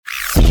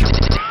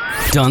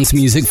Dance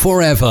music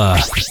forever.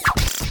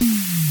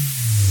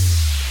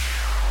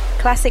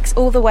 Classics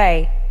all the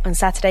way on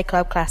Saturday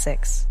Club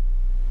Classics.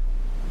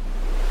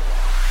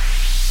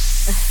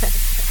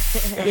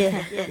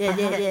 Yeah.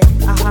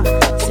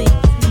 See,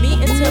 me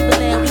and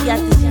Timberland, we got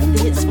the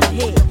hits from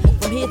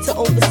here to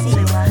overseas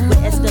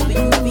with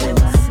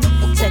SWVs.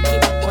 Check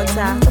it one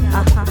time.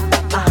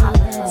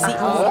 See,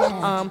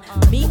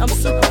 me, I'm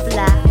super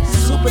fly,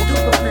 super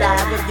duper fly.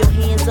 Rub your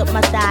hands up my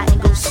thigh and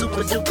go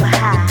super duper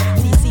high.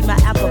 See my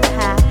apple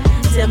pie.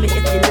 Tell me if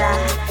you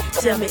lie.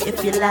 Tell me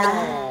if you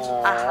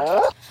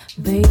lie.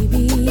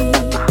 Baby,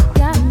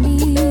 got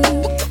me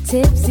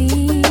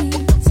tipsy,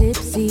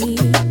 tipsy,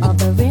 all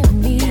the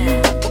Remy.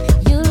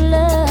 Your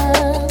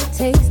love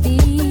tasty,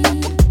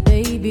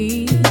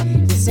 baby.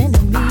 You're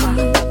sending me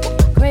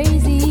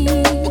crazy,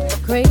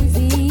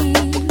 crazy.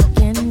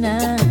 Can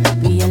I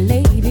be a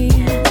lady?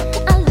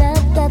 I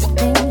love the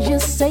things you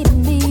say to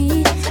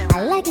me.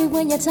 I like it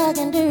when you're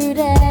talking dirty.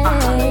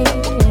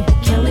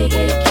 Can we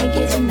get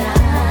kinky tonight?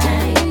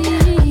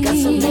 Got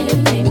so many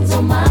things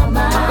on my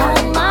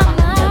mind.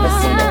 Never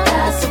seen a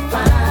guy so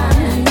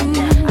fine.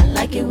 I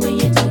like it when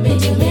you do me,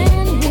 you me.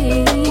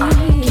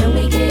 Can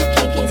we get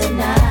kinky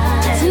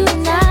tonight?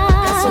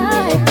 Got so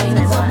many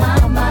things on my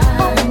mind.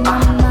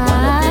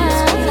 Wanna be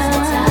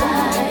squeezing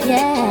tight.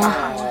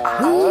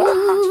 Yeah.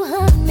 Ooh,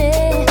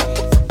 honey,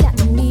 got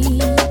me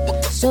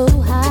so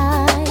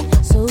high,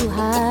 so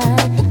high.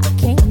 I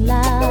can't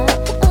lie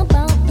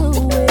about the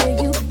way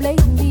you play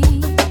me.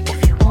 If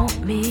you want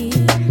me,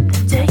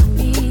 then take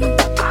me,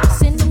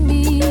 send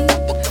me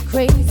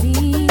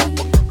crazy,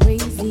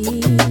 crazy,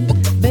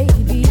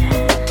 baby.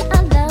 I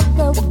love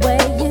the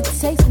way you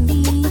taste me.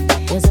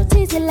 You're so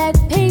tasty like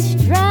peach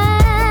dry.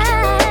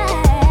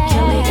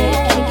 Can we get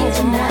kinky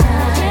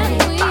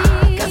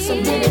tonight? Got so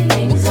many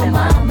things on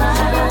my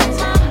mind.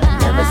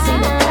 Never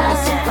seen a guy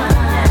so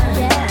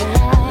fine.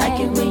 I like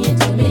it when you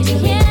do me, you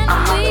me.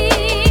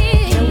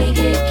 Can we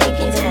get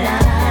kinky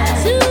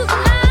tonight?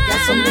 Got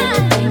so many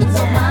things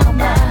on my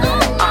mind.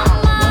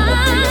 Wanna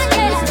be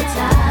squeezing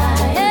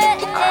tight.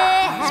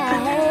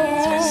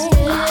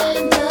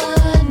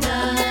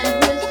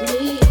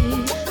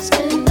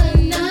 Spend the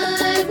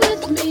night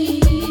with me.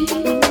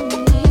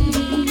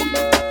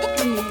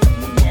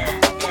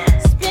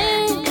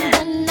 Spend the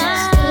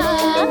night.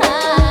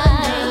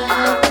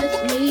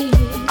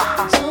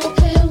 Don't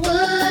care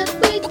what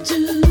we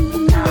do,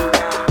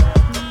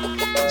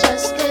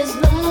 just as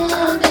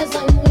long as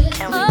I'm with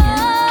you.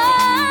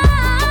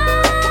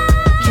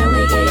 Can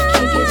we get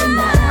kinky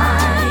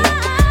tonight?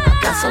 I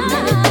got so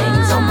many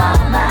things on my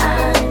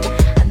mind.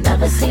 I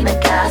never seen a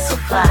guy so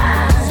fine.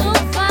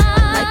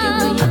 I like it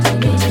when you do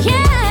me, you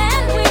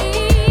me.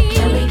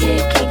 Can we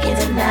get kinky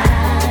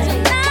tonight?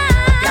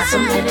 Got so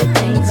many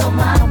things on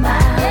my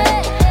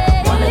mind.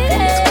 Wanna be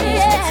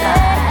squeeze me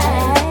tight.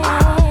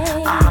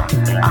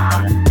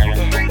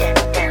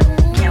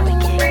 Can we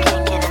get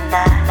kinky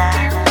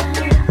tonight?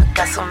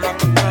 Got so many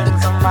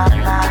things on my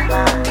mind.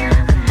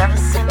 I never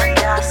seen a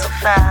guy so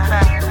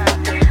fine.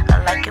 I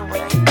like it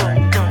when you do.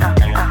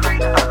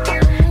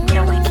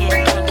 Can we get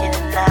kinky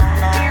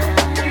tonight?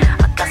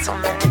 I got so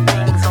many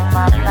things on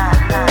my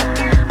mind.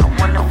 I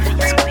wanna feel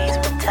you squeeze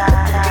me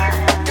tight.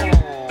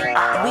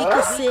 We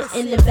could sit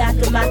in the back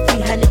of my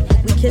 300.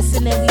 We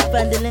kissing and we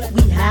fondling.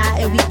 We high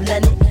and we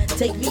blunting.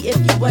 Take me if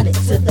you want it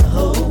to the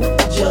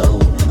Hojo.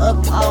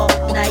 Up all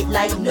night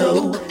like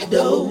no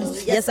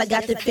dose. Yes, I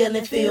got the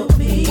feeling, feel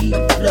me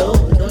flow.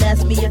 Don't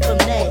ask me if I'm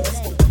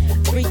nasty.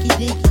 Freaky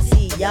deaky,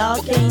 see,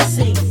 y'all can't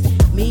see.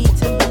 Me,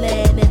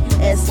 Timberland, and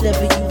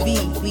SWV.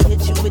 We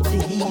hit you with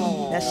the heat.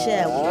 Now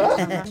shall we?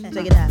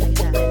 Check it out.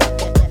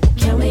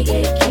 Can we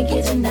get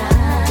kinky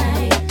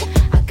tonight?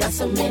 I got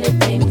so many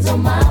things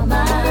on my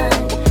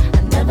mind.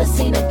 I never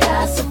seen a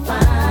guy so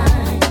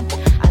fine.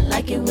 I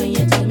like it when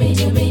you do me,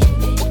 you me.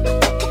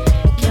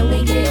 Can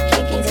we get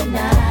kinky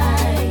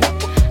tonight?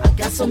 I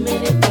got so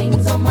many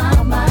things on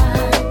my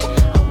mind.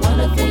 I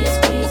wanna feel you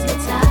squeeze me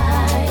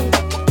tight.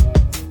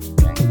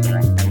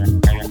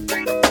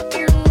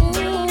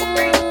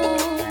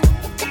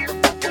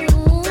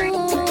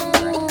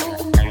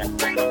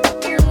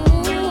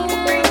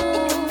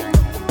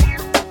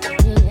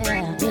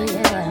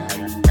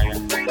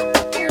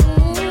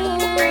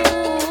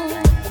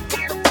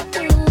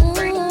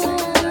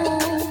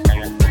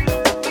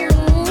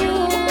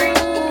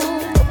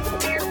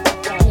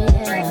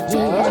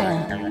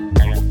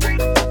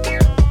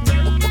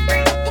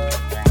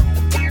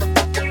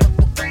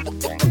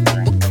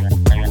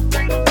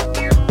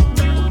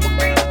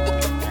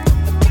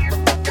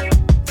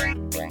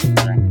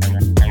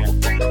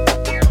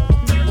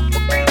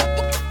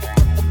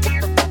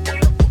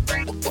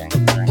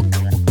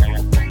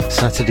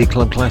 Saturday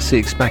Club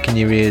Classics back in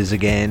your ears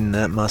again.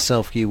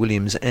 Myself, Hugh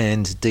Williams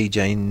and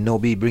DJ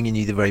Nobby bringing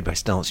you the very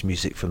best dance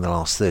music from the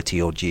last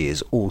 30 odd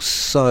years.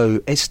 Also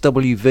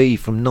SWV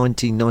from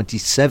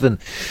 1997,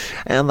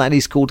 and that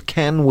is called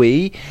Can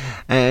We,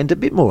 and a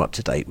bit more up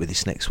to date with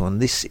this next one.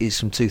 This is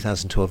from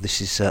 2012.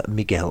 This is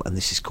Miguel, and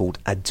this is called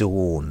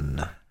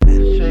Adorn.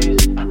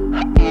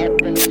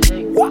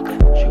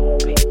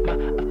 What?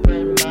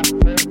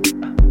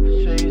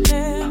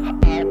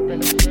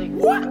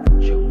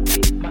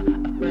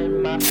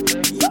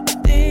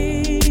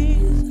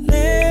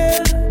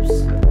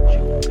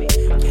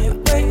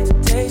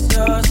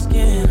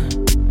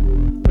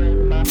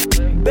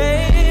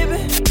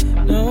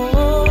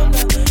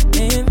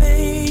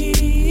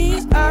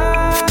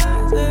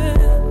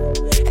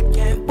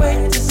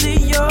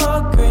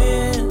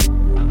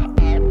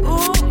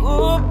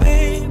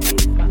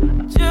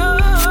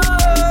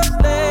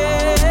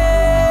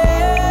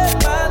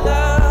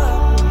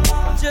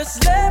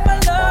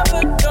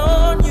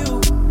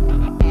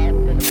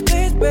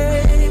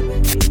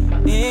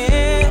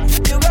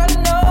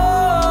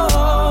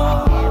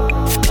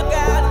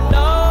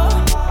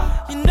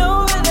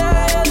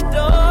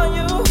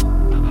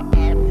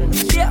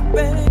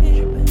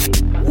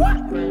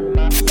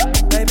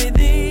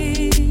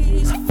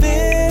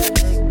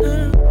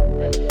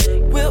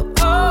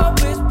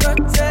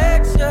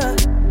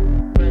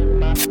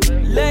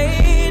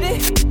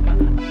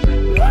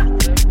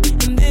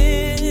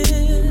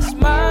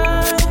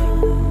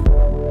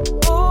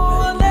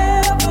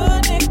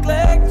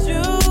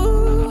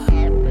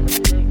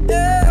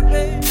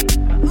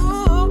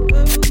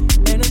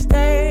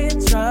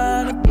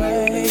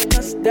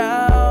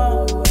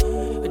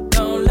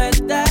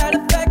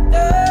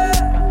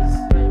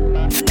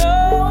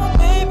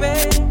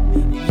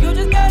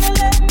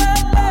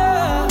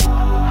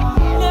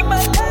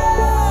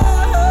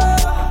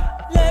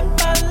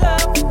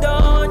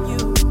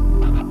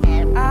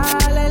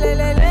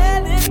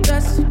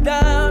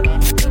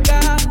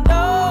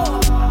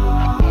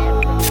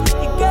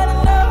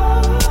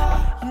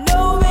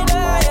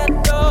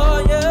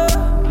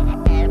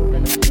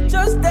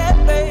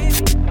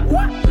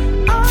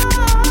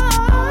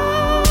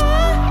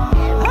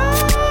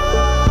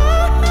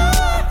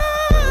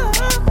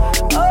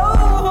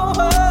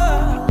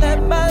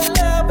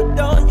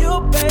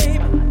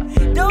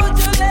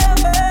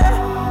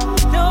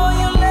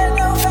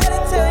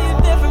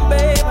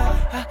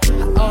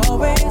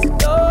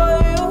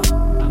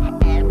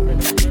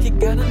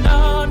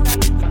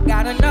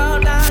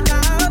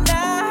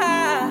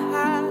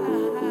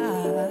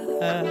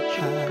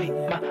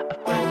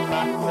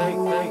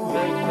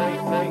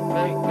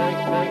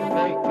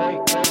 Oh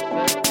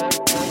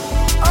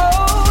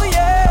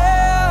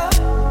yeah,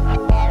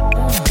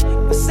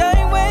 the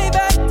same wave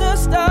at the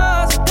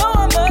stars,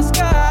 adorn the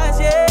skies,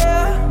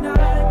 yeah.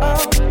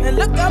 Oh, and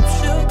look up,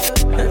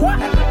 sugar.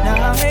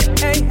 Now hey,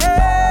 hey,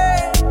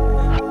 hey.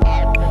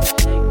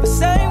 The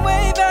same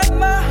wave at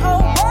my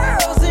whole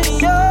world's in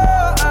your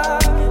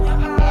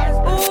eyes.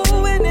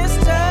 Ooh, and it's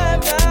time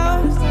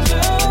now to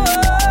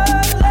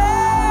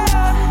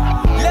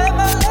let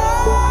my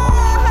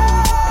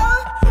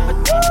love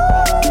do.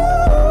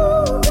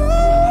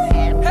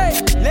 Hey,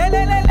 let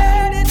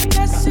it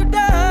press you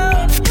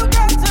down. You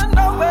got to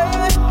know,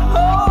 baby.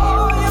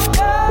 Oh, you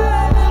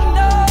got to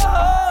know.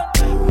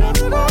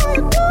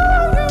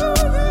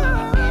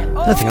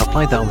 I don't think I've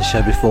played that on the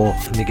show before,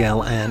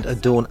 Miguel and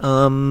Adorn.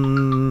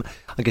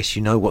 I guess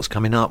you know what's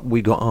coming up.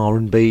 We got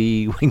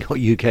R&B, we got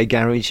UK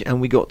Garage,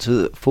 and we got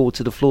to Forward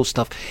to the Floor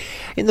stuff.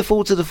 In the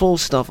Forward to the Floor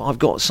stuff, I've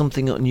got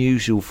something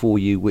unusual for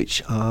you,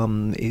 which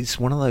is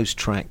one of those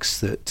tracks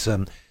that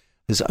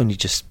has only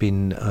just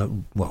been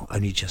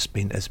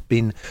has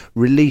been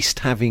released,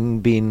 having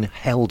been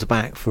held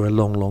back for a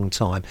long, long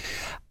time.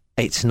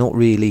 It's not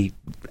really.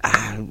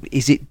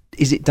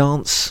 Is it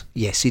dance?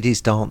 Yes, it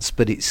is dance,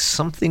 but it's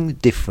something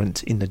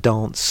different in the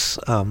dance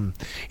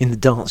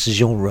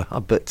genre.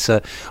 But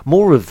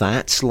more of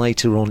that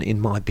later on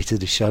in my bit of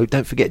the show.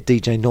 Don't forget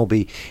DJ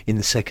Nobby in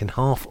the second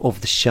half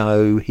of the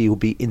show. He'll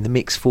be in the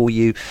mix for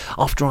you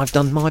after I've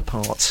done my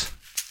part.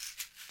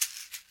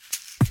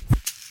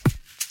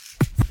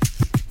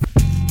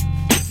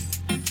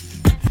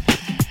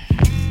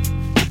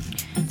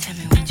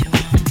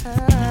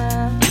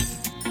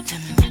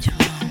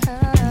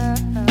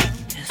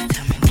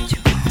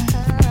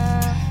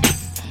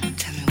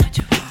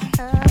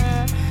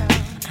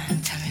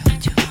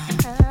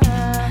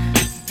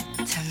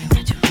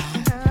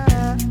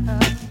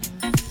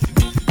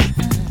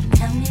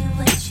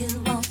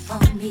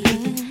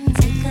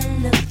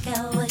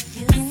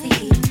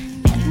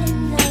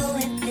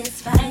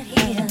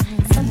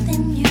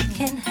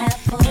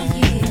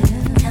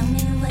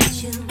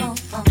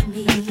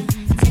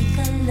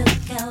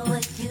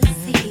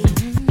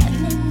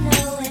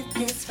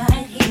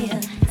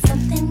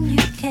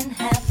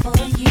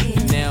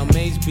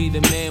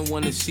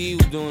 See you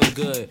doing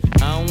good.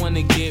 I don't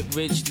wanna get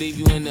rich, leave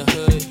you in the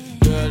hood.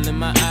 Girl, in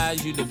my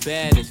eyes, you the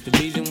baddest. The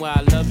reason why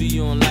I love you,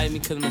 you don't like me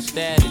cause my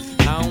status.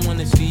 I don't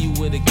wanna see you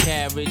with a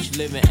carriage,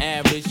 living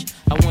average.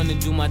 I wanna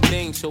do my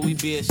thing so we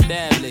be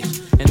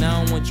established. And I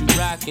don't want you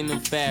rocking them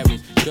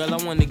fabrics. Girl, I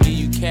wanna give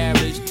you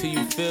carriage till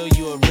you feel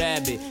you a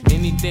rabbit.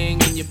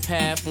 Anything in your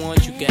path,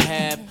 want you can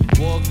have.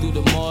 Walk through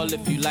the mall,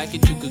 if you like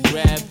it, you could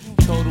grab.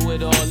 Total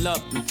it all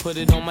up and put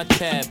it on my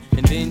tab.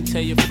 And then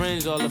tell your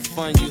friends all the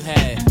fun you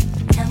had.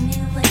 Tell me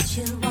what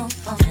you want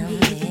from me.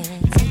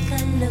 Take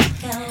a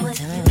look at what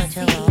you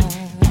see.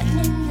 Let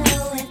me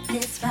know if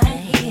this right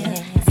here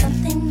is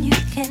something you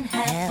can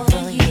have for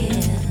a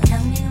year.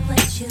 Tell me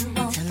what you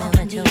want from me.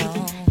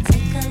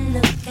 Take a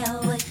look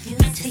at what you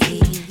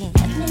see.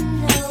 Let me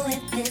know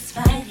if this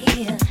right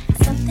here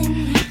is something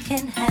you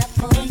can have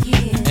for a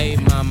year. Hey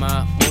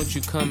mama, won't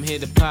you come here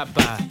to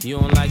Popeye? You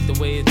don't like the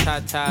way your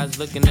tatas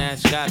looking at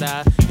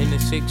Skada. In the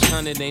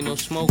 600 ain't no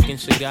smoking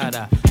cigar.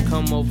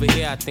 Come over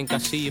here, I think I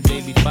see your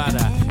baby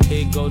father.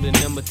 Here go the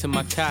number to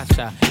my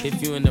casa. If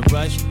you in a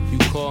rush, you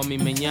call me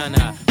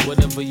mañana.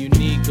 Whatever you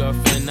need,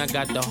 girlfriend, I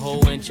got the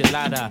whole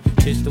enchilada.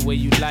 Just the way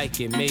you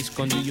like it, Mace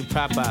gon' do you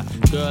proper.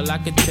 Girl, I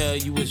could tell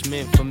you was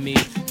meant for me.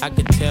 I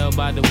could tell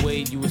by the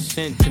way you was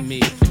sent to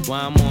me.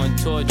 While I'm on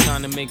tour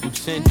trying to make them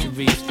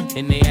centuries.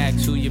 And they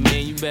ask who your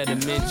man, you better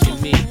mention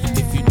me.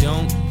 If you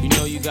don't, you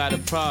know you got a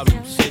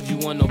problem. Said you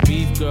want no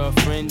beef,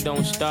 girlfriend,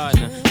 don't start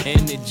now.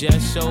 And it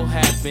just so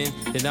happened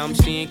that I'm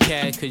seeing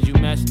cat, cause you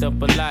messed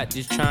up a lot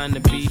just trying to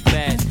be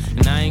fast.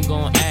 And I ain't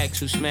gonna ask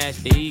who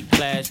smashed the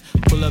E-class.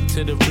 Pull up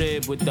to the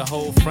rib with the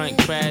whole front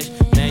crash.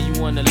 Now you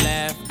wanna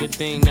laugh, good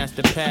thing that's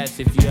the past.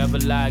 If you ever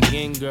lie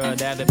again, girl,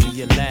 that'll be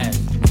your last.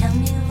 Tell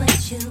me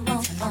what you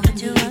want from me.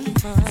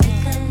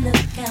 Take a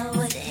look at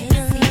what you see.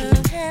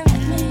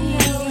 Let me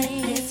know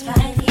if it's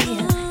right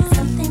here.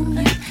 Something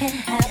you can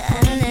have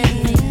for me.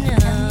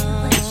 Tell me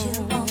what you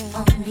want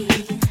from me.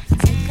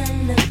 Take a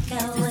look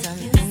at what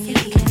you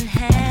see.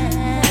 Let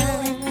me know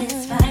if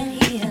it's right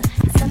here.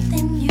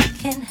 Something you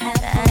can have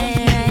for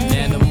me.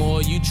 Now the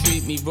more you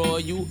treat me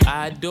royal,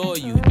 I adore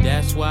you.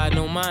 That's why I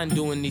don't mind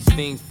doing these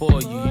things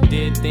for you. You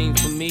did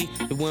things for me,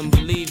 you wouldn't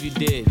believe you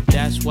did.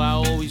 That's why I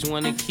always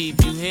wanna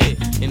keep you here.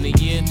 In a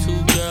year or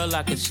two, girl,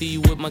 I can see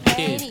you with my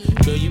kid.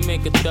 Girl, you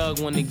make a thug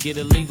wanna get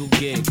a legal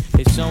gig.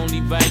 It's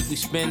only right we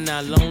spend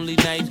our lonely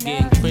nights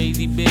getting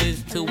crazy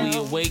biz till we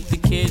awake the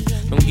kids.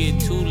 Don't get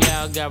too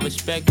loud, got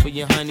respect for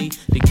you, honey.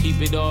 To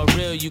keep it all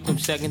real, you come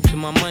second to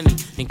my money.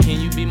 And can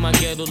you be my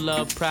ghetto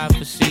love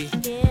prophecy?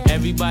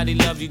 Everybody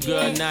love you,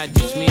 girl, not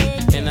just me.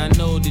 And I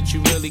know that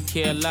you really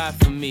care a lot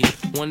for me.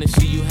 Wanna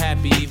see you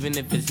happy even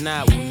if it's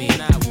not with me.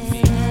 Not with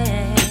me. Tell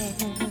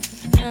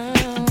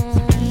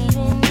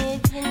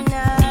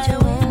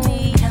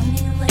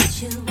me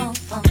what you want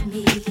from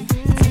me.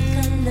 Take a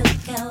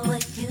look at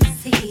what you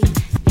see.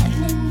 Let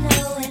me know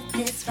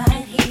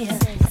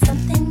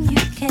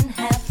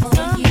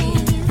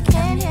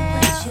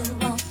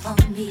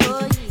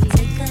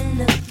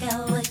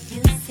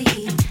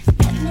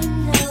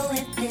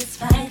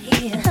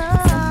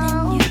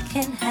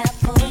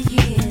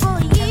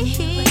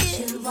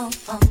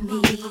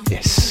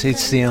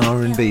It's the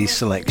R&B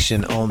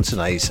selection on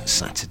today's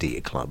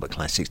Saturday Club of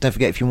Classics. Don't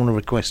forget, if you want a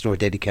request or a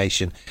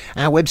dedication,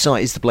 our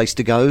website is the place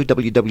to go,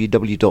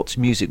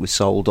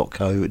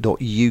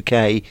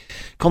 www.musicwithsoul.co.uk.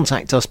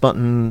 Contact us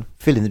button,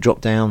 fill in the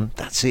drop down.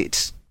 That's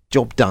it.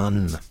 Job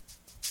done.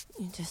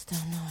 You just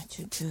don't know what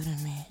you do to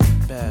me.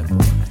 Bad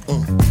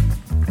boy.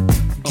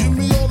 Give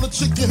me all the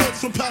chicken heads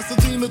from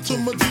Pasadena to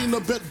Medina.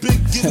 Bet big,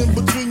 get in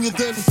between you,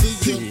 then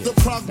see you. The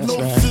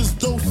prognosis,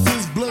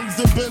 doses, blends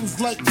and bends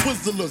like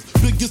Twizzlers.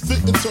 Biggest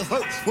fitting to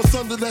hurt, what's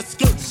under that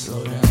skirt?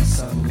 Slow down,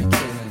 son, you're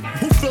killing me.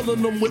 Who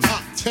filling them with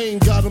octane?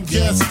 Got them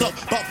gassed up,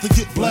 about to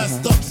get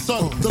blasted up,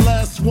 son. The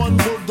last one,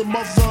 word the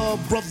mother,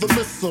 brother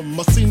miss him.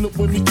 I seen it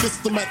when he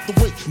kissed him at the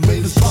wake,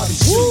 made his body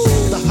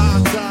shake. The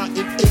high guy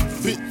in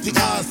 850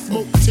 eyes,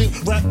 smoke tint,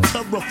 rap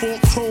terror, full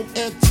chrome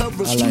and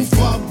terror. Street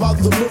fly by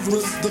the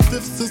mirrors, the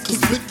fifth is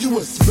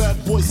conspicuous. Bad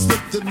boy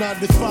slipped in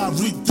 95,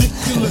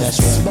 ridiculous.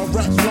 Right. My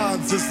rap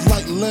lines is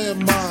like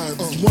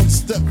landmines. One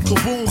step,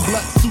 kaboom,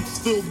 black suits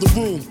fill the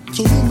room.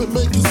 To whom it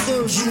may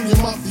concern, Junior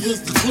Mafia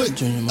is the click.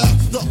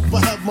 Act up, I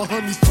have my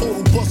honeys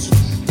total busted.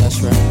 That's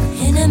right.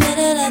 In the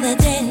middle of the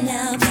day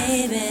now,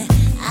 baby,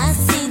 I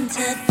seem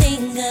to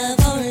think of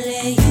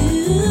only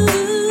you.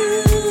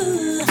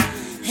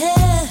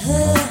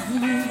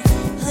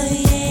 Oh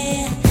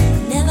yeah,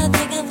 never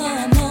thinking for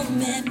a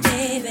moment,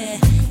 baby,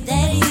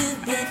 that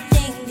you've been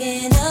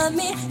thinking of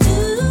me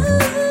too.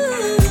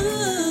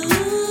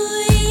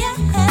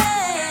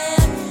 Yeah,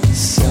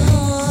 so I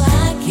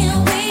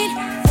can't wait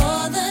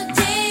for the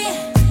day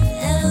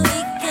that we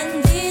can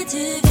be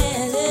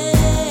together.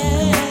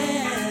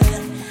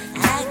 I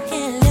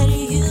can't let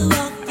you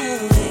walk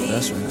away.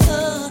 That's right.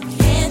 Oh,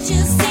 can't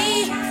you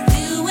see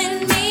you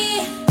and me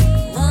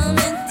were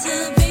meant to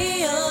be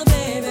your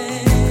baby?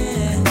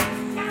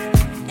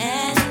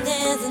 And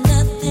there's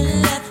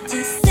nothing left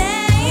to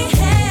say.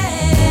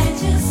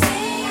 Can't you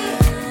see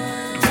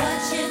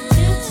what you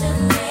do to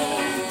me?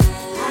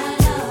 Our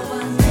love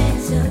was meant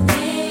to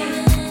be.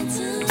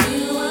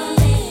 You were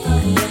made for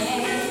me.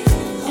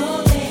 Oh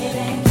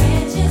baby,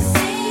 can't you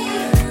see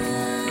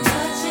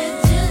what you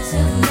do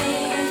to me?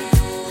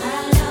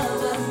 Our love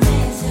was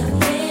meant to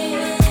be.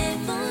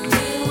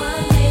 You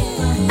were made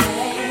for me.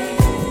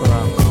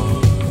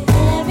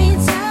 Every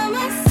time I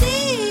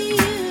see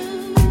you,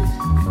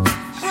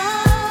 I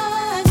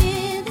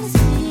get this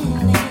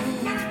feeling.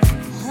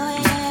 Oh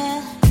yeah,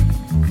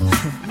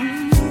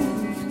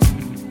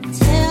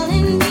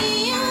 telling me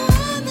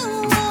you're the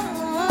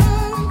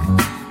one.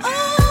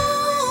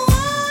 Oh,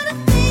 what a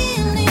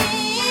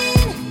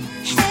feeling.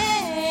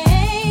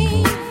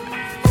 Hey,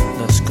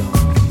 Let's go.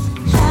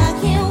 I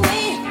can't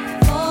wait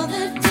for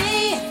the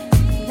day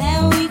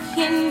that we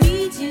can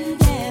be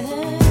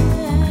together.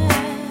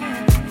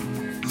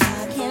 I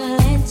can't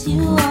let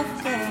you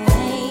walk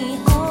away.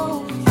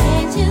 Oh,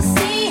 can't you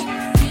see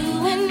you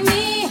and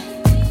me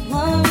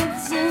were meant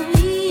to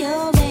be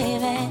your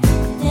baby?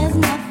 There's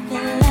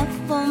nothing left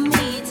for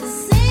me to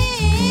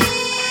say.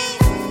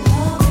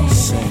 Oh,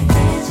 baby,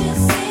 can't you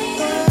see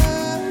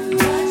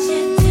what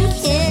you do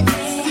to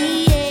me?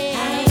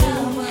 Our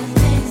love was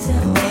meant to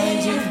be. What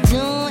you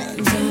doing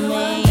to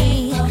me?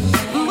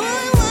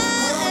 Boy,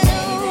 why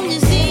don't you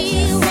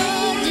see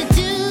what you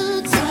do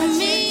to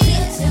me?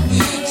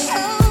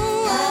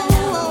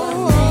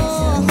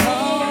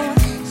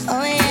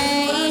 Oh,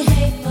 yeah.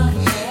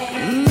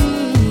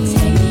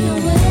 Take me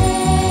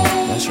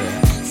away, That's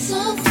right. so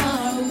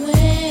far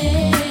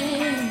away.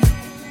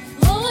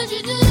 What would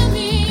you do to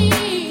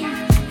me?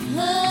 Oh,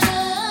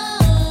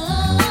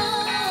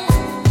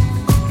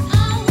 I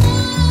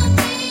wanna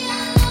be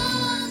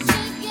alone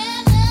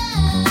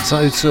together.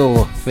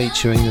 Total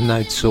featuring the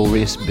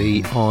Notorious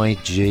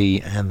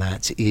B.I.G. and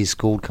that is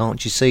called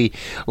Can't You See.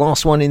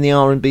 Last one in the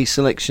R&B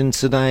selection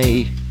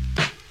today,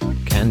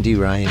 Candy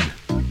Rain.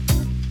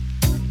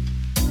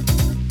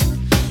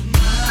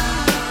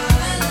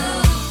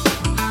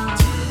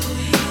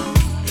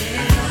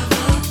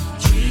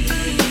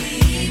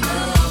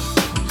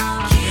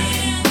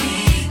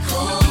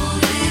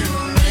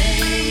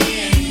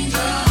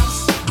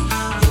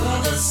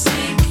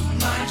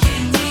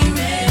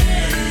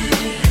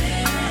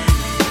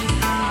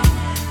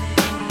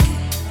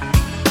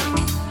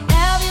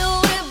 Have you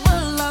ever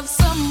loved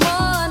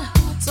someone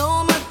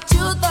so much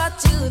you thought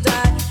you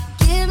died,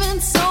 giving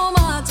so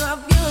much of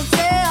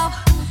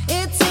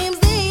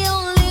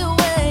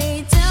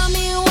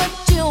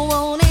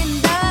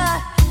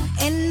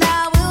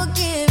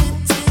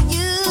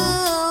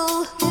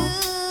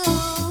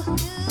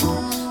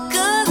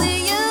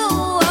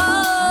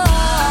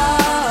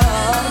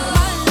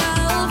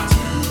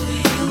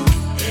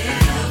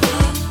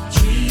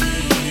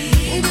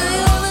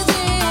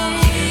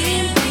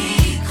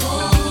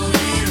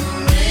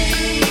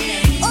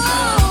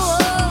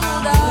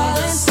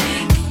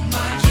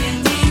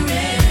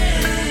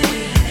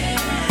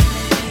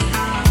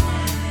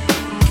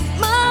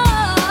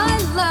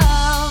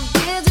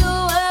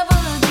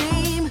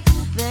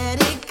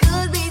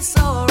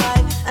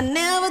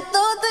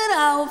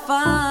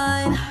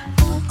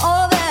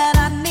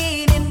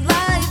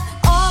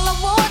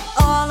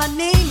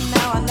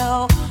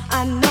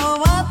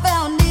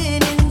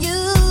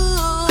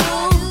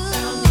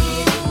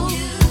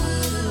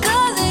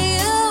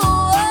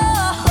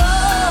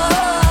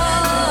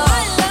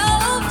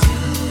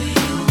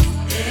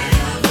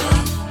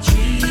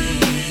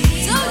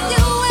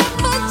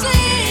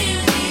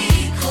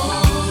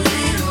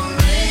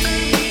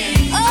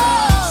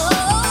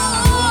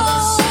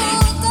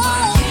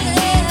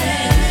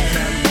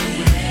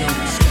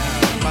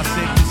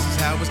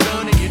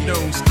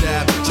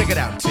Check it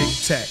out, tic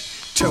tac.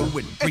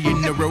 Towing, 3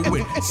 in a row,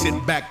 and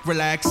sit back,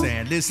 relax,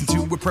 and listen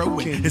to a pro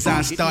as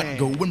I start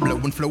going,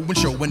 blowing, flowing,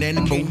 showing,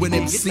 and mowing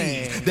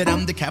MCs that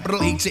I'm the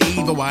capital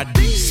H-A-V-O, I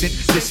decent.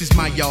 This is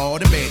my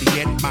yard, and better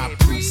yet, my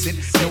precinct.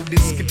 No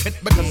discontent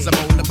because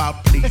I'm all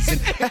about pleasing.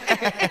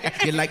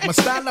 You like my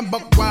style? I'm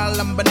buck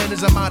wild, I'm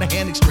bananas, I'm out of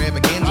hand,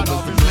 extravaganza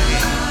was the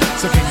plan.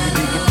 So can you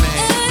dig it,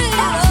 man?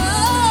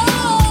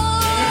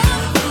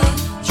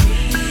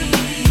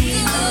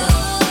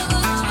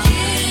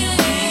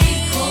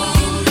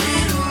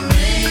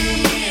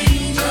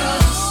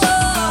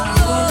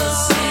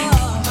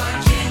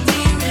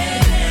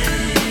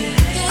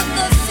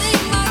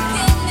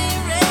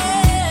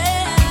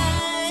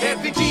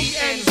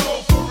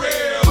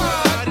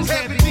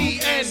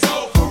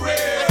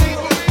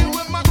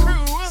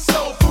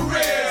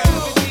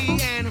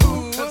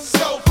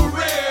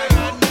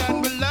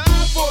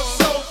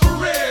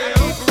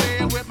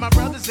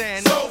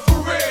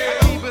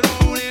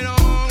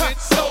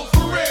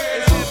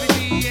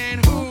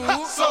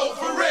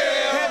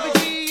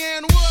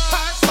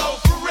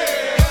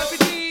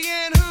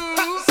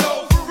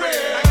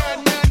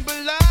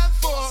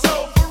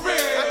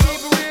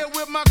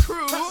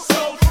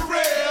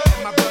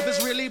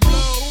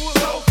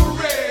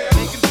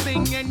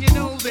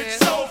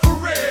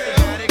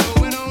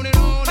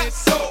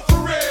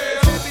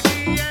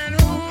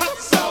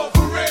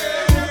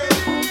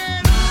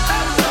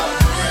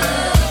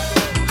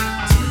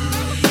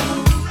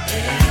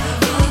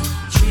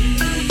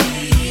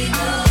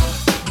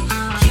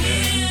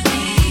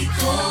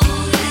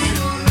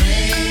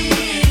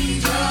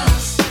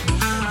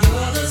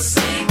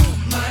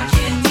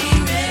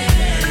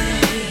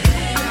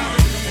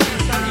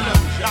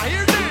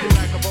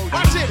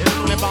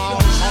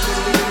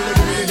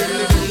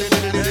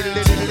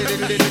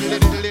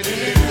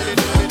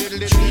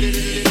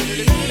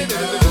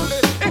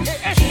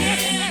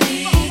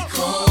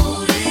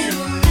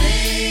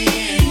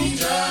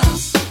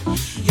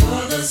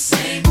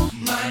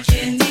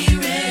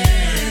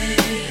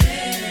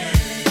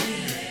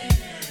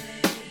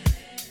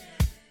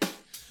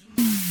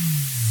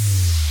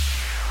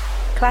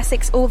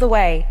 Classics all the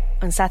way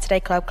on Saturday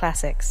Club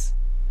Classics.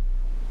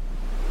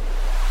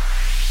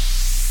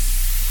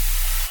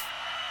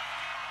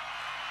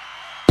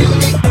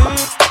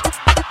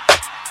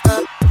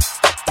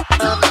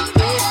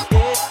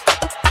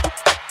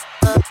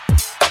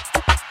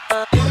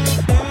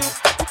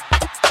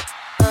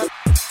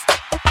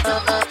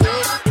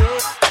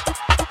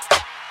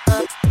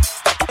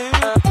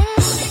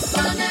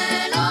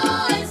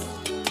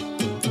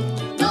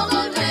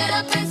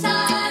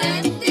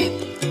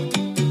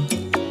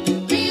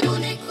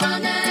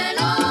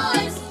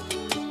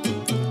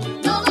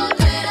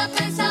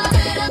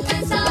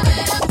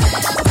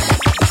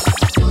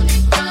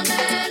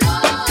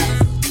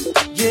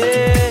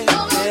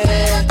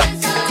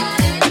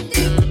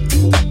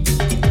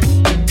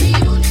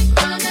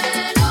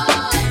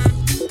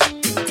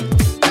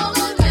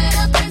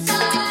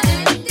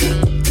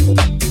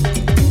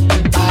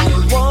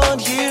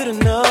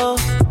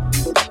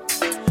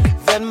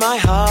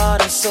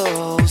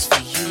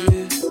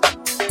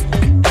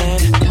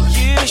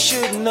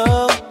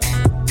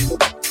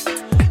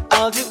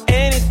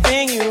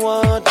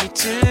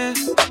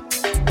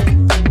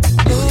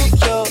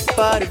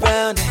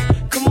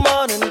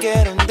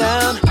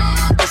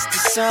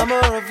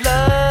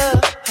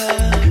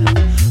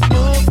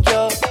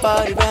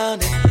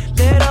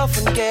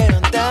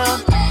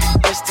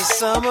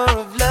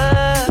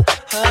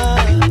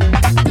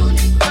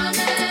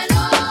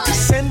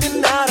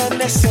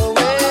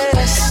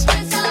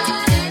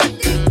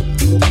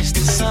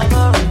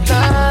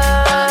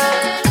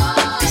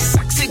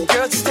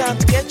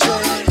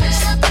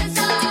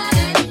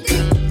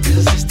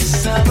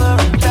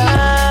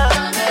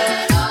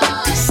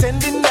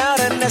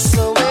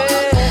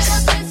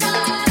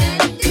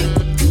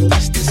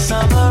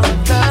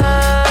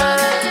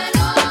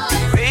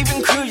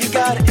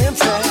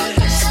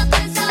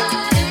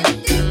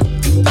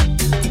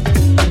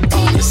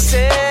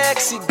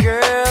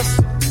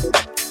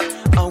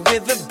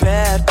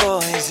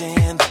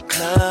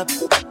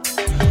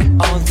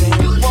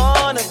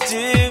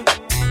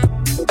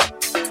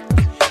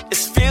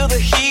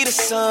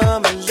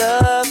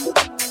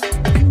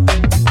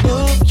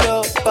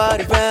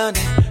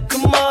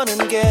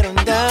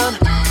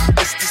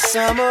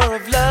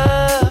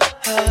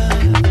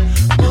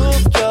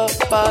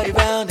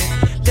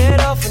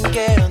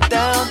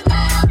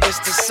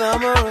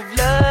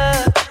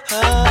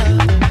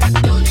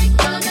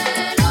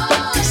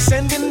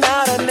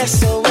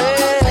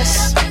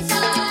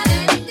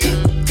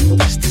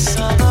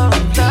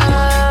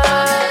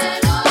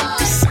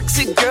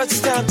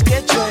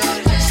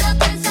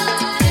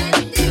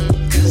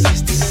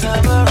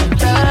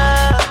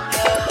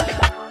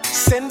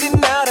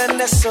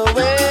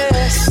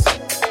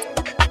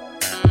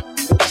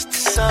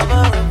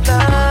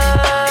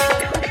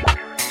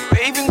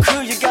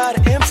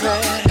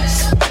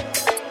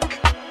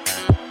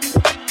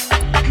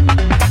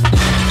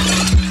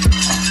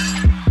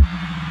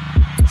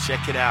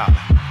 Check it out.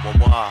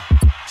 Wawa.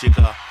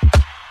 chica.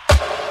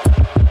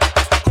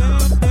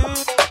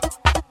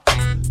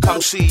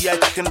 Come see ya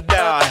kicking it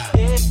down.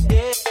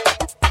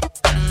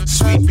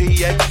 Sweet Pea,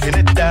 yeah, kicking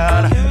it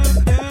down.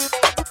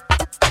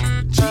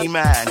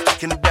 G-Man,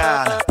 kicking it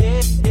down.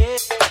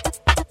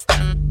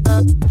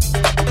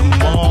 Come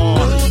on.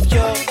 Move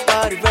your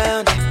body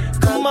round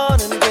it. Come on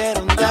and get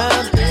on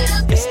down.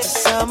 It's the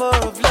summer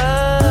of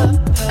love.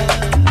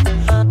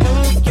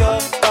 Move your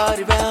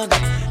body round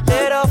it.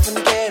 Let off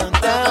and get on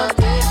down.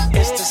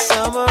 It's the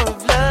summer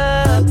of love.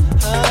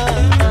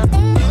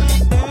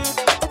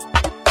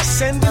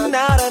 Sending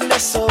out an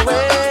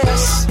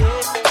SOS.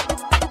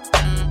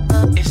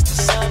 It's the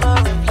summer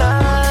of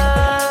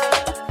love.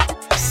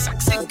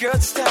 Sexy girls,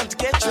 it's time to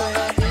get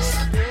dressed.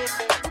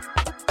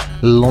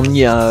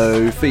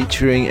 Lonyo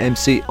featuring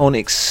MC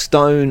Onyx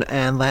Stone,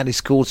 and that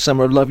is called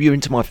Summer of Love. You're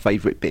into my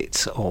favourite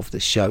bits of the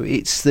show.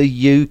 It's the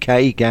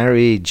UK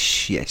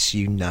Garage. Yes,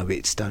 you know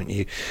it, don't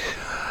you?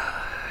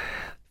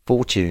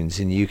 4 tunes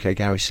in the UK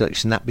Garage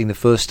selection, that being the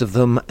first of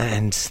them,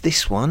 and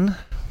this one,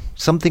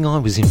 something I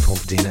was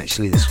involved in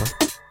actually, this one.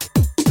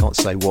 Can't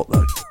say what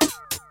though.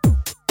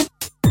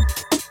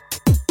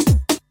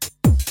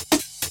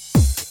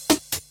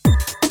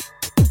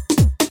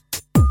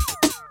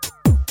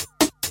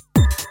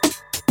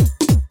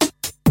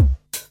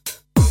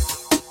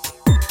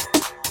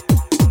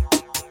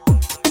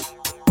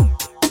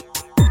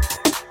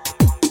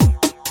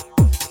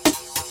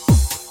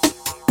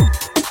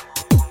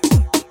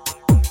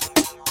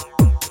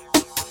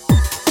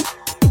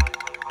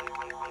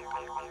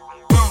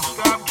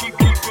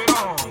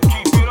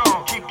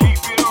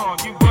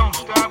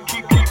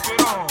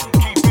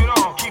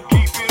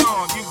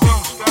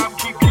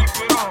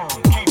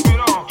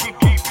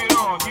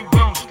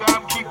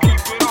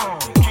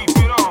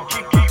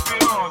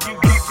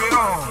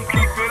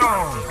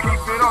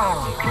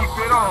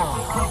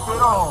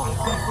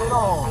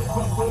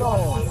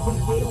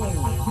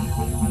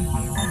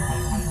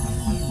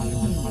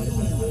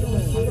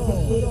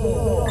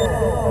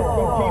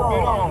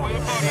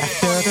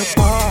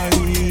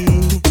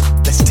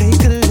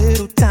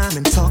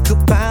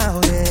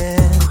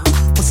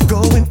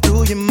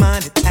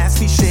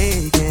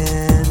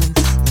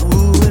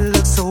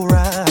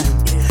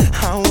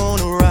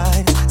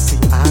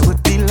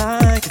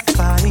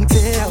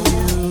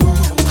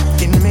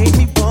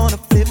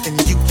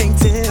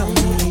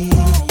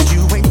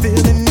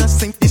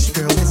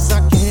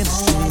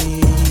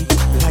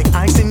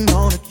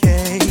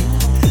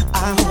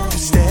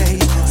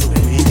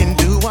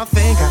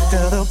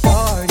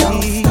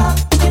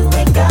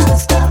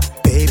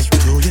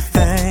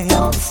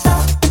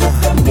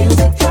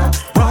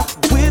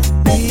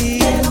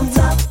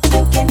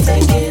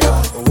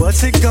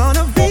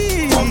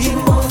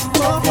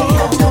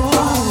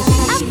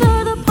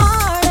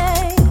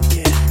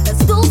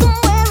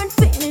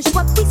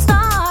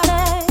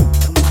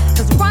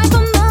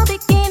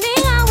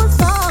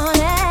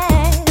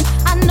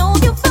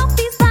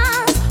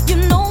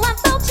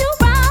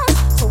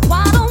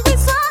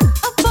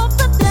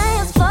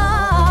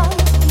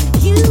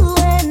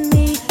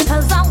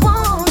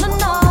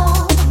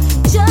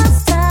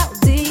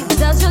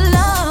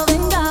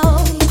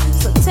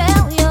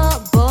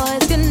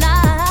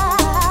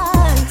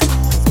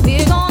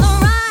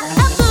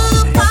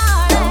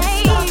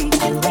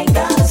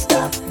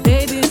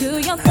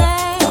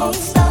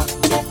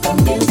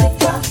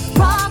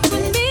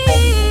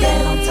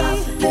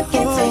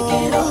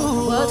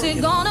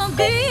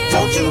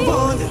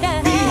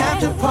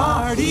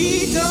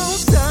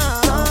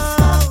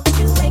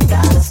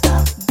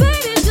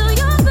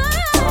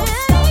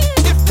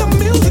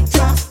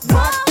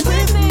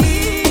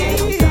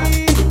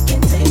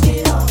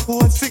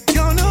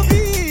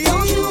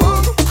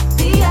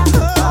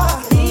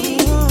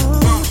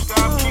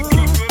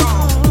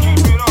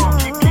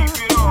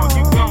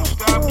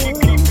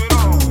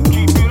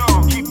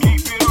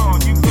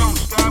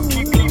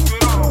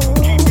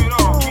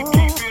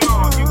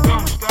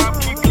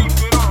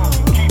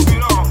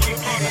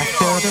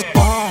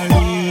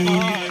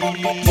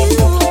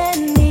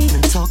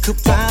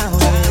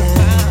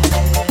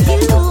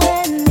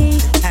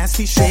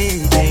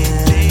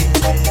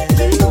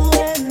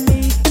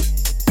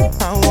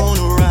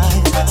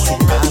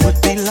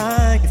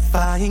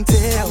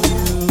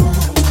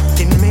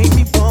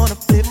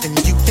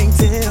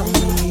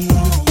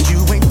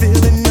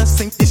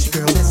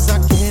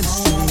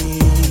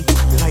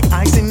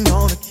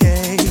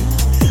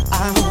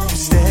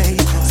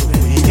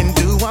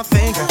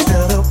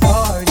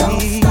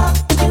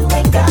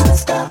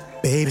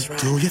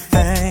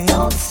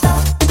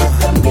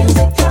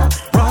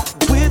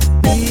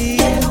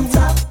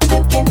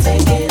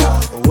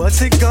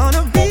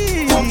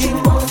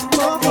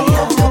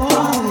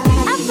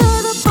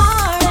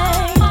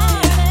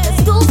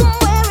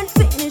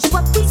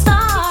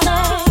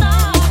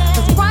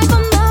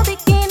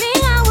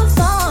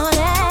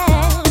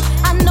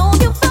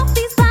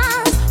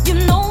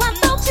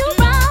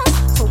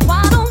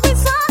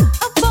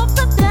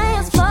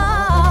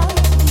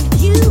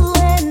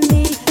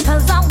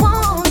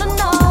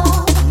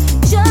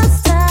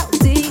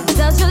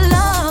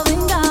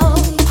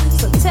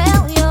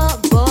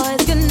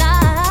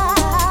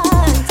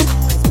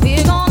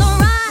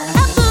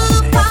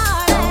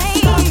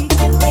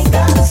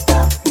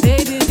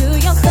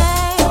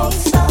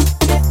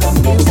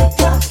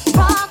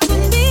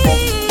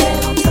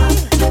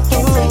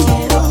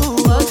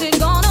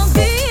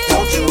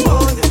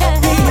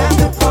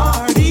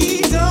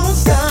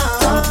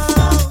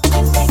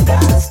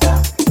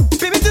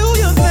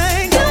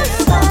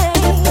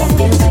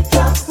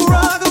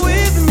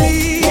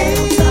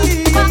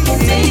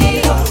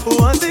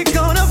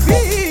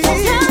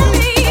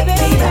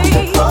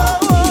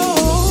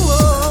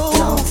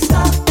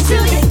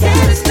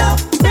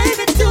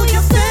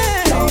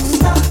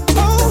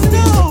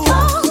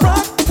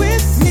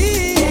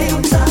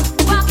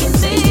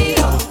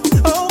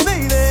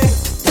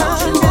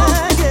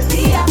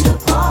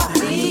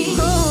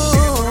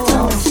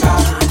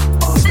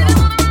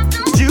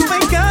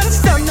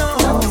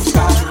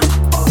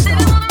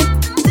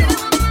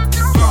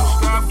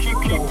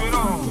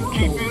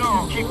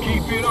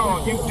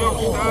 on, you don't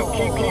stop,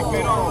 keep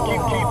it on,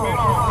 keep it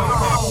on.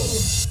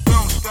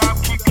 Don't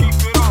stop, keep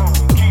it on,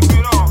 keep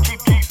it on, keep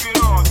it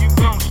on. You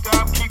don't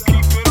stop, keep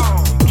it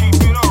on,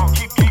 keep it on,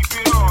 keep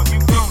it on. You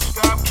don't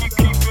stop, keep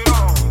it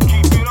on,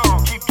 keep it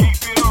on, keep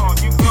it on.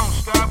 You don't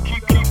stop,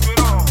 keep it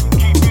on,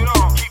 keep it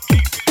on, keep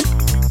it.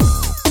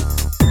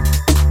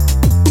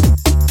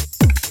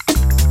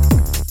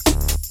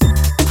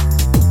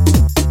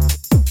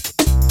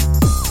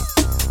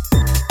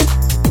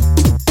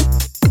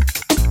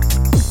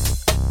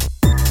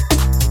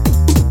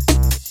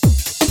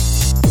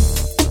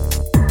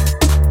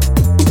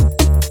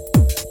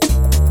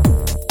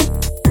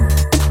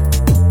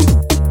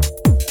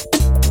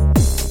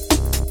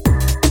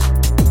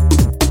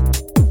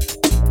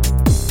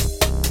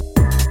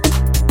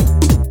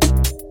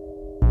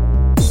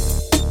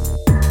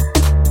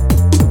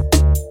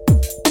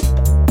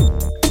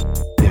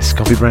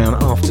 Brown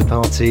After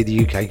Party,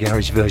 the UK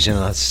garage version.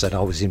 I said I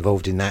was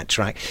involved in that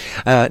track.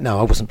 No,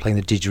 I wasn't playing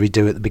the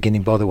didgeridoo at the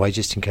beginning, by the way,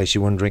 just in case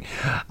you're wondering.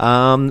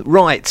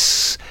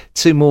 Right,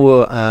 two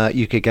more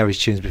UK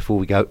garage tunes before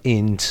we go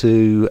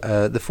into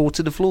the Four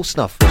to the Floor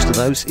stuff. First of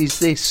those is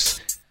this.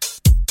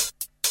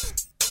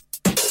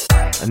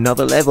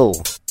 Another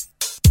Level.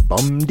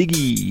 Bum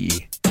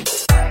Diggy.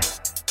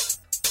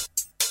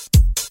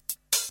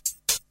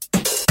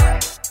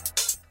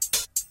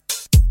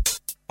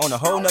 On a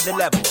whole nother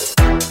level.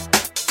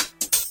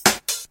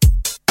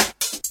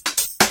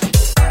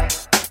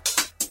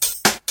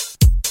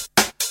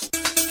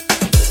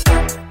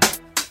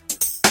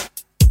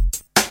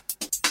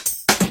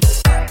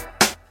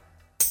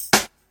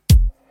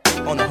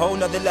 On a whole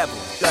nother level.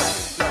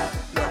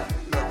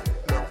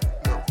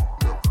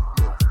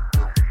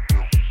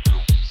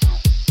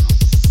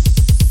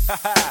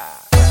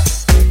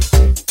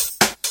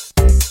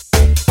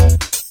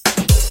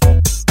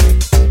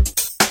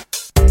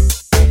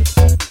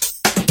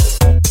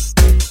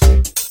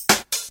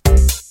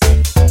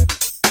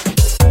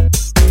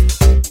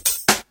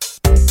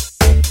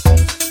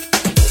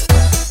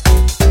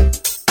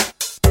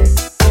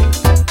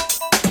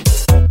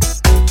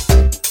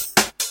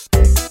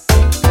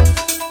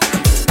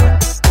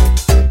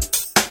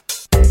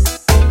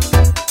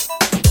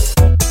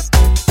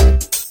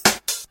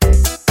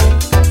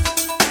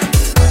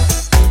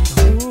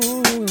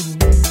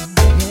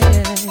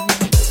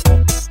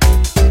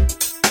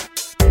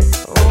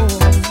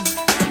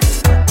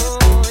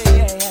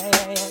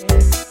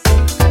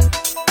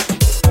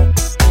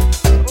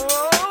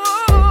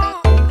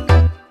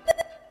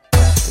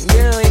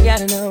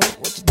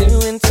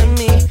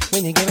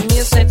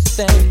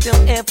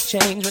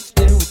 Change what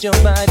you do with your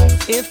body.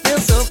 It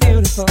feels so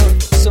beautiful,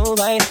 so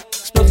right.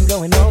 Explosion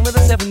going on with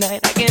us every night.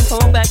 I can't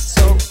hold back,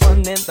 so fun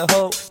in the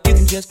hole. You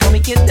can just call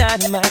me Kid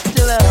Dynamite.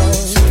 Still love,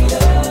 sweeter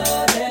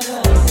than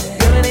honey.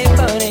 Girl, it ain't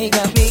funny,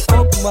 got me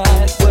open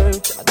wide.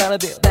 Word to my dollar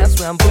bill, that's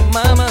where I'm putting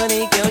my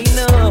money. Girl, you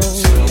know,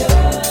 sweeter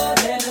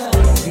than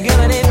honey.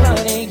 Girl, it ain't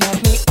funny, got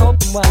me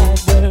open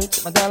wide. Word to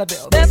my dollar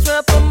bill, that's where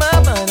I put my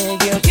money.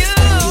 Girl, you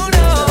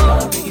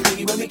know. Biggie,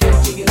 biggie, when we get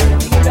jiggy, let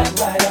me get that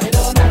right. I it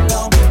all night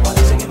long while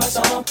I'm singing my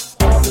song.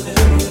 All to the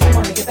hoodie, I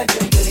wanna get that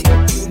goody goody.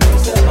 You know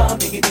it's the bomb,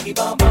 biggie, biggie,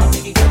 bomb, bomb,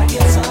 biggie. Can I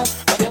get some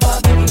of your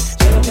bomb, biggie?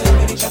 Chillin' with a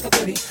bitty, chocolate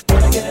pretty.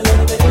 Wanna get a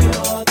little bit of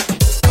yours.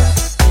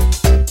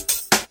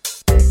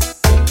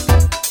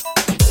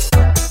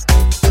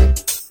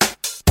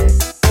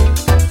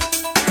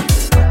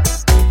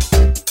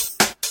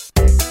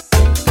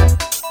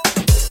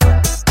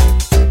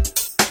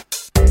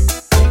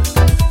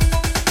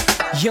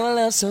 Your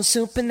love so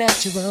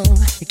supernatural.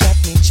 You got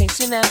me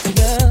chasing after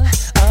you.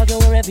 I'll go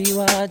wherever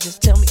you are.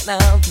 Just tell me and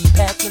I'll be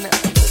packing up.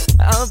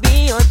 I'll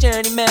be your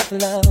journeyman for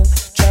love.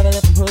 Traveling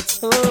from hood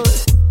to hood.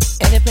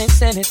 Any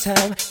place,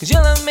 anytime. Cause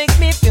your love makes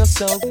me feel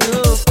so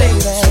good,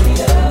 baby.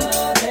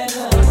 Girl,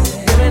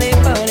 it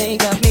ain't funny.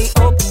 Got me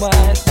open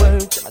wide.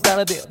 Word to my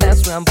dollar bill.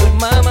 That's where I'm putting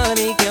my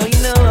money. Girl, you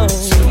know.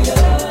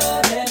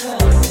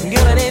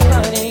 Girl, it ain't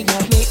funny.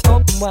 Got me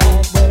open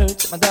wide. Word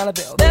to my dollar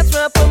bill. That's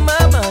where I put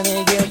my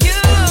money. Girl, you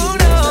know.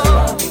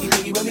 Biggie,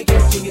 biggie, when we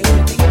get jiggy,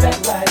 let me get that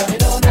right. On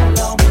it all night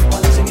long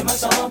while I'm singing my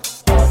song.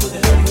 All through the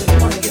hoodie, hoodie,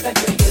 wanna get that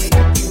goody goody.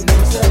 You know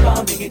it's the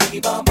bomb, biggie,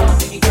 biggie, bomb, bomb,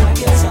 biggie. Can I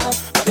get some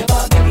of your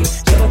bomb, biggie?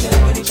 Chillin' with a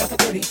bitty, chocolate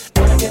pretty.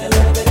 Wanna get a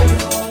little bit of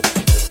yours.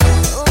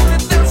 Oh,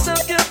 it feels so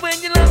good.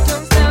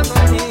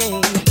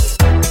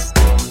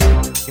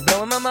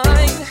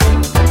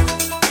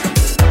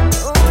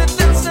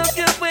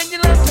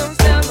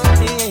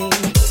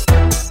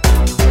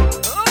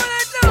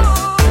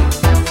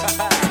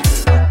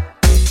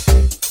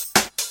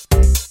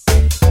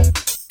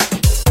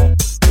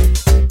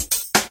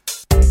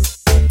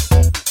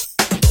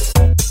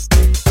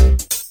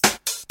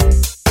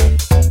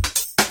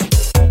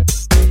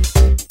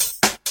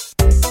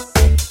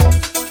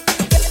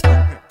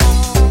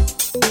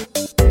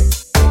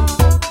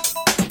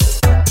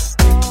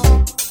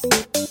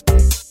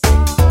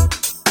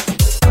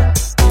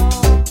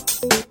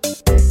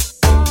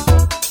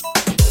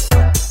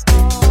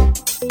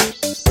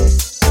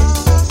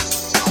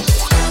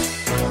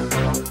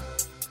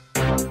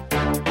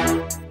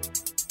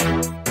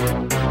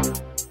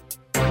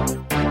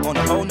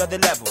 nother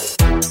level.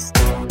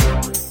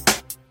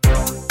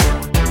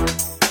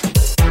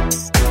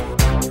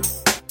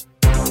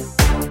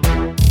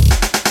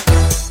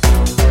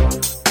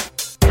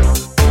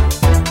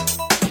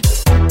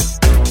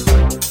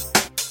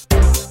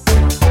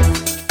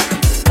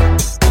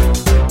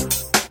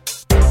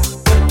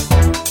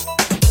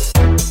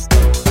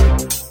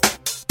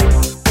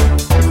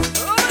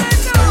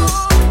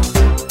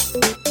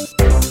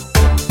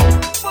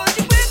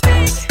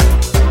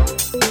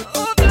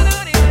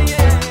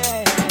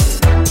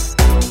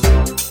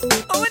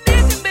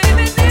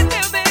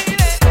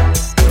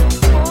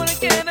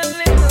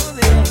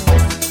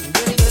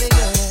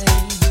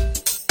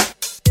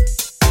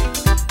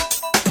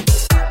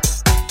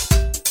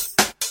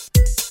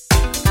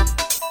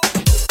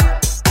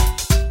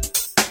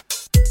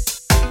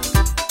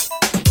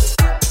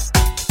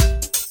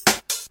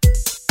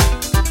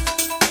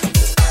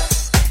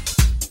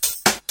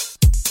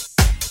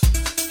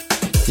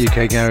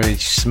 UK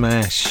Garage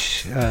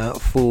smash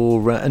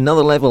for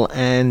Another Level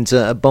and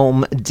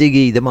Bomb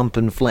Diggy, the Mump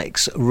and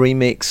Flex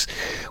remix.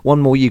 One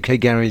more UK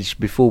Garage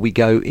before we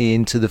go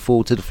into the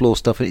Four to the Floor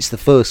stuff, and it's the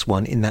first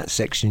one in that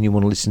section you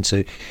want to listen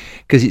to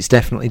because it's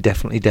definitely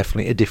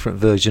a different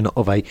version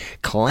of a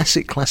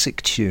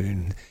classic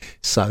tune.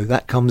 So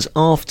that comes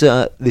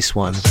after this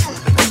one.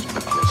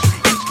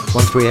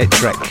 138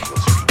 Trek.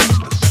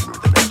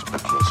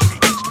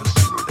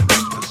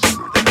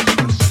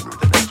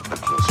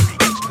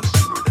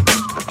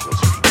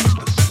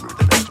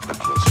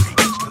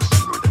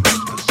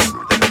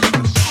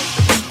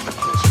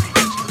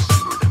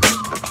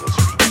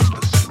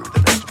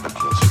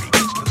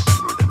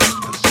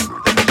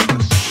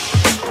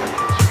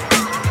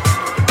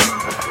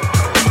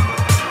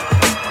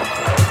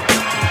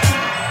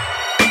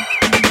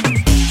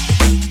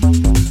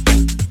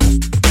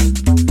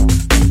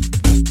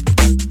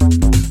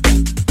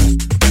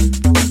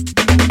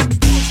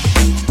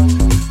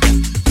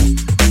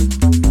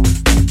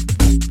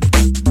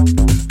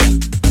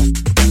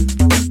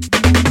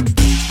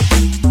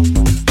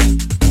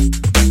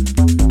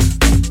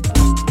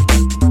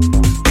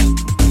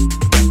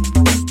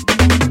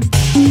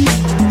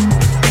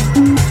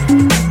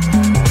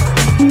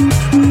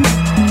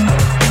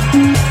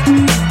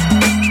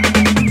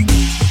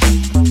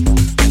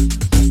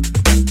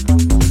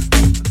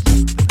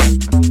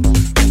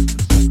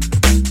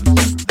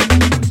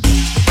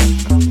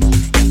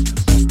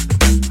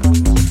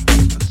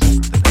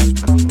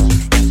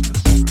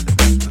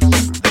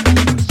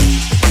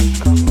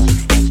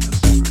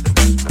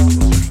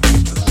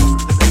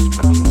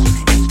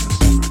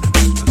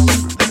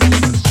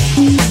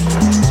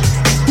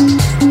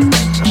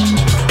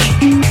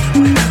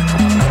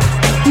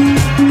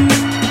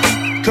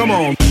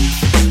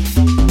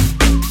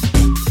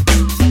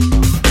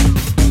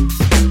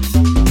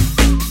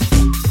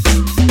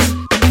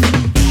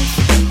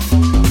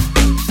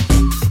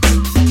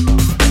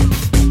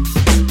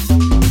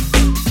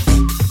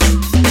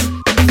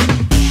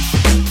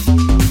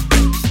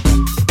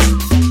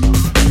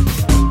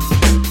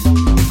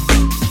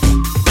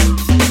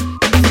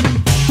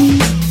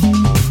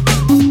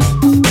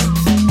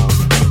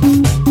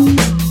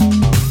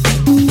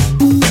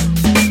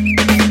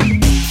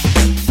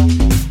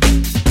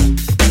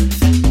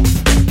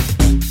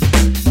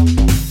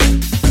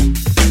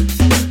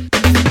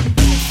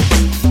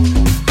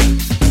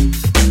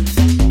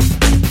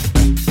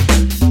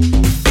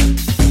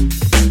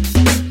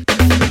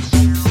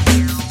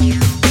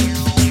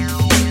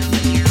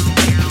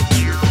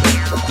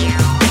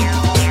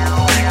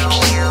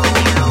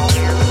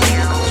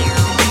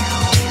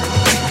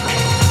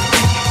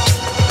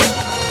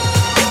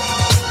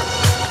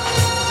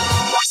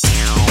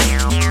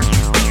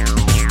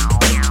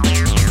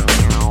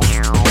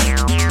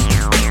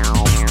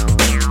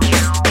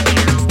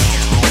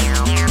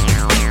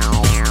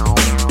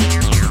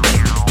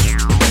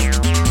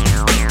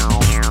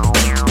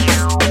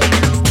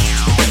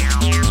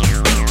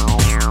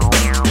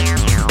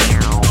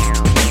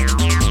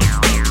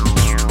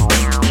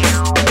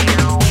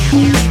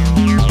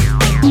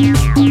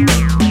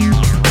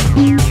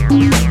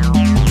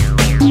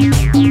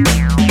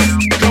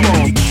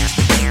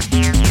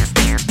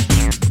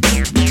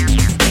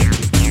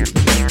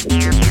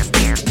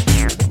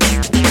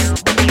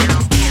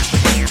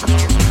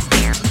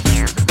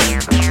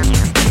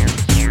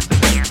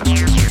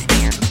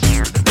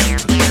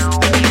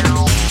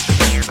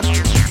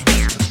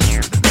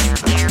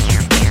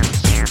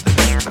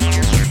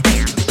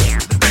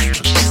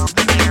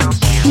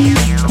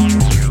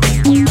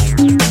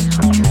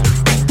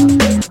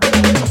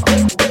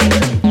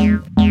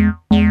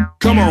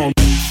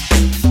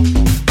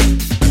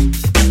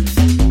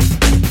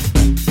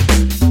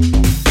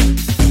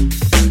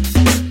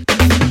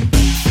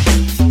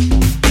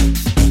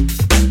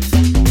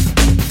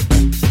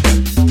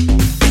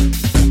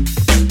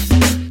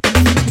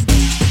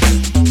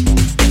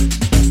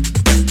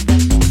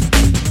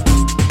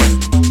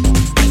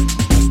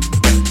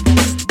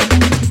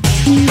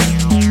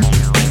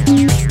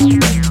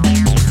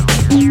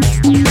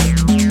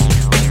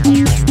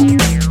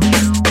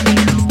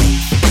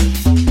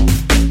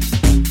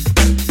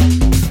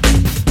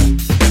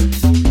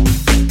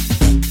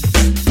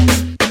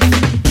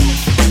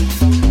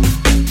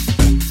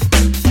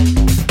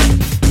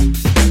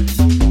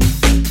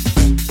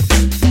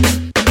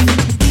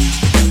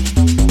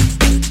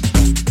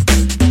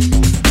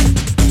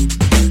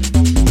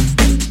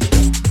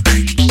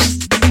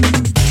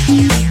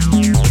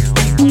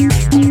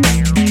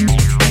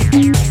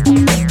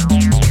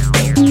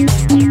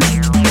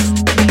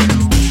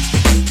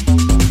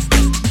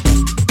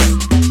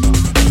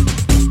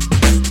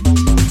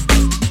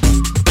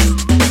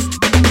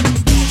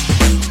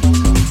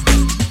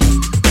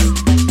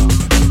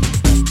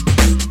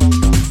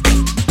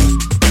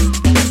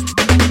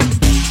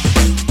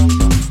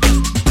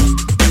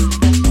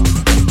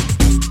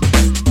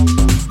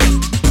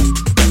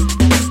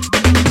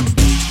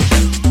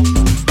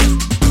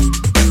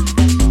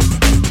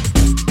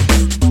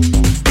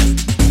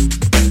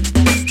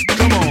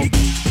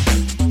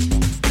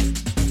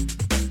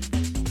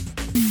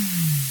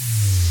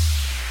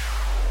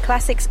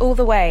 Classics all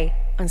the way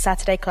on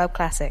Saturday Club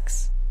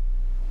Classics.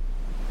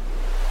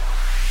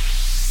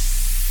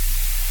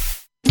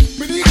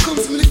 When it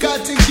comes to me, the God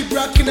thing keep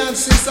rocking and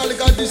since all the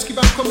God just keep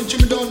on coming to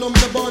me down, no me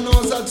no born no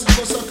how to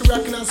go suck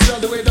rocking and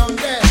all the way down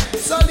there.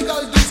 So all the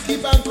God just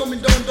keep on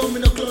coming down, me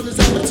no clown is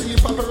out till you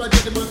Papa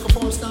Roger the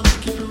microphone stand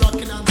keep it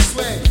rocking and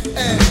sway.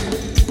 Hey,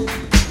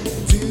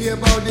 till you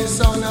about this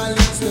sound I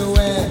leads the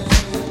way.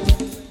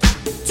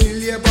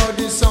 Till you about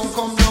this song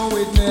come down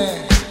with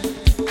me.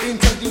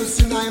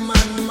 Introducing I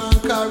man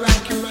car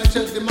rocking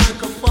Roger the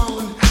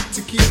microphone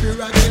to keep it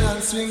rocking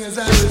and swing as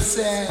I would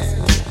say.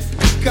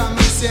 Come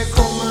and say,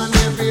 come on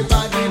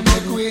everybody,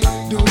 make we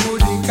do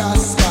the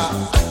Casper,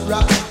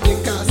 rock the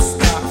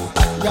Casper,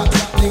 rock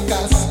the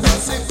Casper.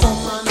 Say,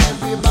 come on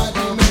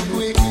everybody, make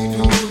we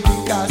do the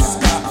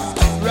Casper,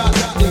 rock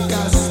the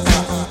Casper,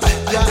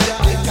 rock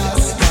the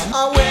Casper.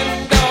 I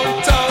went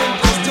downtown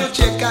just to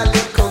check a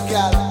little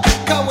girl.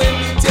 Cause when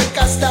me take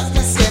a stop,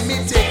 me say me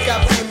take a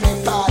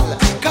female pal.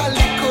 Cause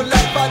little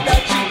love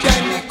that she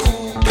can me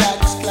cool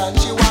blacks clan.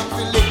 She want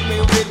to lick me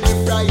with the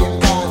frying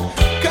pan.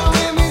 Cause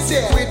when me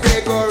say we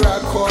take go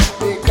rock up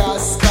the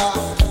Casper,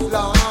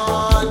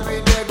 Lord, we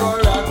dey go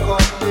rock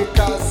up the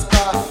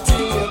Casper.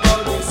 Till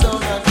about the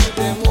sound and keep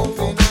them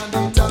moving on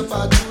the top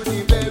to the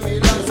very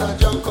last. I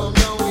just come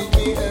down with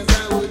me as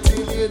I will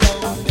till you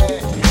down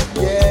there.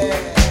 Yeah,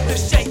 the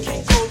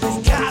shaking groove is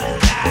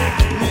Cadillac.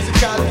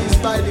 Musical is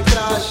by the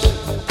Clash,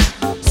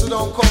 so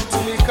don't come to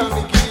me, come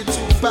me give you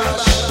too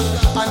fast.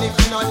 And if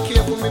you're not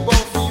careful, me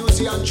bound for use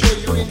you and throw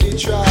you in the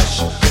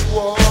trash.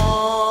 Whoa.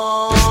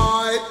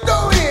 Do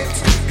it!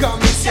 Come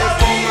and say,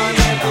 come on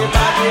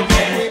everybody,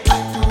 make we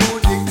do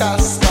the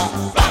Casper,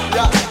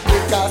 rock the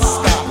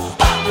Casper,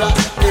 rock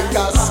the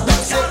Casper.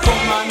 Say,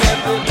 come on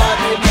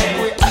everybody, make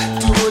we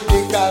do the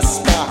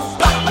Casper,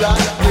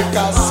 rock the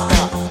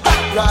Casper,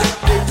 rock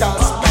the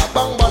Casper.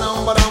 Bang bang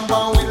bang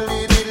bang, widdly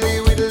diddly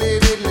widdly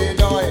diddly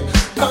doy.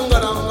 Gang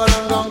gang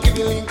gang,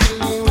 giggling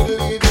giggling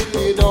widdly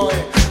diddly doy.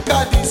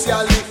 'Cause this ya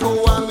little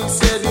one, me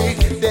say the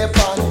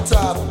on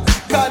top.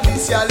 'Cause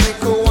this ya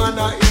little one,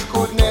 it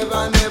could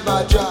never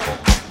drop.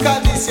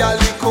 'Cause this ya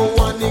little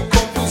one, it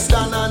come to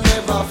stand and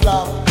never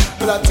flop.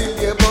 But I tell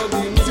you about the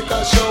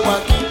musical show, I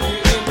keep you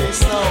in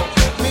this now.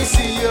 Me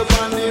see you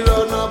on the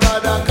road,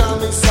 nobody call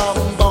me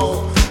soundbound.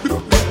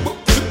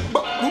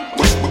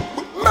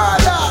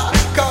 Mother,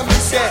 come me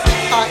say,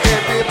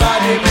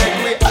 everybody make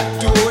we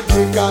do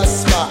the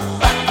Casper,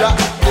 rock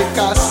the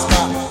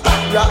Casper,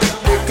 rock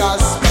the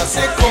Casper.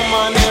 Say come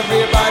on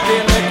everybody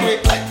make we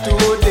do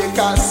the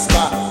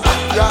Casper,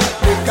 rock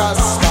the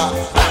Casper,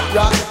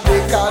 rock the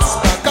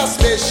Casper. 'Cause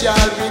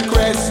special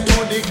request to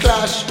the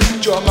Clash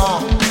drummer,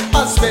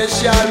 a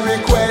special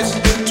request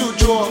to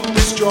drum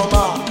this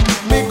drummer.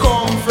 Me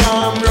come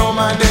from Rome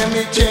and then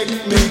me check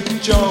me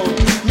Joe,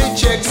 me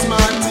check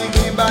Smarty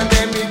Gibb and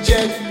then me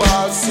check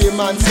Paul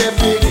Simon. Say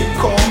big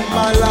come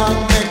along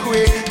make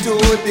we do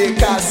the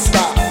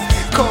Casper.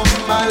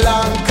 Come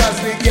along 'cause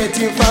we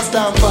getting faster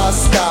and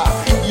faster.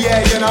 Yeah,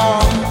 you know.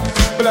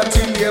 But I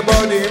tell you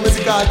about the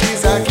musical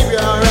design, keep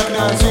your rockin'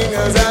 and swing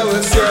as I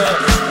will say.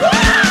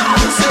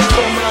 Say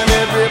come on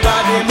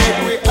everybody make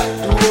we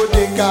do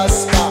the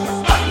Casper,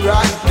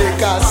 rock the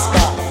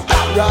Casper,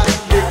 rock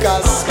the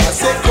Casper.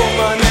 Say come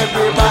on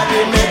everybody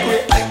make we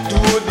do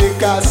the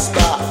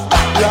Casper,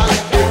 rock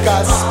the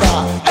Casper,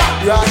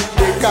 rock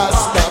the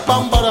Casper.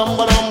 Bam bam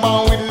bam bam,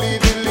 widdly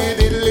diddly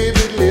diddly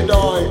diddly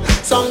doy.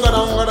 Song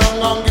gadang gadang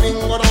gang,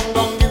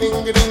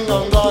 giding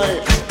gang doy.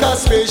 'Cause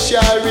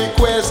special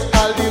request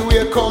all the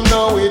way come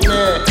now with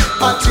me.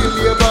 I tell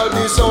you about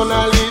the sound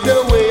and lead the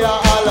way I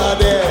holla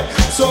there.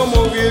 So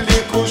move your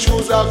little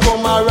shoes and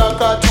come and rock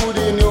to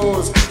the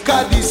news.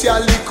 'Cause this ya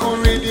little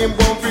rhythm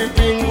bumpy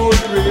bring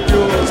good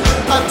reviews.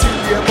 I tell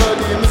you about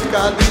the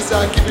musical this I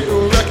keep it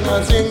rockin'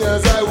 and sing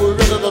as I will.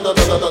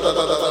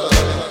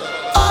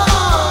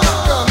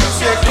 Come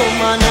say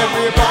come on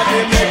everybody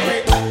make we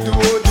do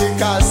the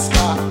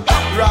Casper,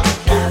 rock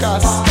the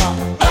Casper,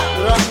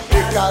 rock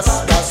the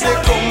Casper. Say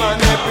come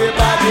on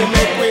everybody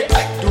make we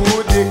do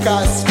the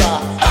Casper,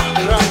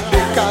 rock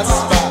the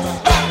Casper,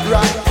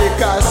 rock the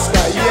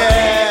Casper.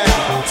 Yeah,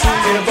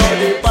 sing your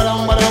body, badam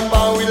badam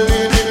bam,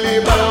 widdly diddly,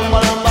 badam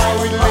badam bam,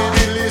 widdly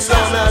diddly.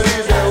 Sound and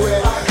lead the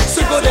way.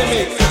 So go them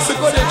in, so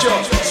go the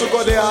judge, so go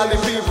the all the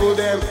people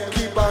them.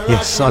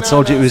 Yes, I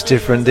told you it was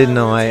different, didn't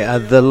I?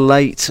 The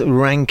late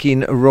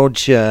Rankin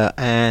Roger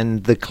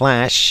and the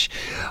Clash,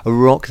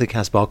 Rock the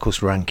Casbah. Of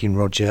course, Rankin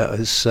Roger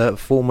is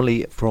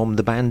formerly from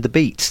the band The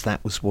Beats.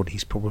 That was what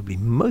he's probably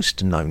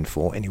most known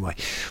for anyway.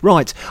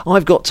 Right,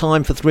 I've got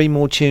time for 3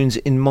 more tunes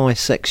in my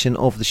section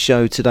of the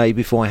show today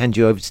before I hand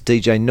you over to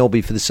DJ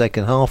Nobby for the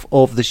second half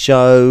of the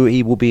show.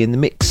 He will be in the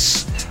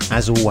mix,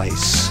 as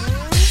always.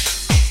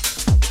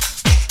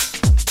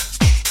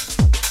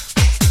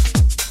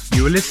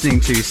 You are listening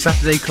to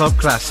Saturday Club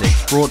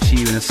Classics, brought to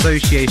you in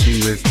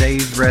association with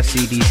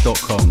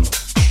DaveRareCDs.com.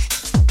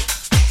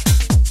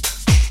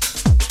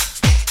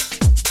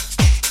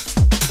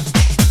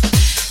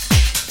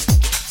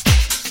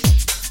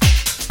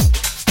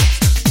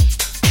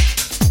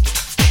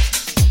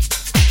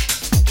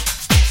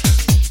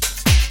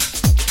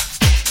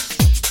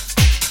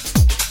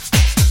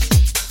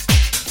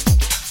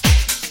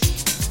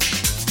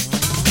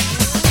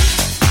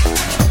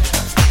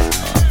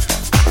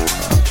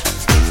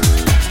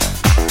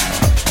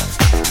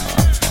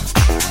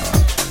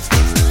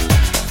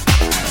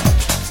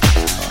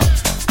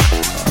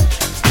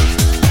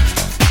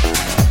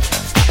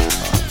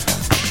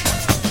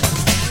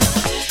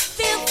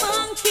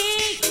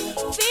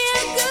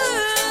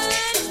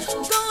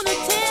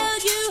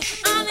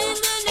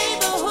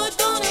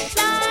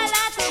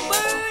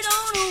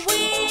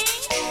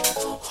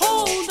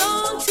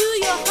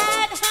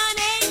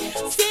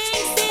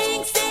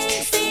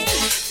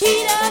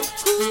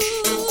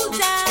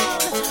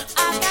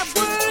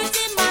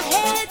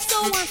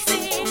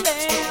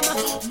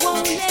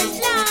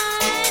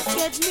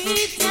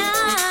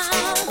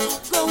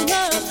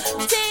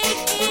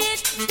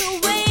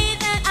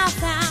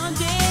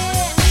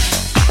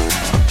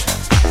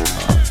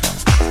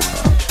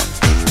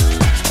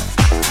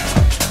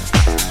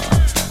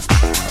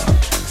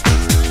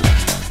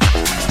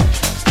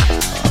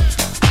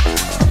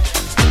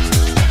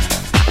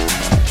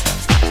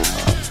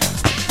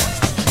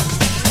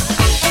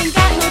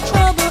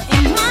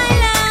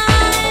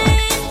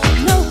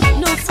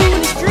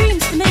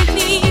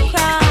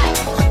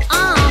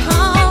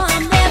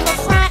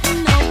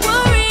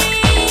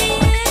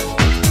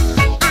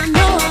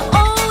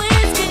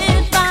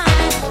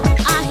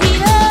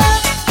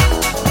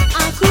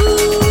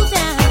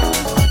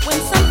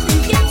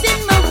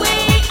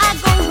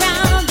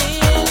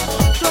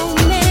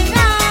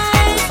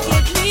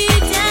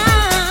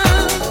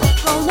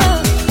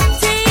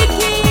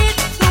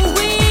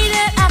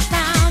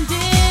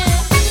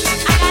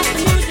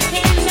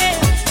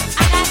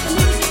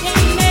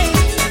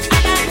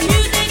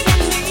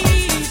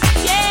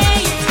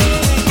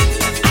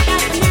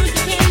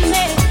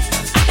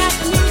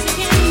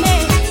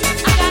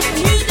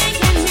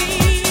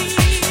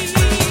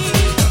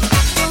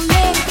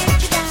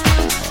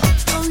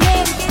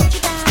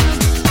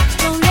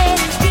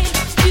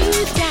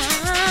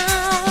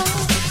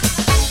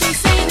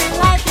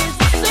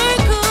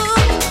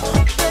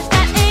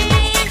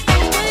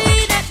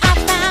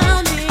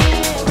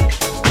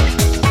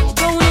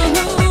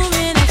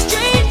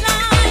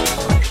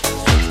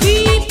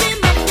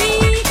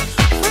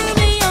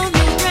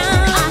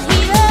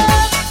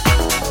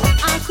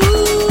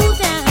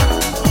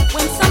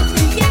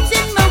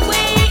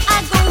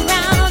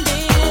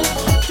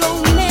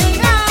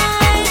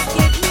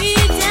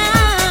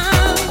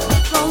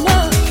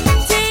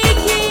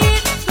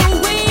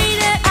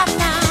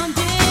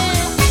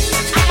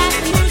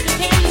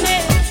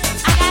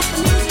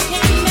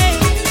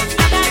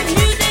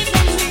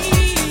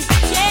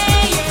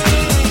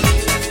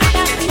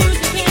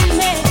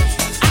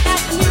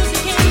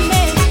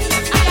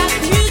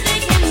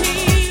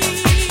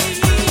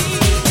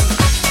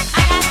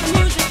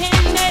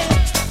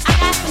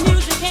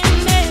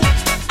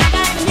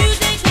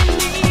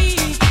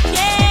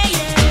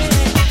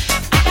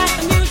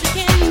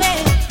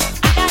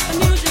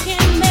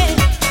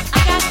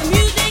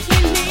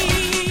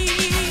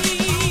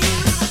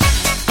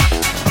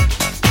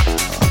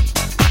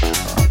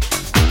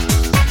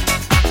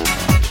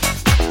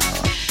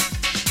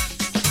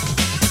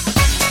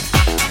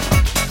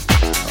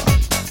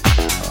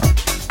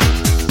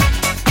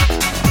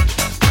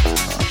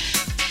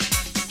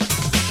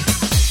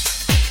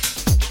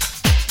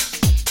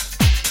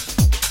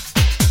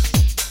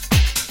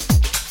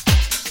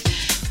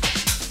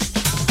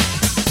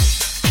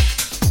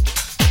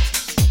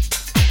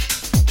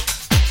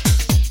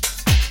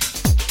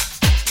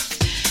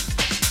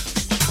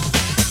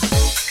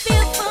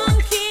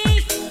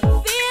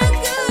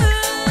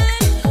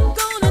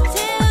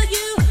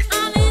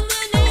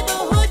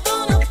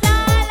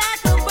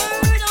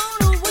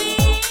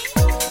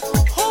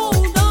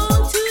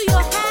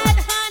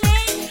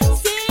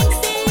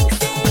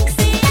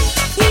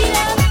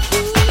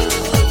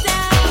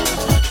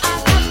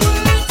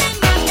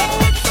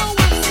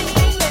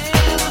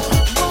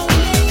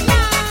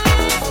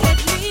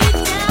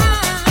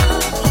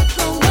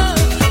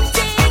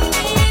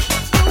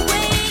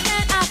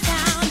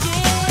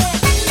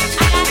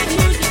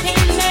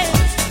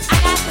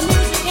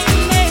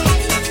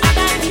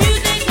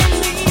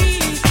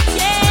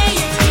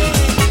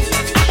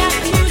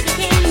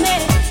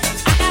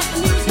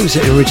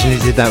 was it originally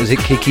did that? Was it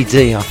Kiki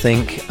D, I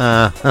think?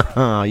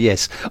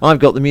 Yes, I've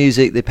got the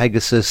music, the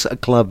Pegasus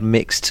Club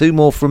mix. 2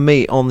 more from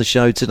me on the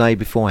show today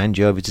before I hand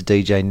you over to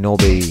DJ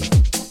Nobby.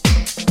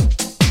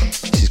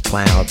 This is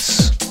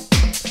Clouds.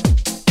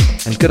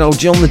 And good old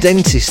John the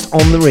Dentist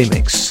on the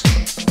remix.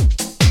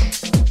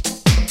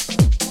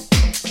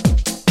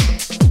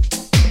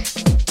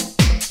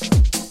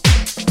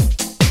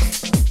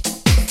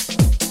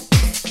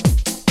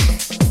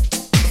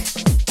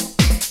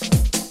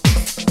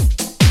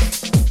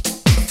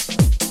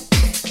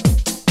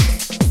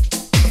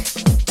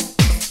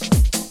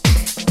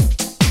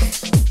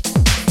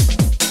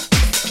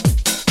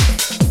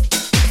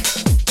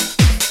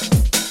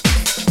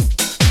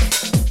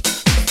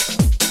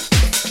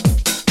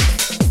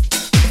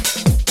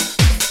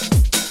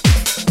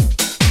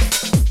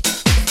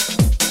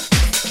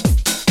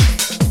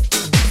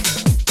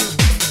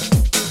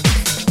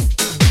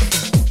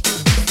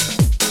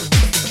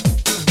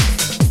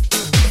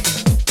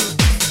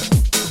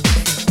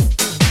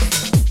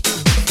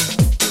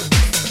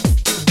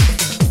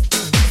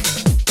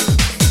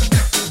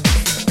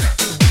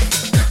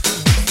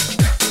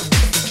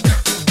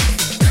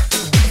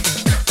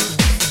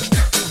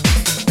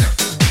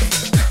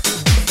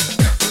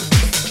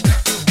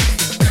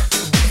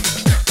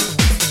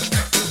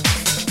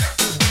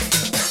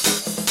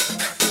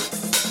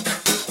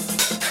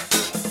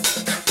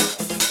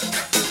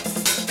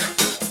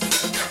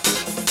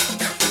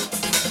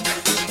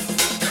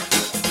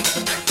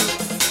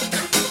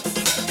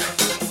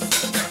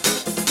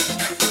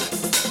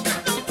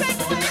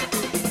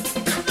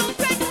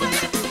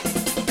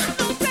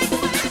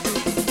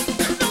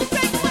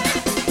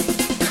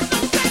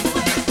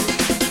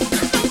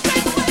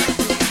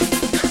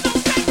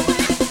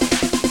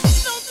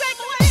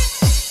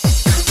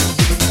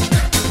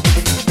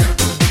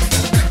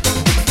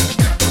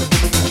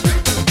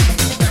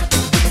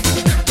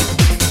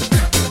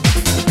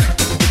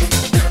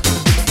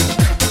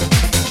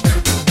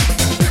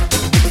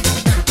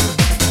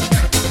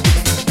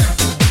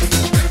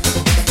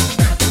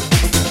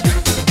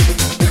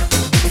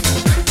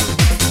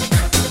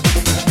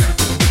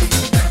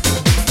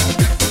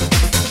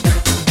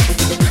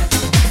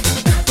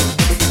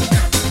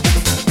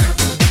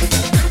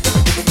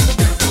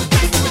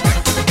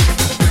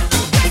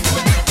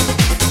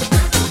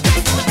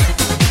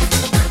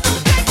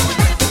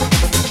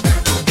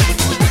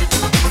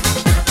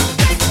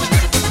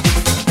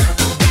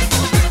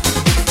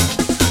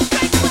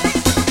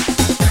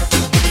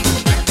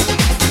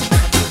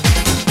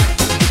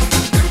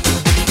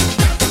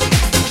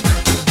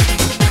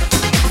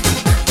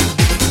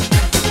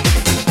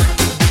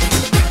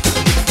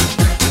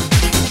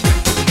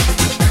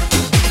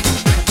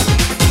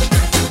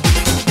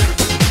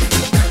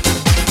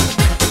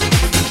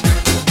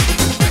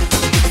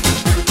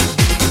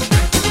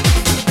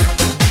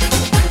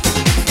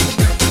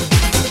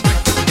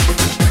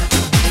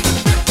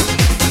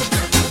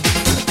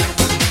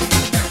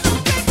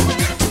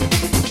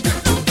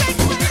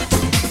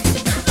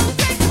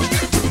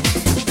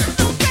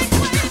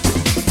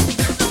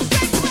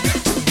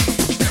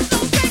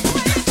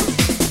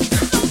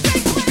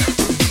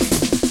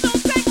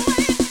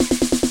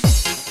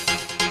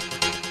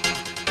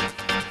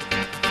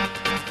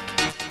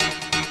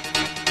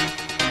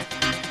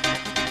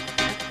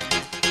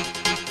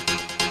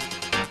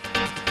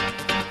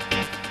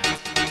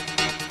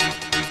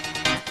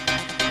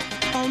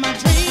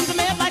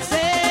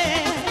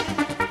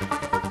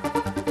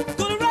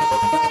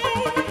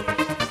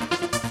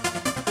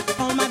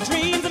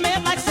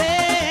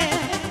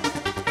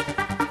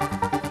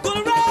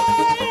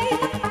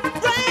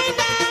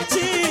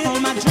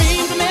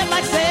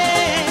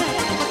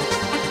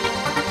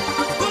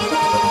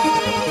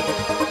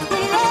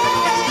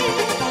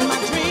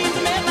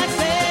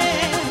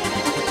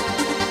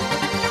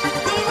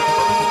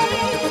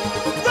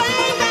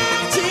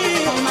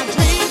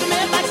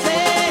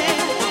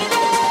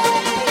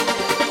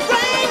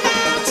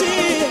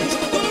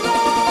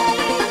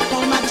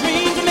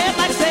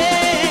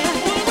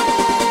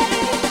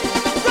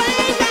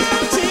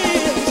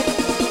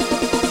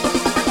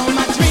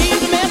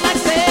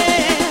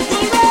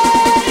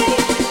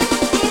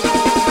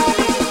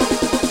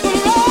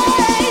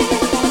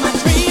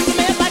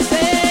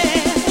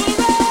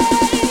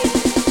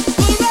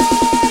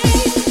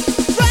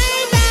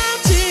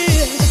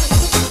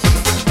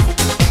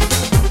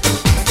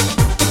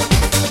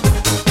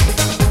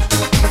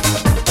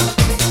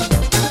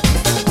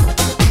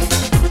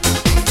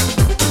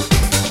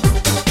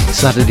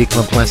 Saturday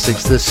Club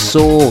Classics, The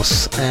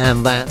Source,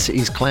 and that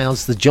is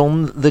Clouds, the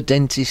John the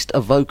Dentist, a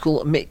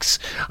vocal mix.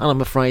 And I'm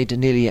afraid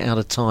nearly out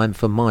of time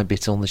for my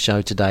bit on the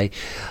show today.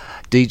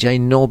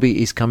 DJ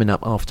Nobby is coming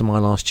up after my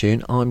last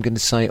tune. I'm going to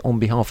say, on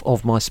behalf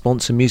of my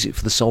sponsor, Music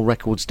for the Soul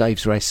Records,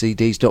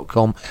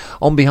 davesracecds.com,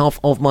 on behalf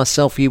of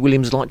myself, Hugh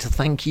Williams, I'd like to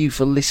thank you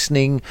for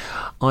listening.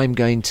 I'm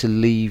going to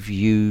leave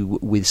you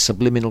with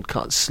Subliminal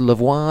Cuts, Le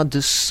Voix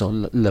du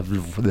Soleil,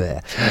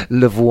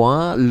 Le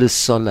Voix le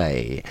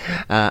Soleil,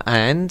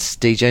 and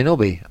DJ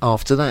Nobby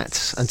after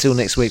that. Until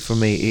next week from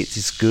me, it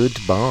is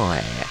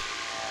goodbye.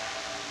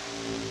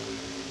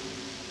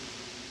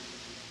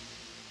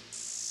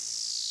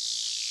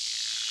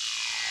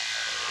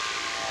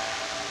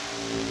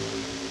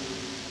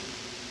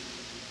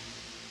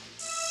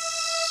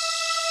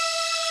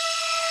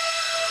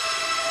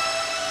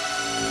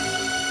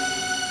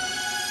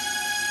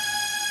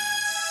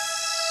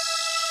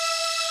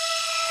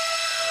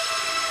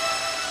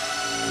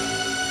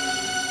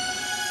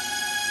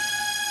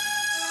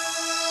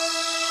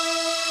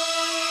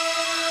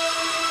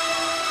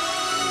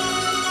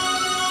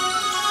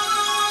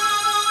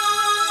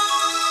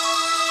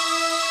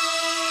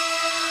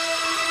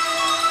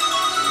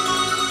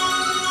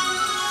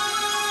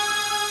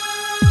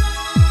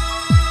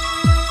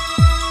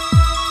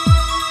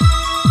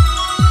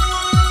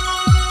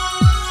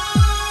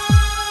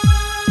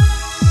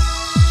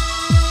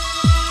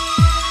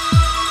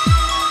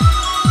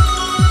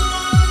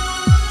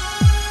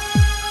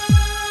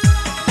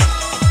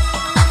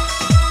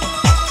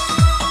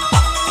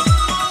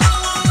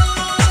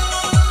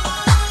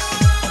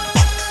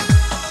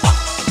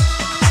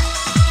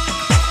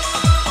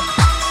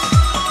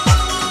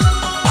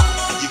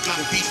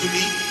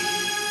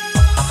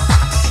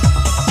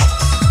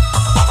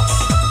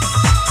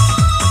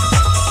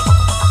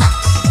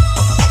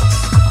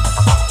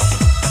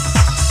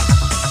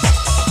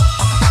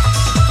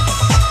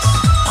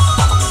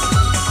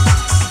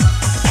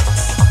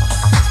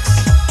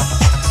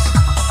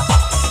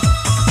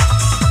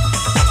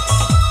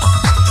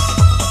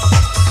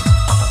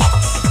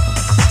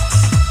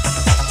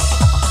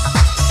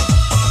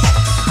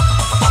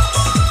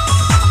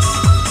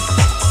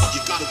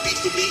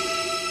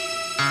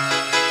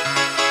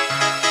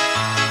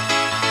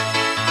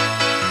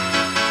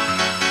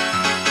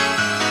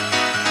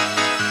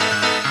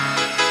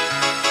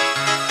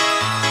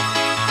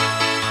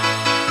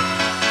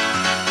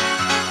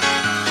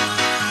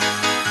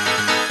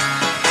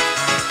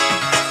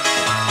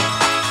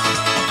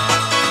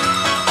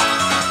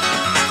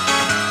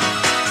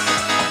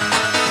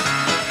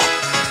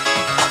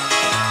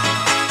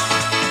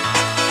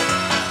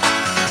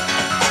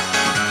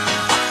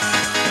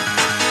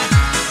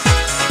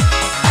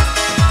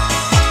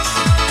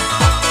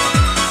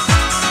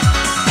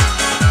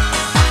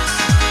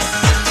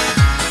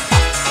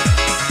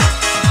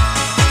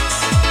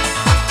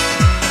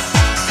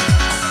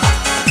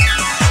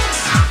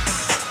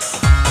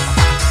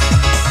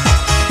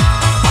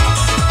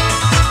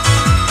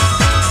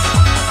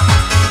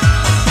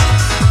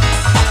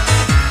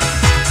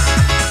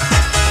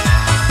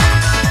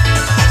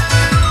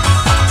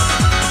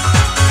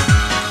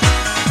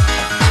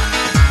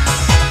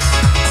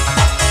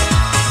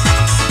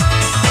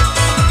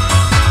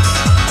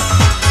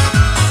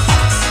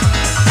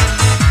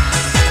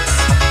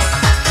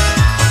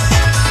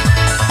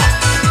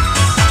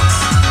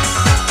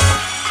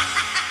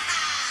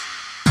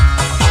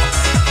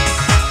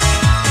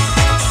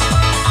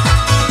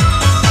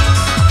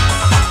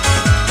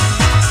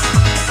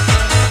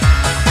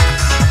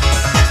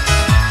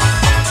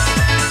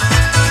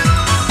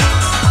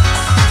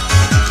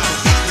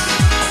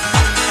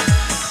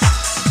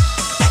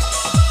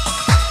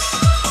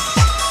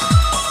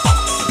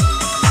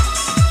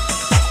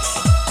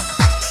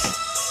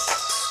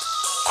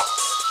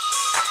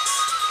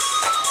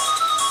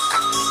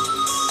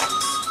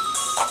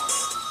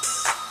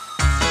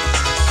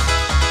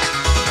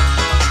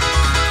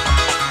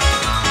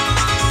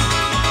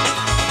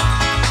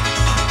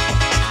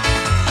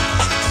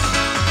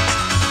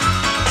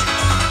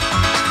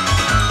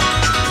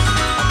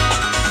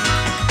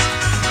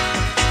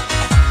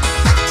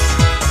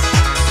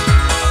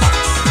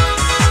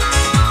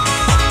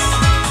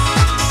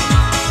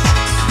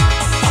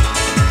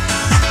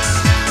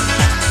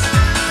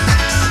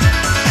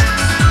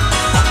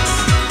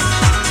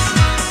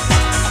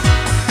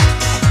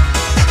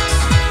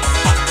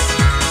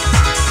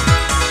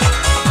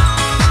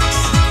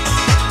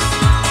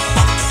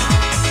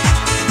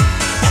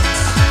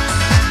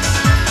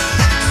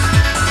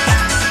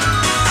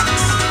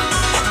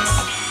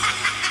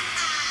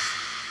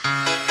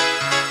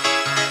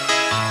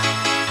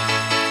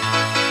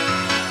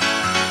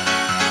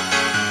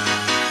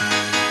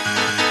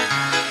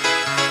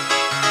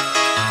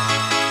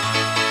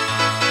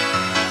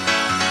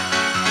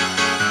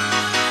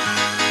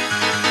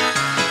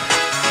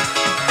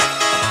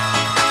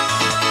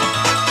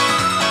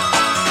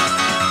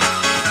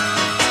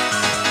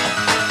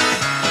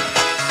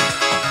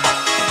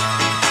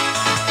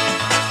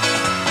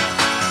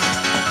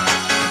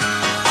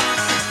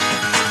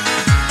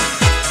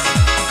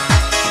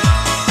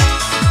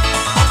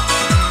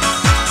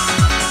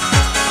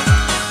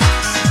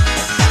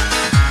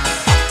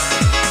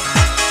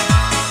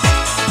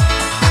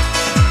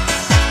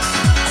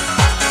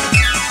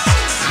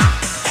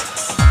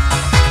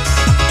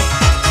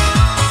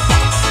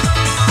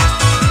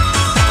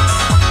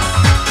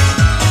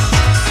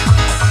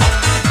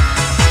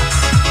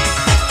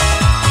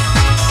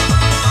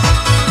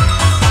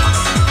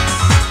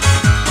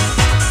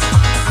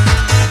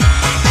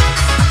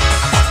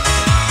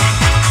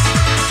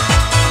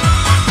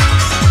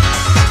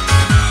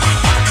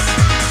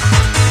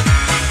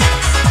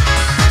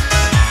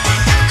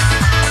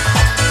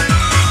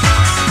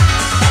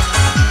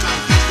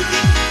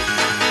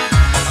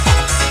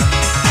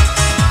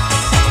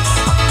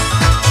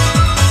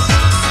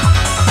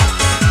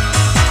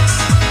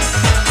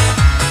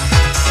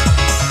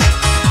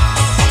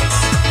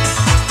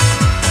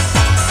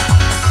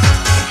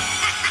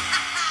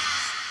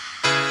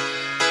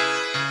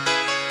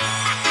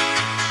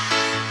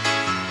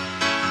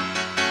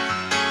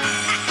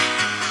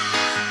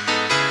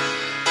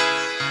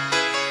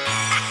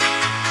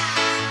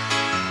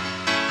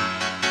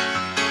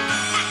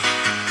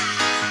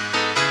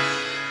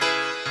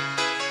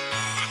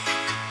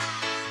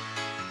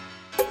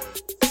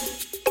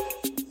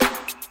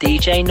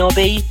 DJ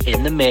Nobby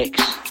in the mix.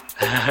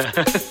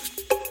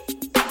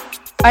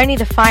 Only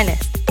the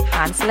finest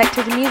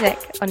hand-selected music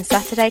on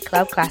Saturday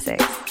Club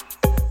Classics.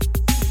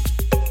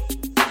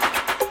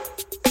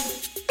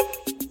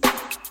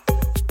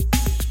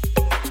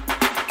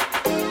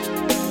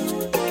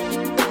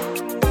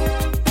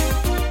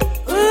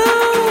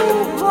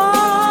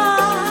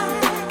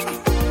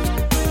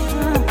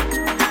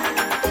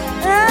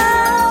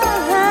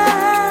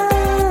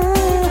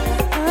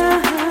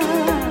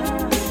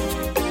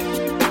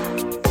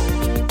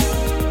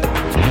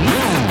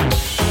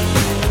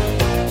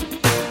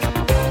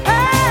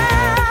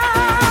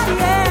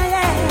 Yeah,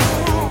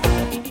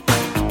 yeah.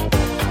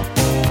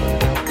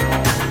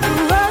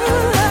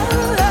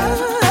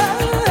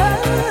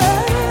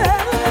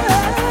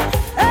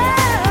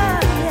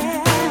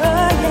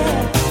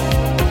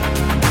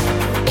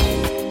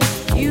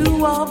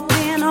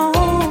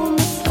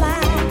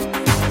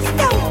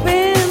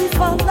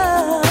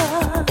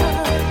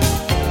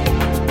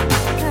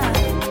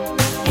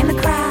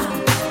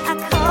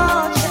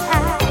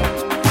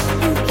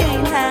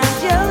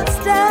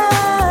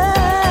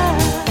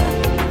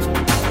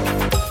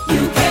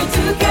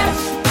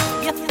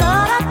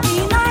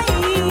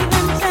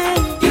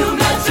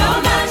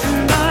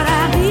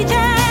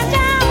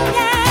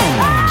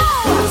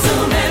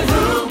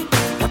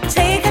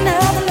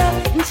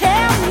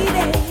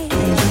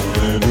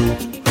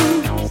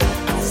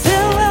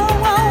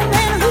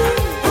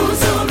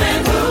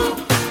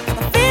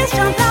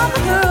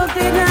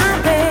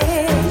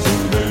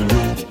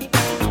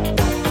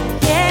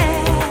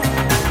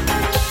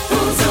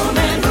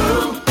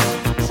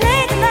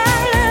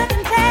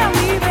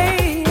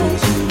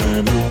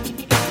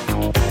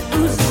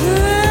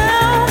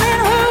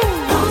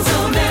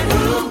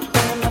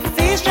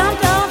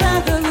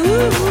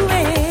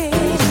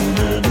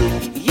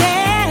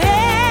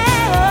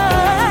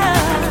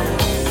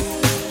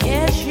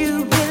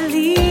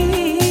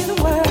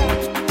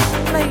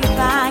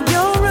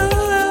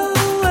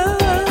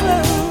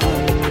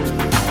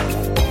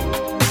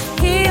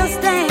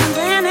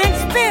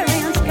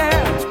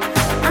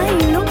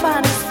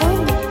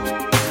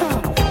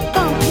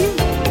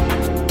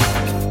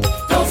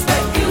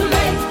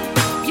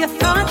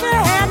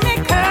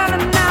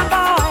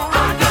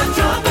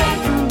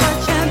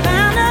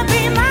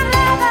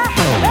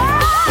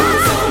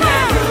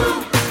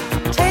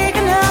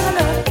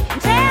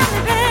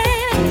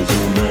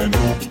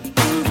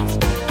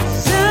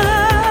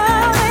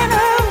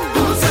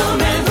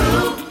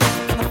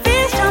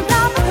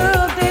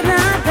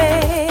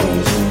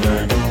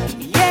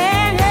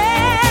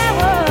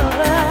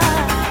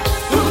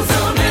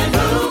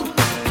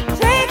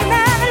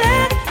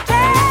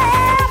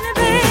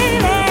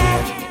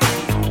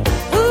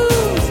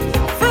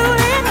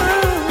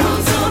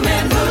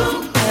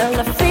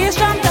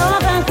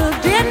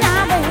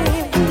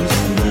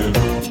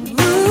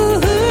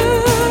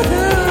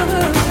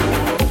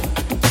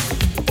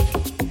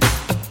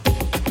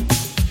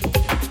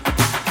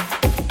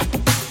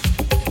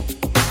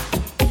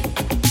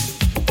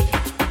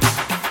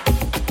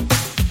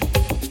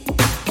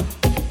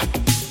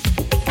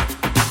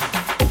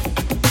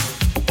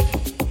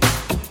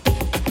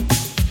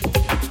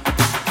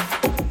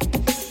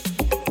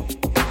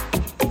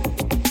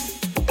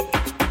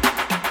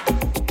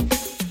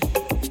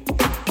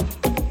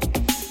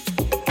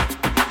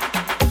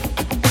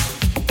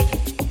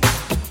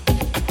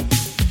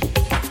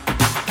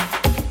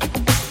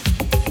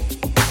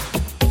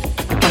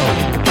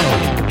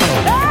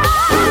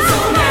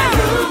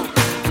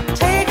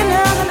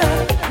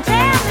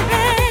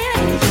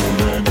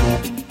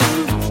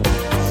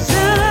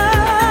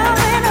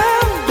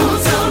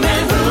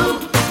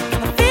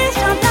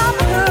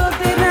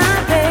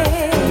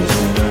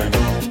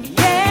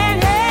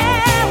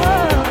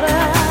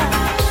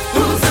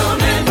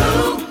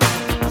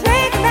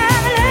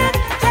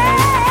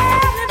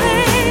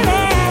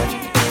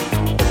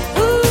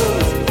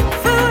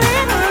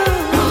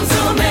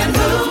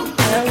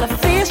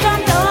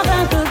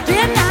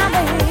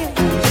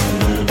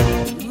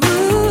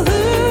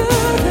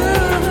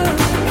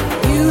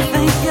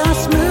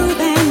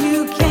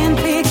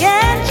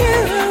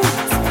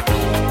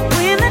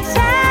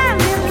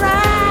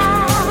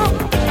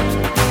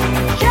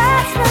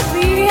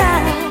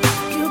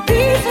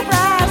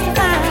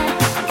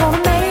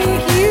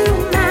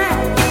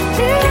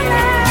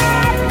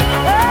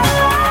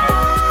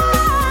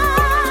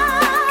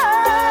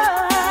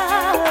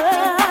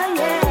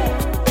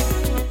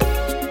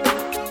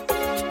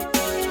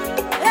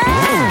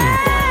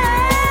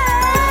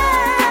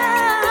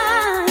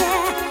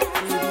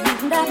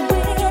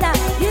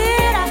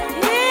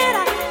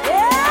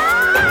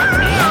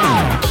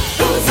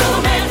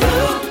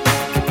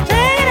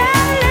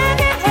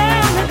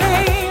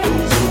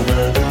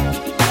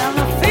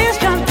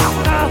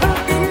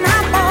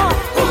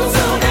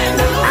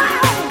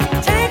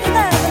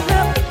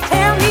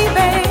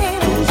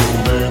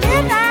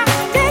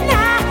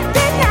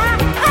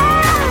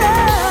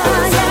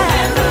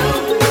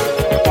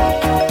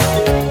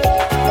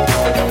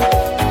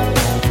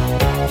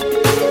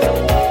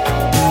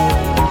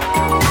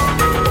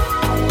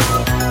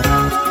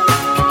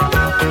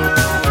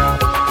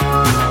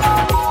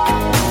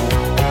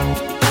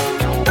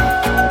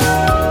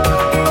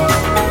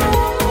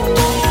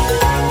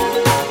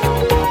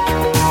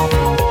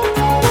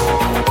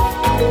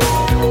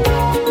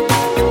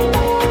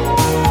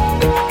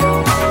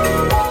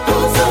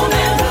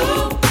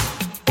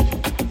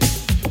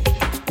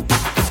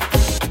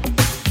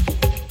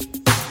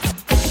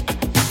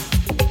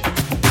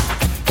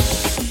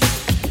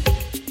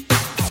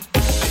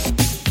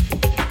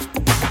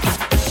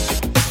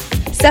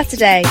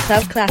 Saturday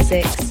Club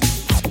Classics.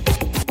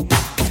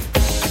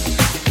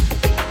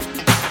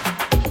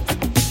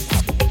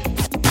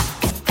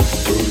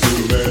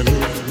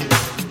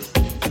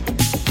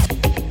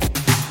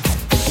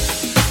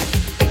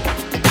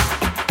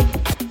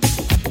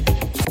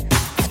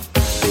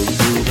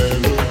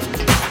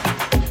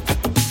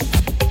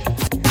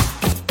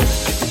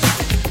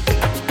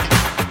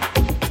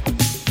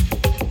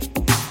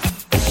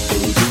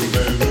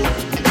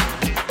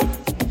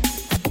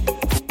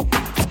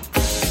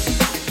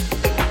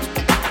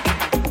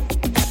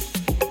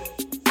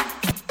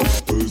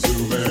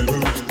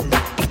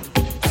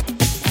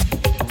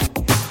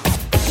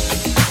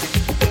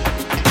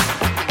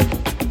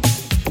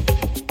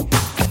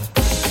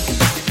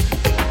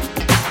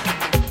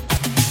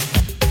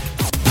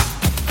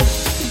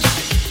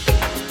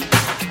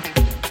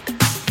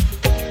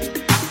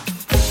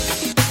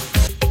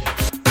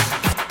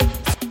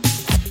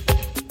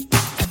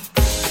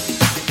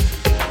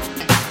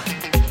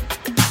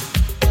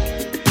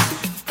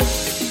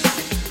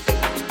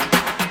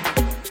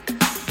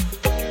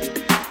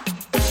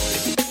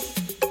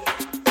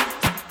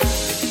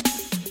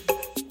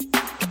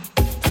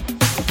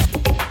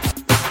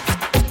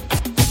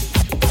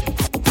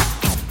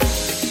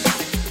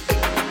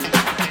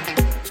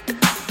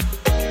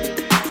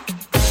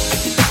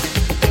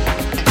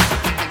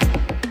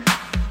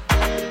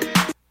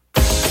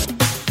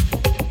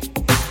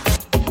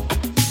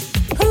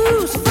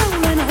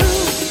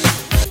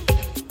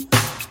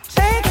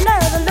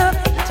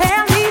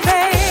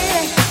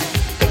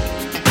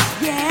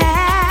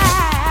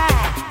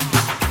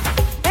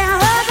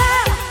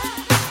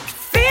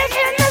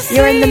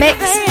 You're in the mix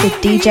with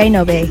DJ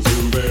Nobby.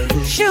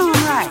 Show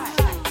 'em right.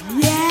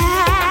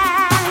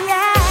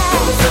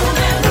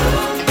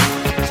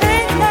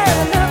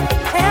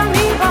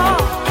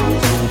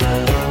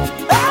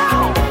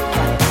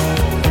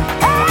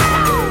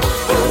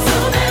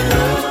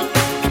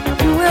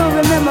 You will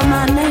remember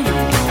my name.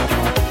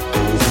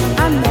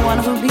 I'm the one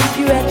who beat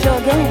you at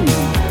your game.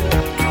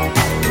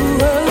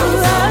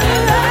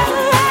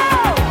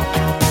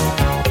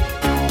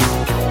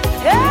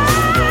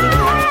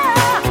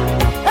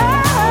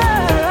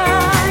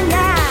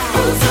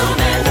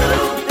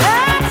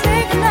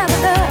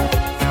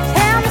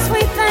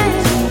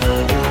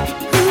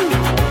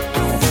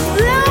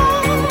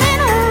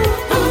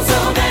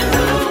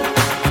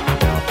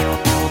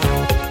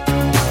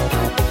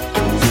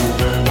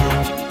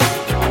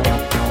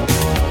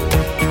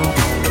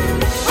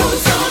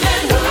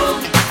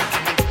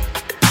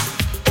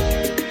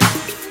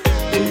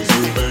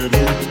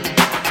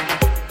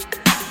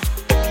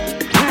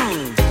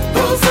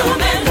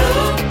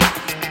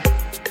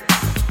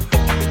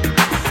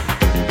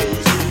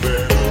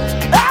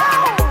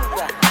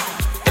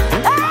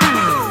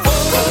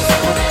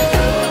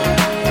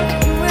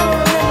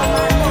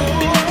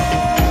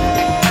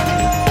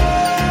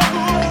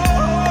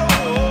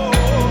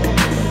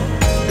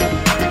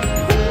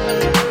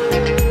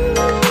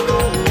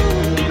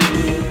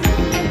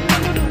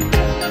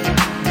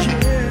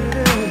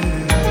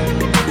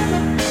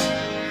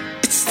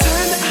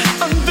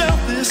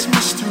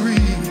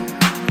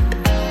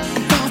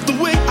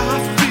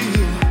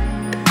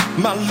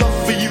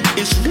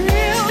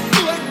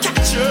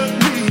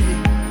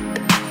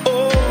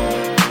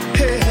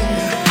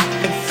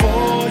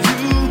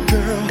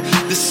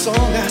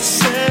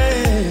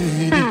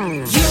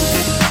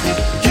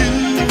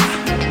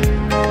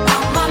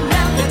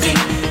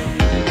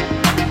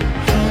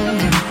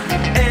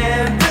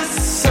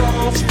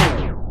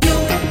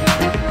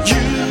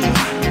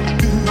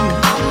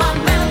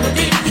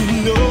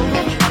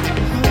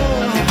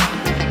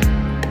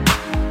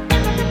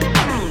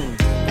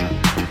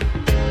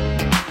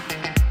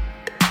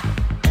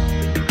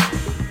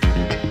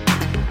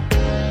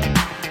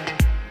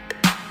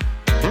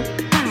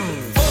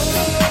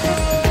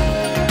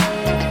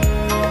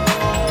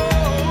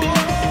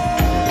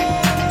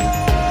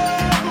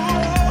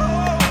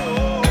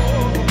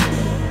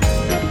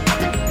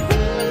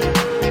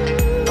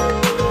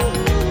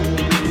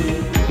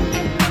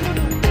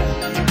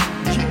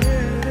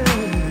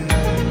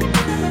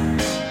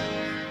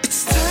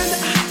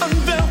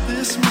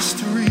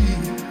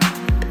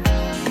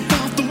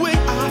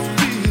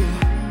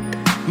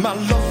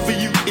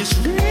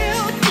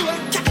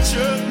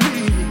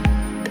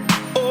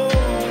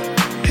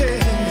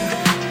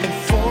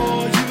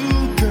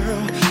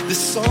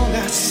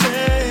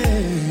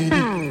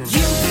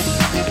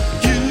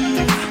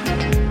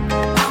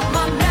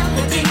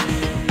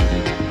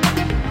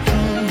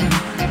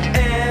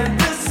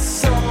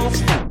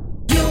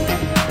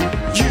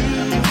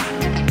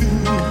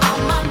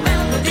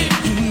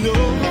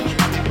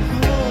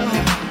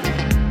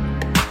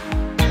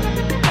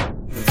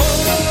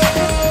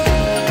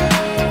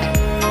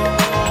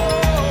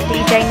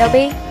 DJ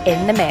Nobby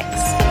in the mix.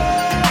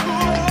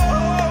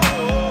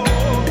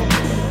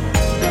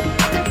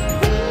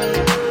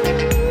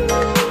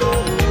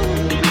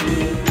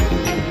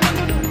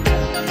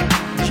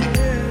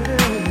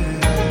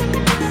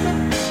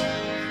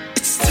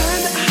 It's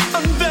time to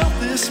unveil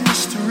this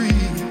mystery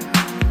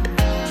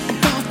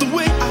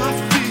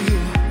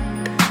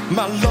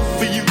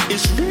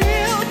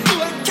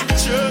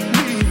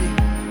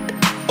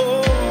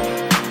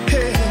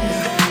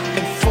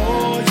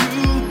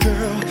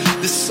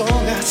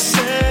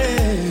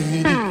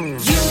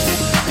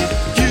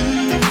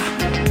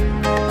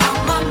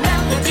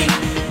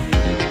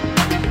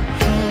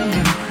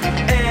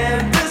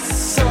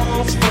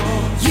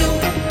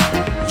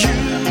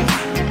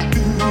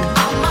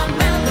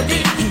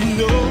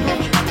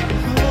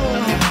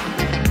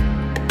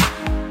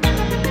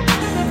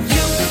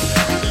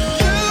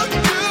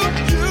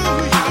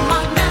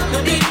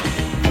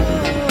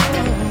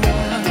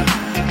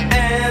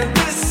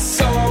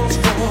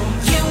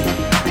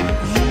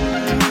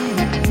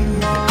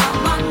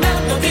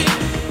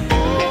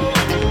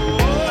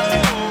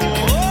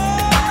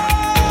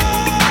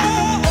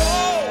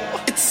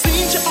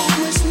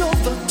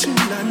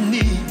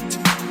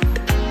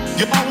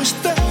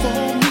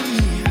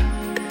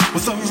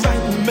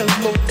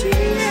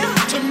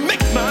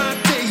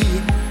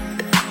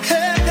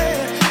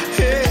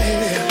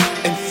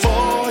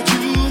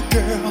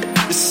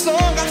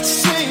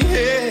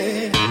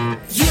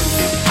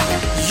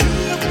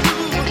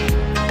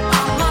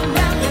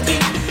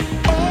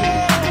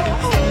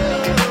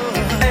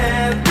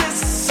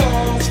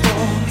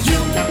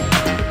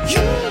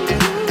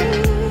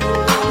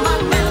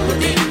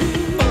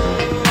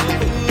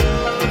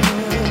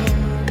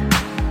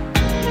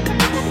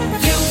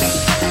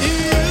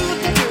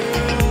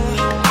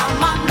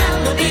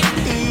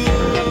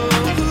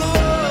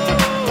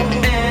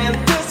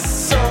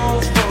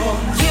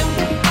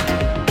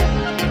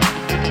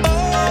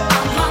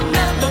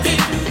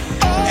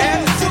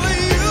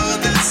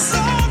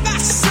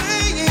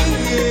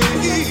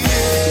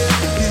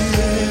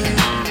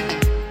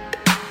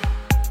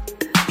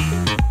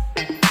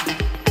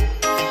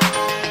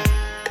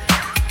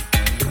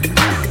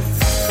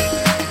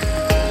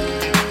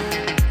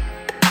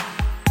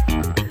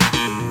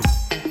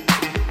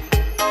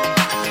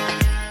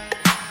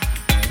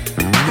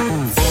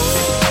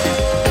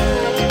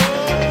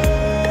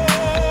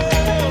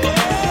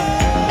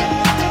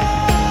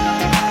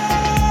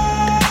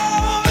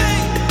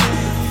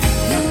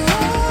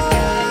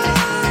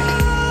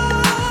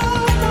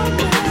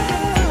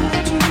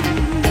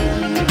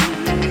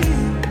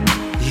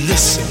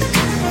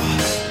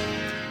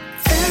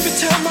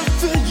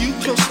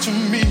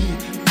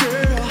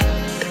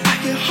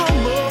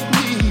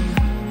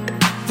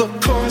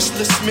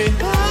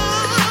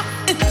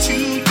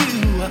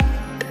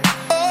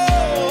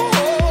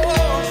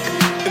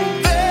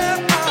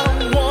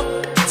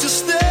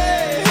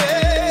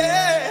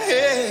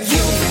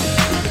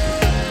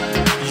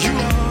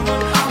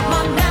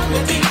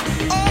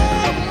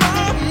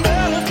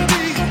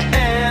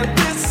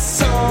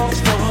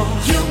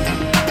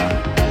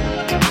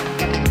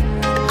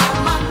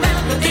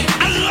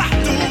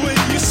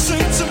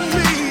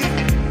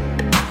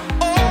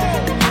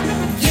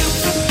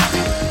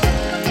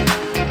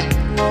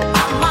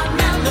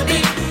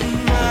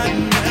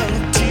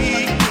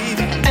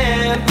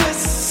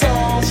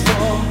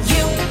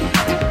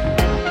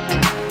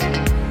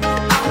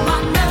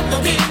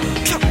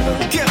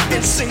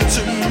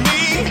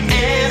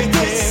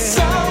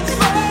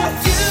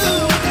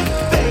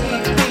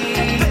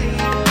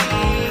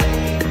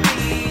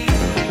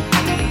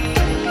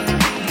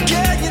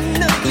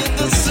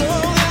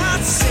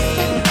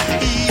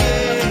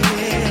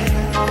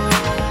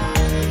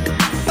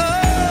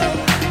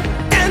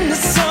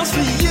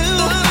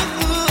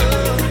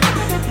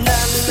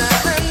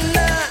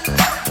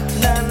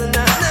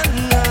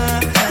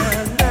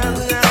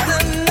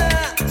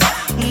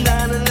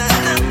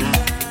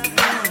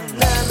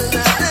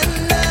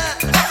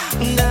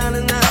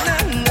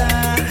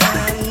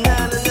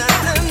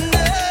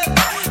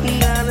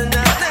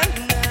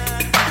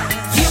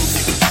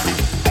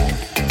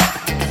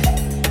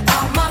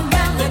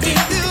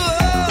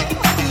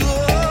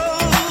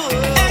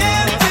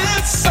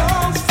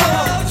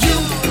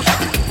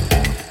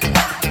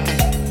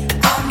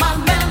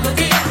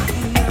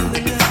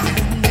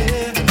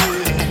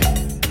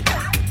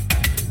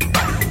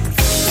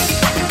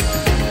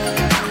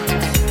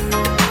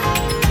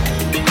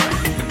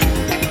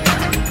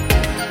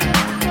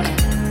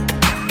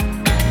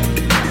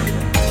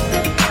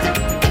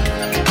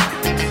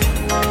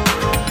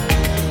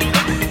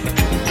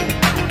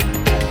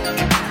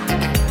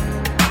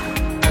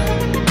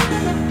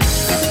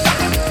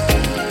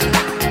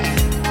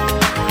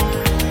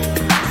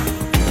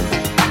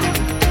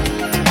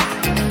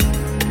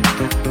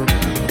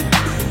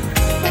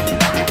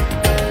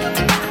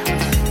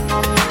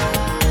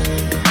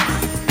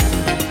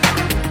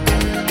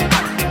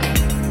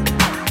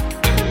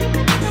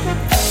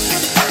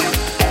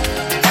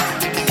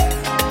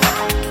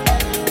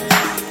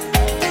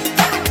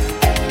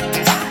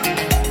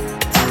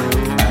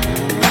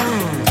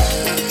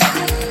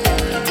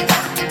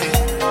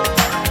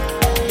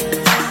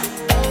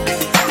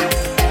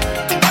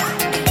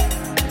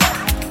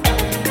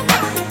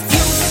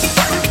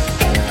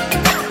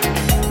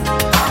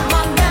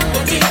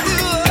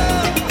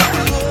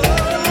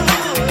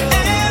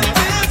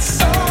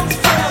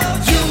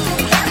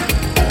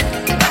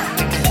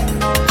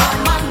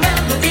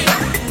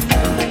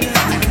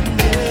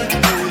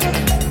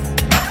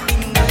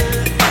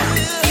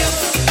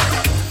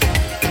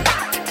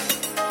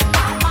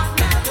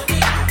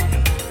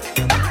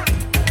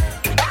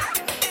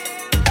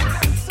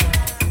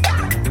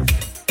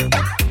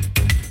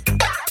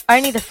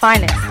Only the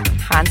finest,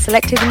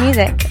 hand-selected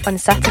music on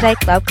Saturday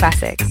Club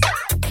Classics.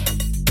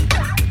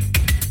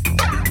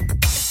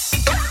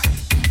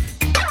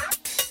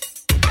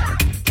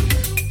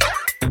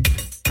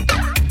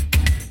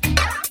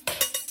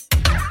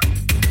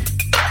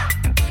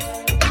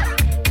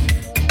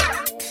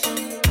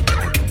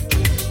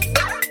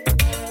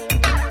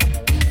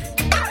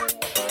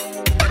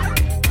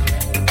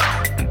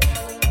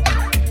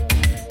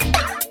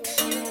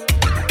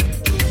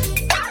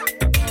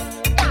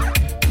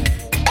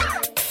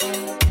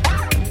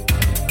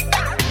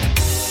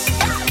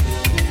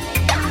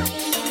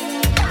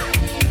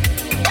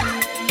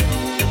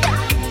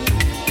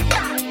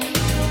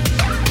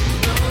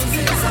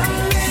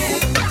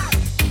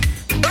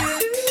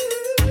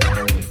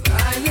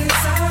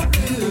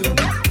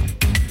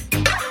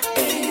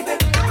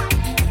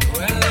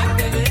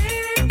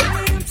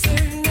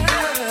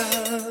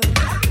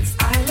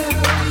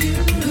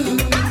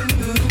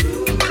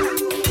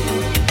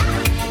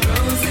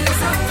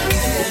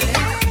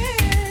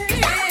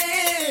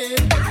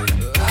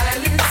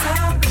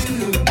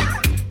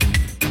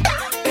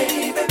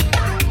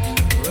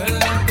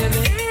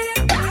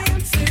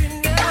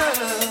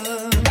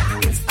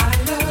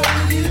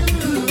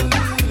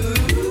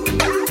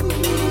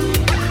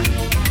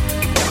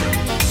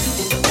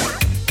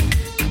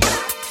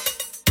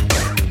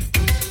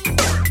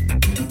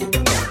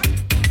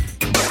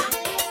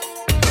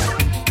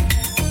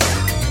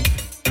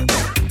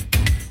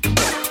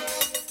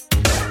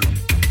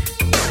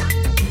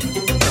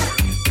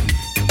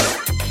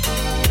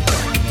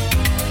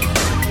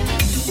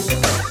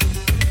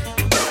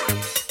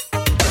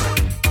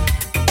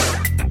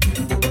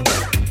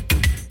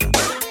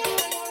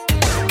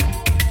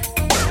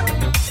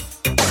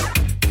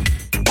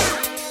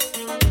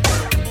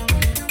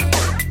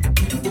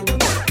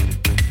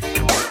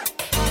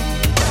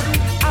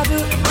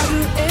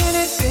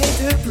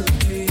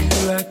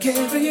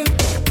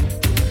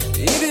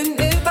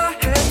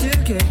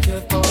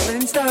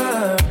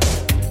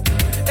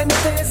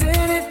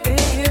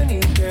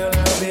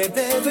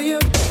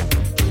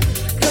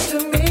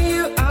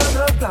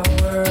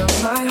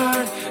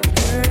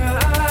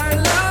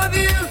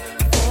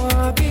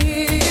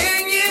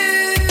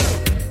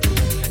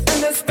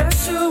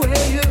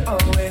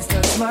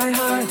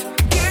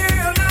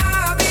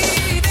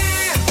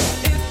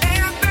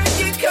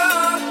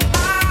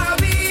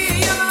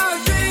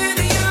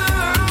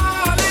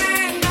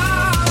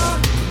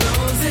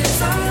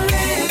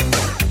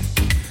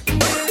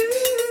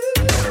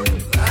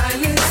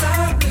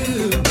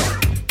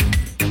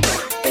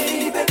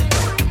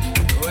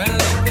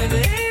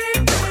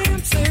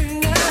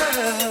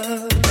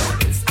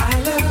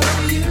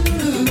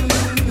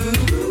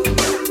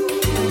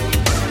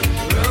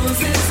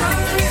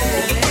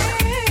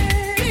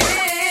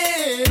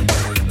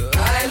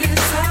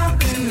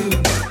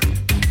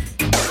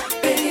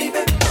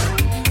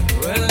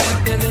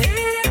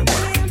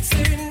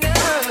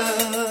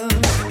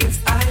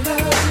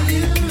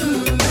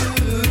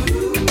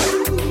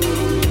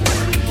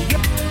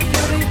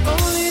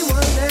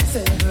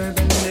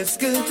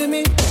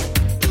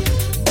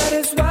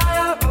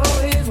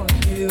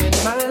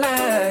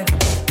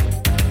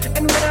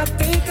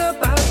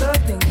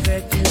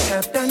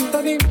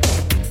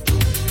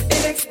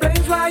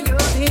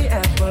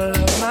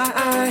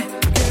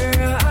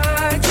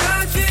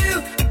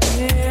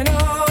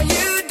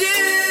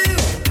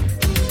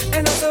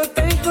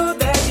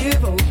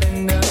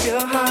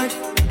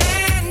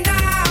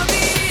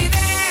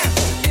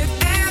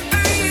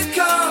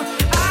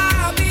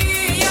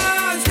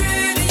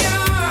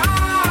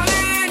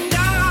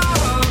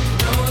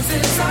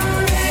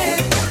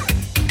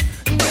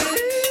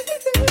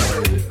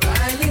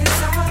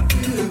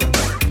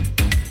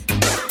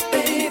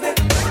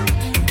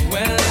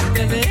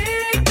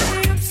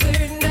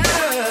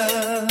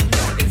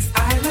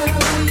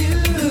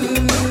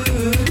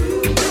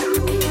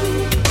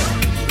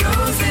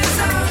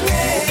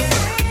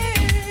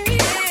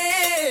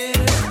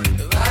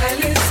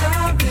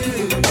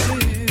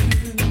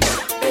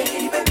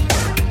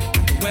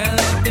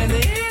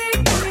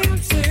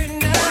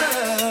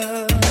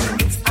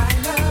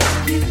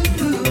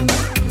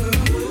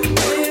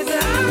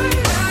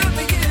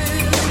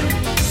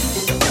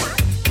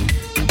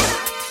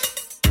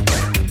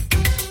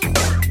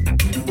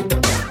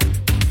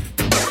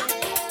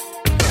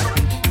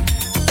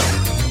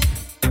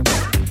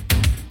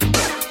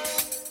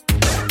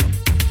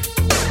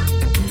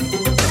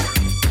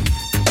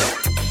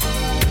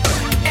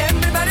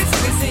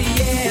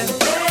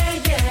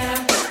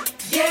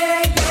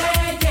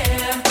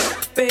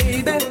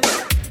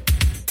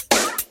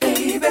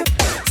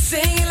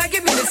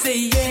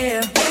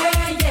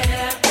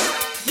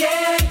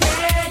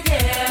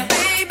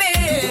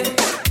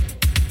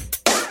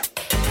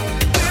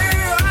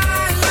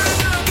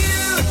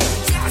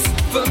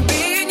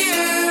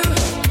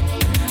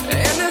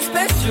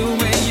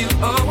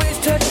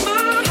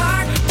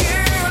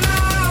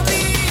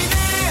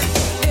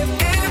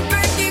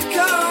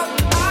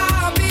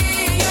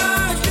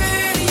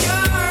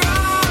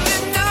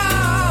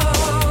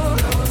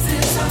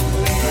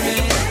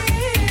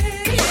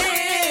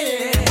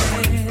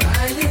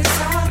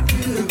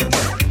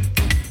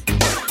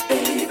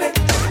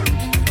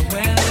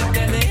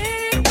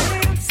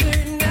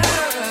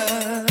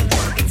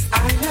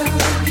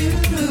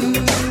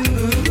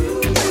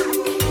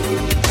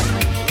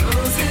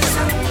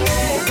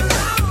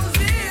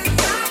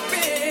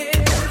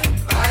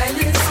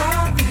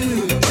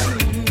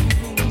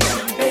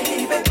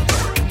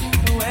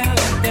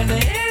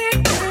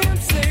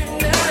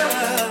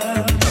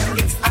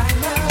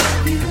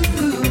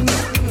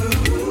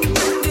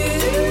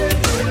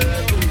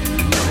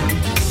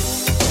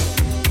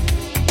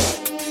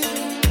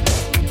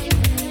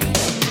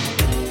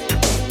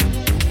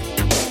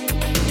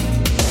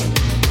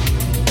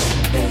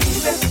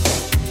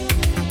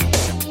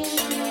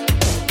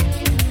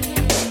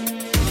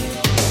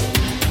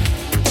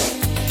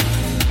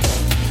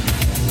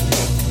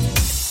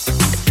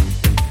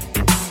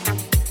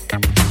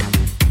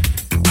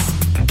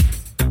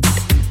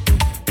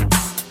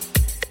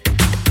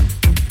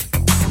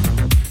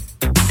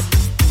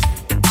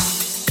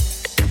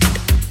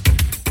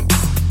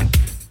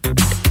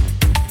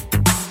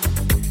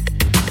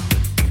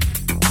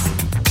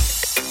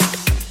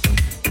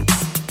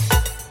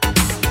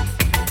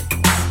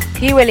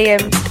 Hugh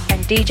Williams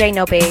and DJ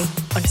Nobby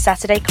on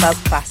Saturday Club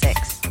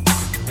Classics.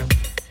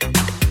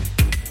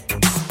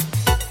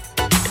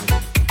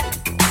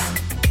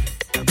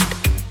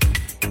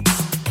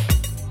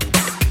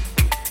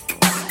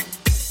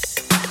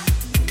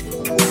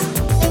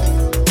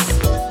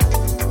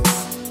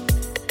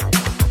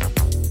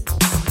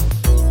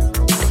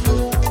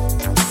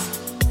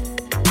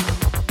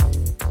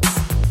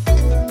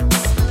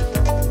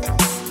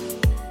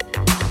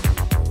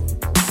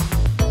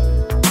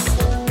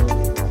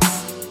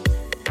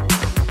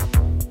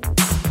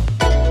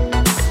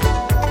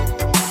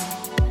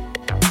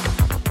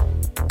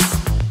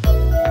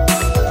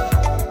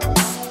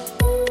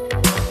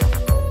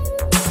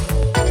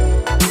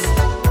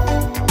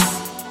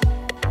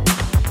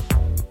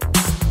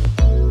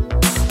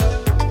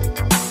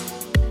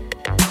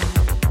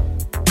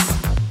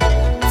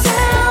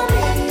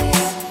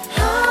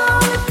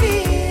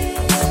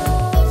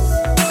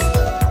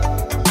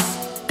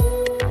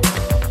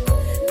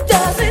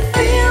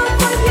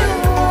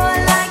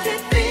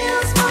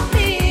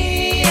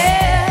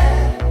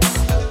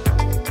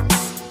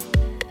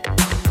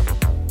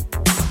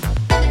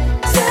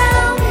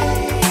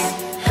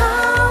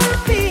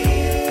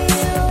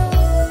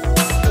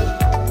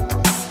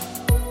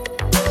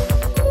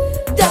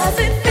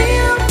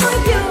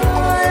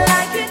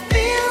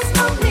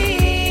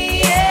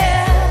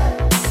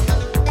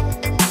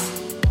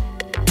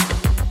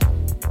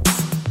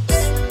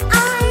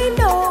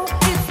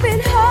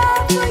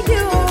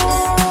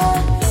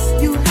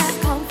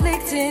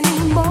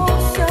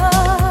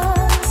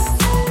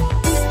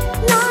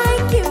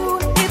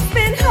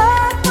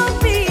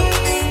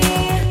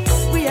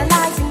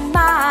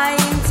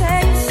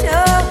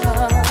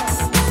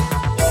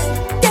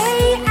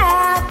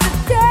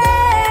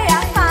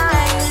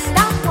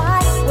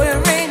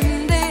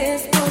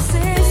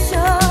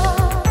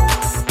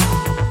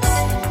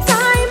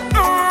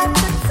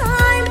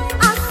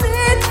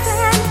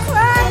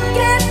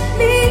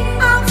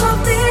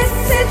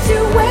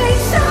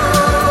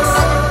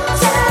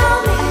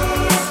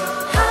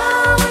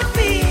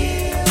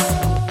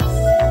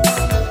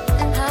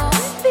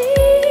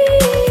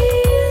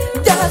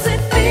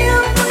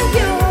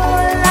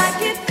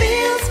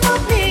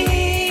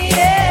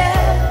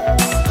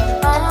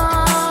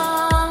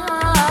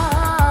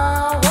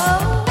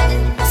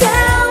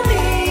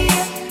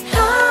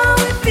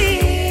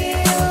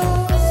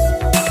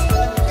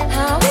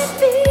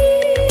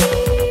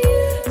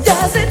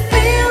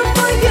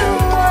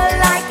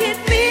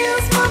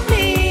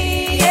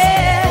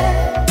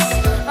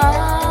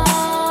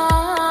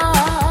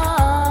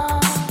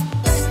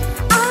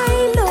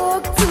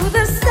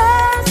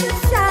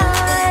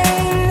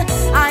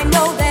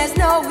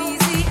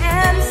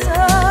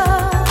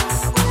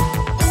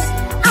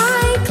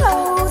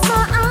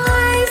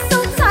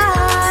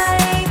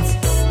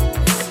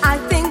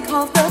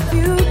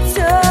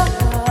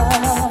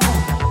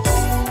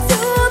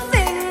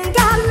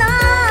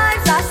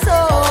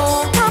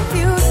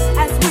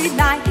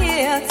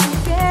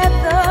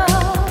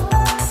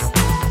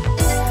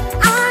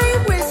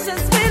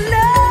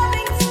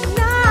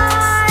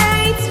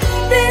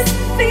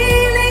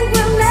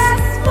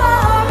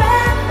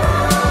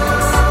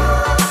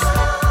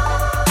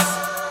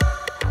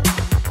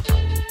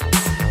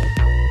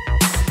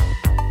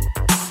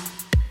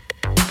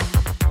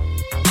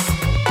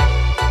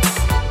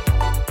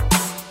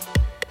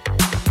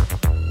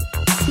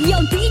 Yo,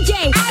 DJ,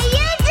 are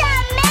you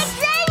done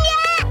mixing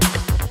yet?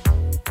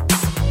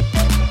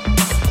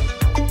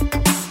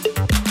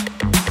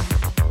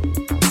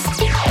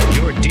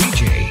 Your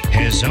DJ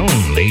has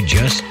only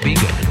just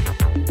begun.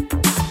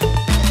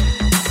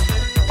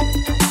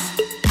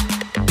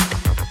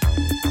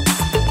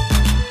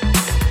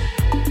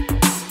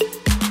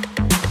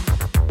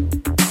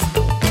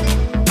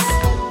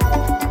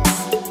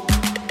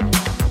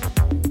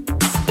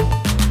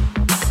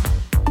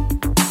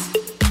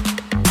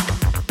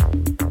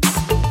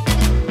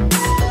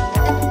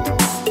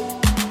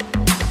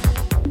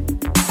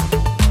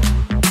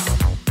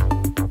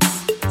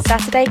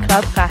 Saturday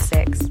Club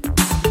Classics.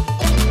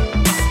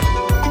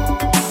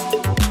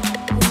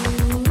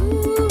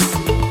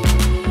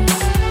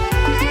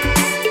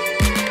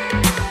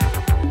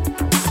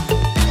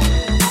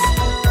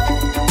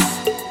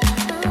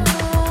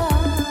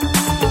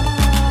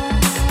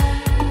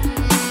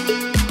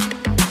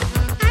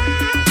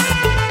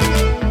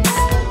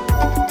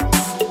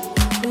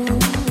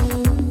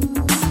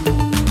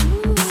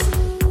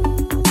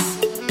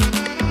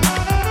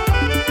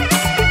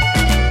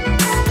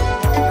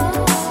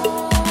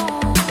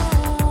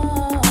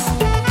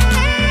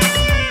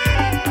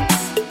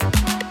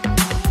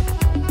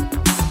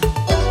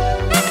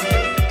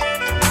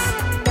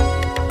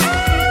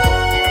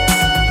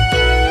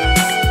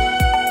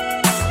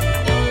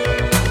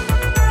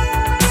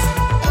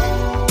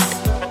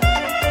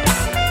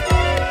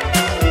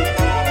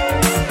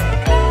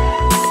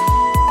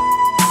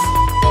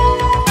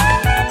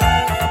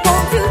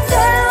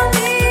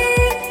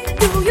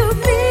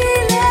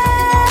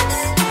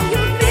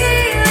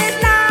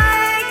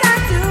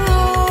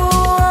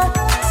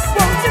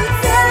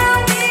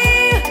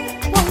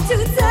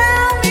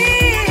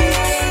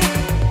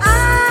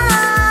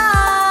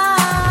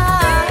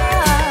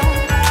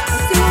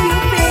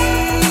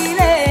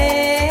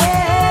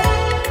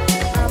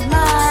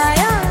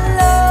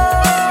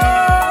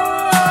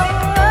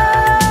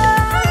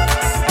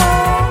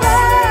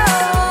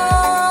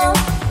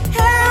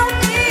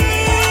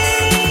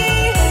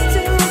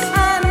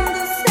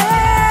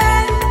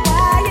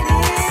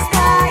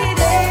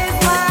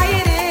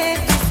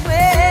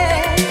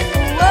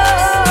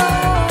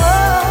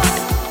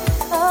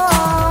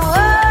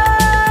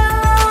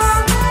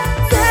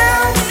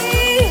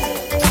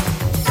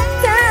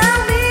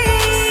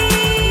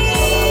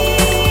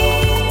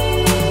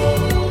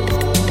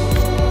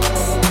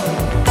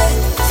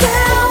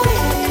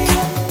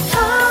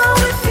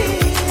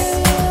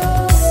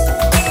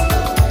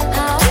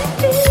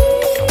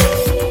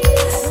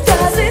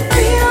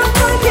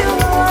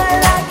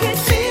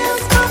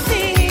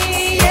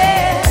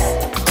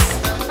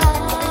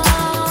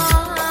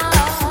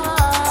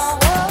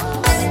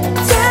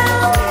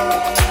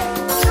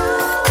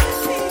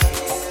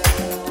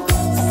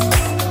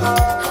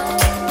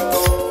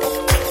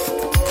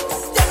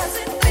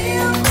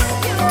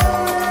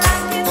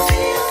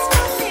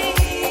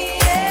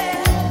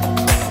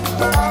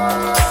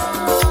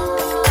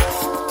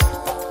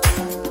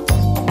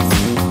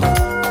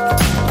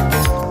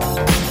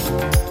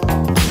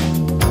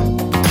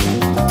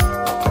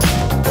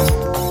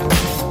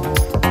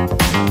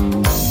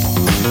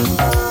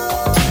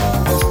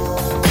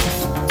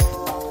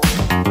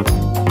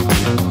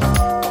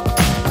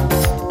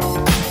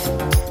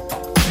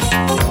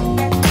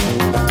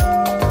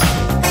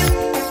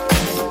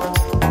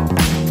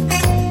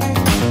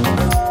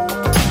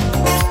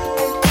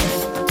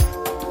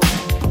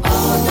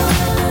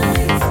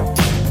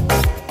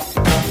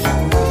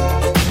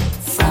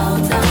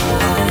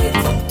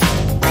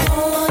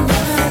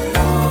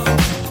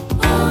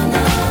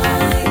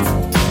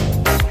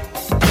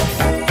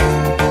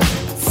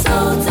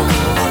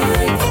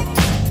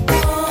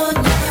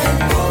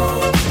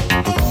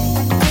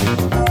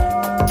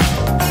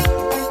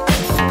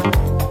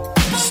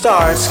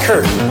 Star, it's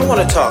Kurt. I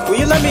want to talk. Will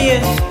you let me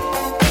in?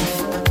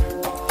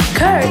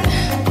 Kurt,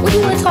 what do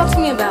you want to talk to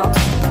me about?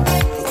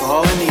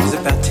 All I need is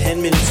about 10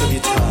 minutes of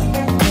your time.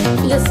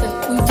 Listen,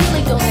 we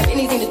really don't have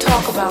anything to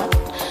talk about.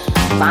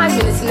 5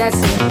 minutes and that's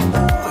it.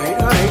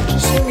 Alright,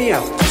 just hear me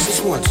out. Just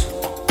this once.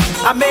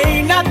 I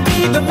may not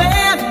be the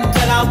man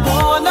that I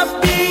wanna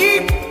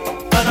be,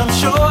 but I'm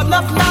sure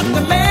enough not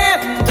the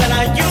man that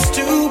I used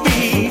to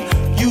be.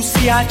 You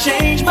see, I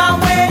changed my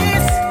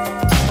ways,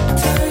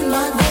 turn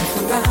my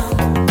life around.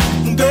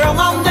 Girl,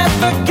 I'll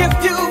never give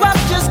you up.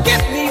 Just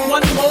give me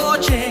one more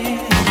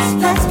chance.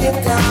 Let's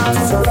get down to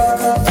the rock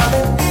of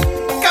it.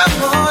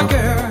 Come on,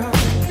 girl.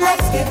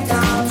 Let's get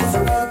down to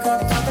the rock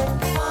of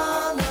it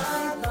all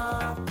night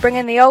long.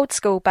 Bringing the old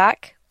school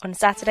back on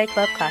Saturday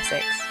Club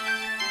Classics.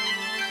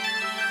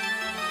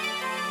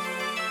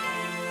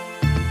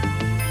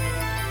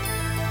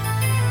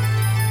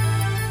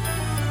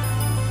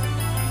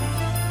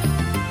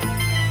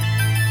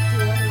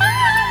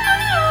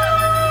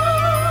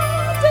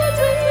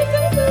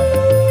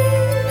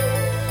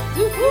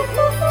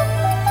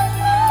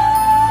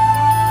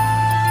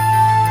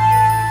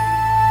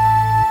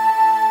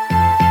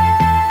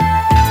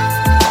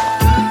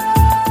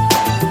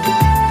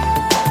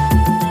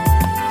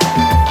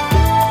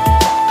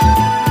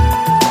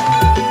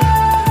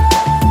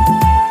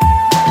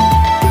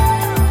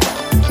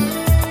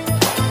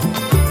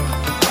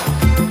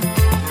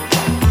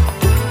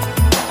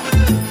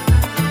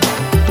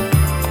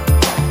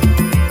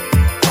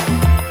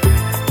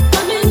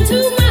 Come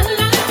into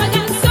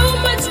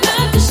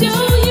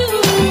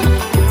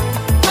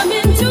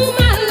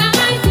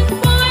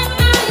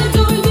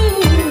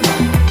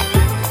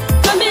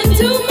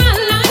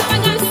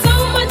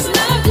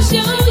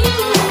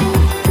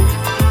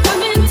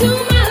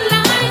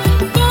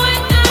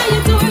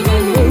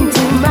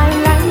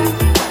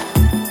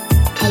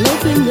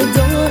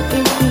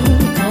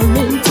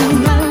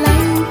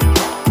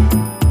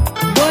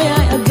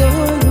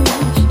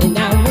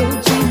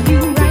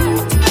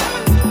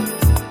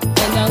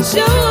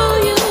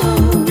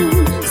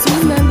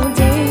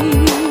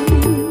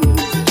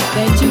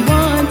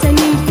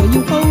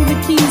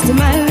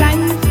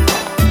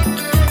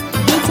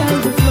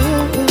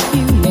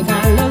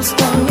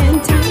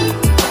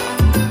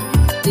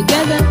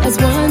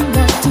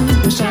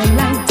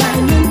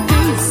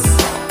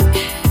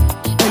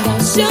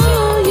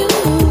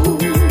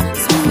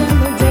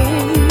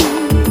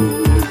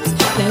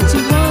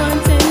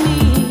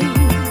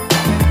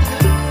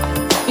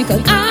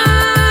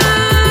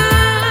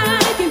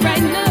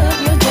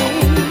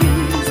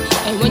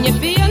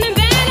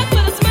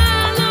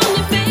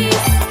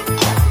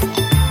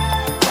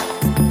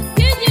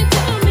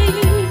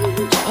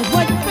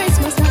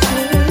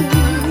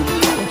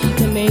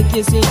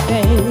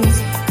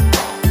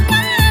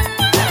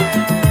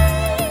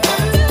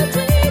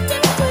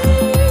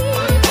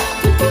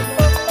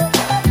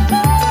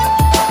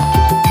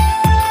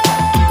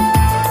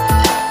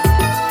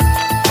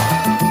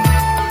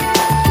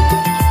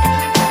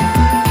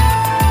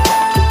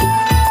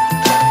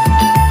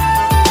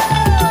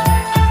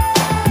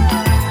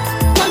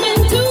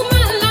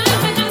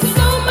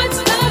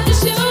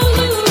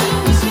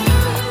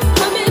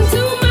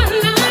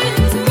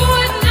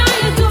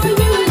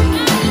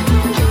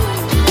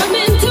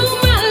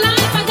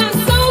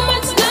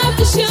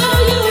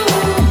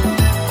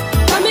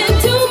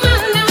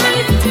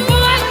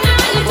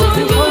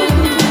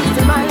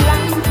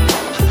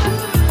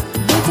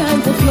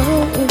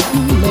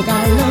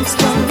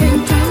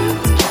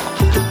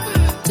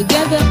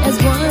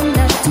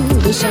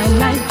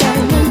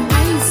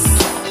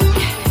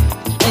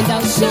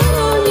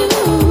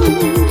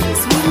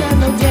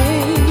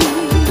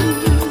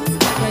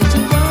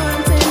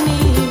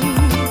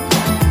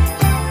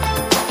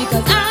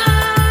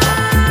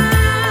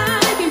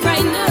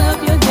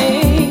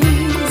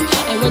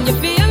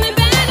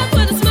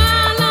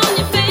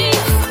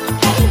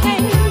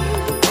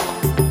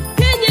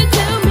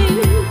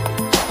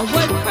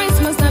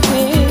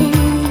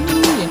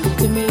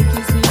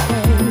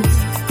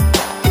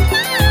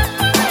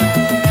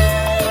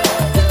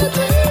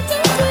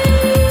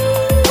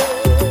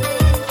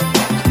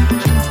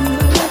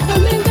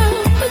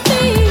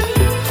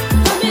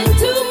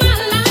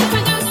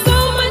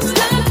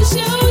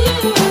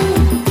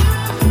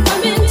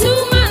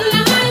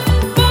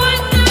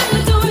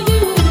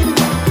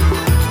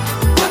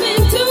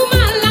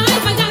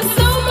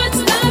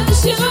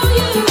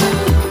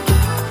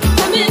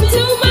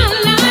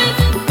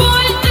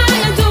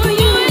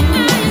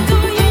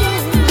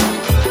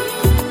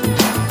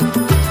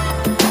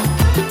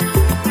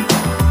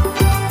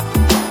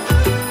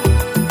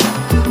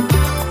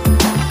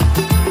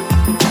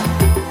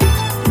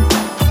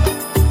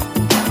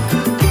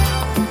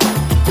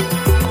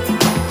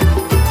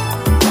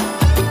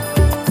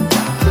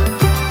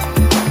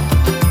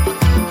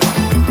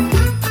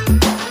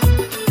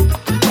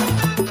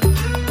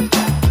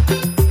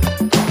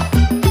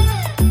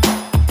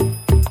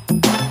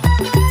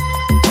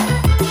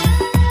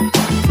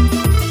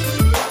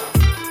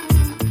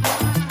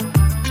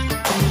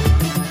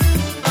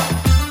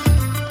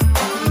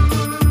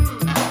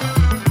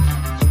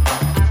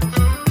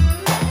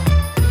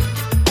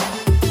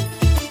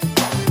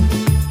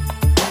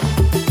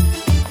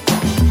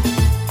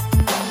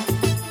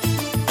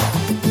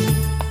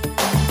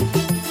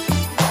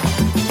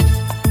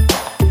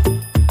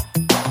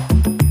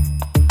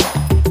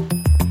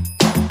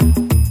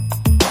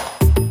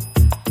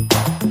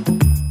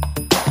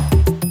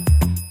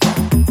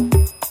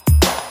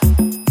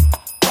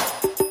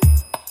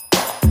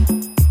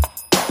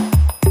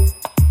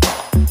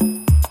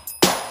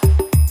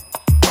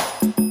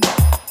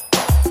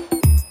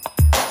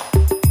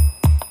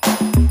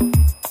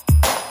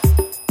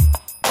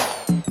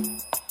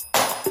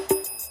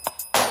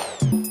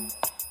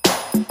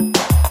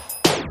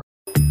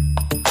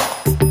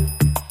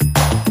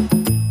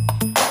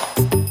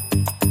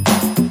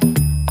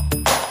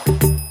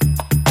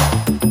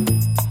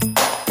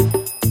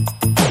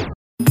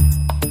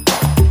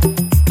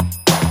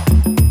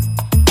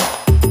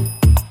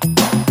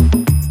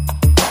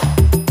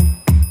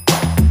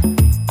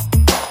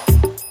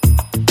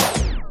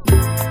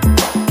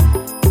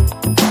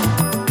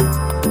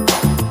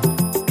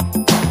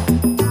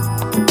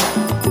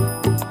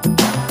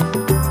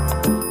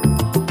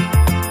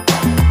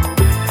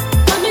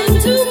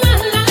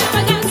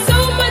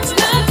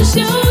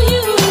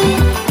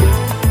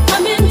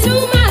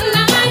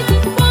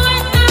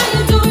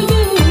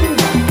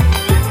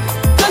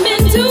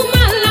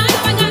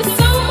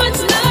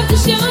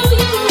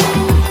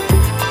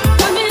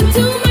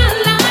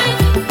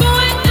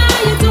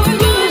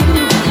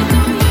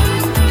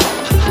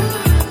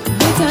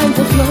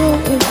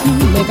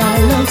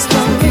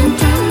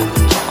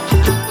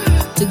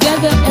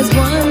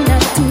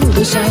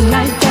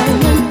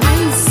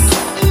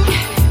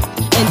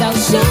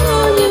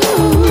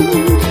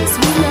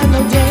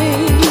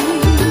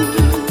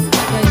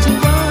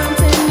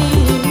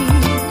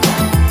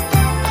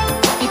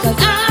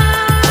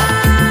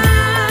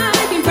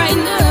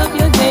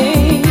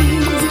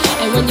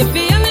When you're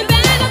feeling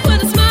better,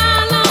 put a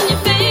smile on your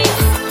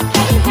face.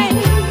 Hey, hey,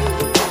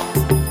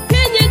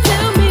 can you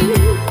tell me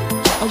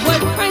what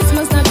price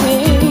must I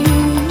pay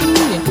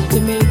to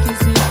make you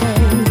see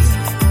things?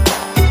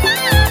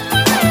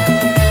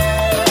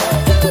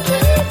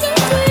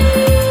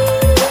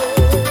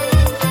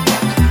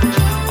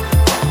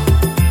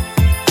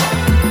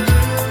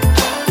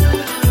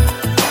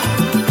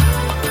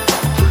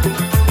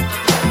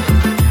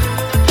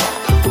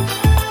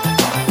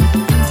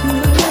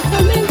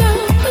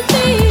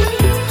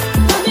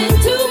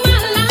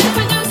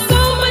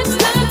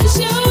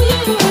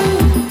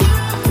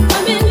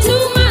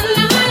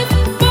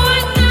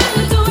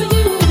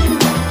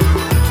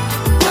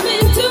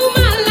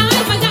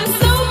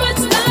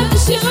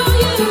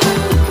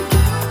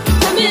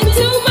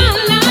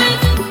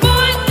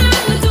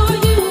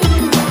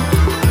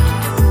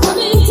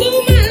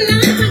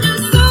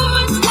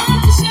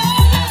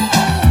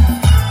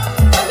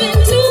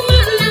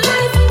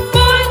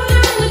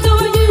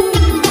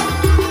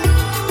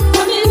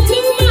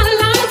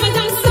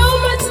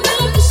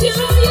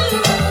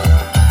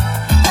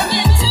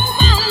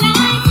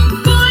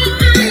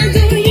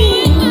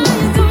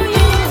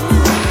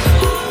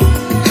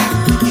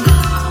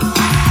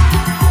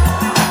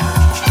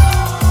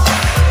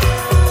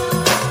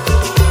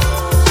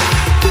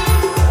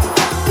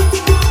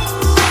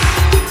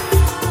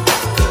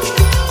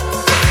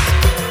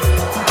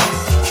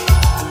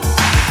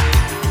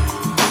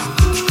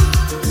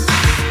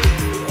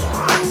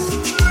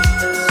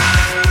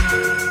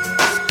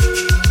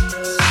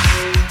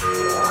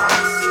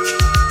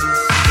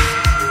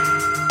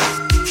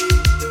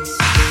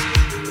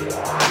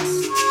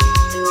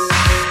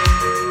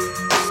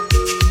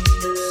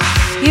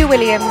 Hugh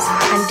Williams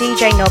and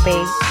DJ Nobby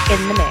in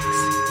the mix.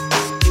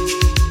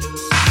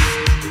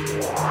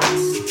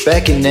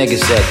 Back in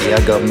Nagasaki, I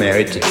got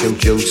married to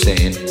Cho-Cho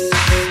San.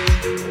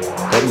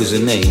 That was her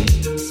name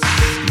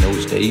in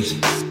those days,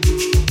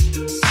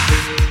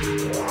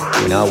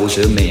 when I was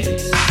her man.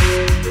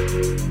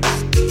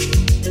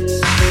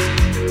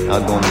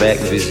 I've gone back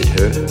to visit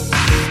her,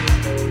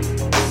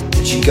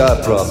 and she got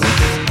a problem.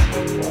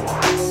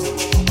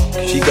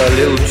 She got a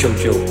little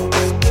Cho-Cho.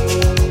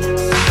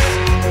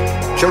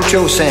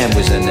 Cho-Cho Sam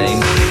was her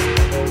name,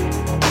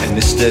 and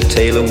Mr.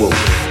 Taylor Wolf.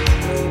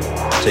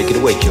 Take it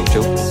away,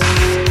 Cho-Cho.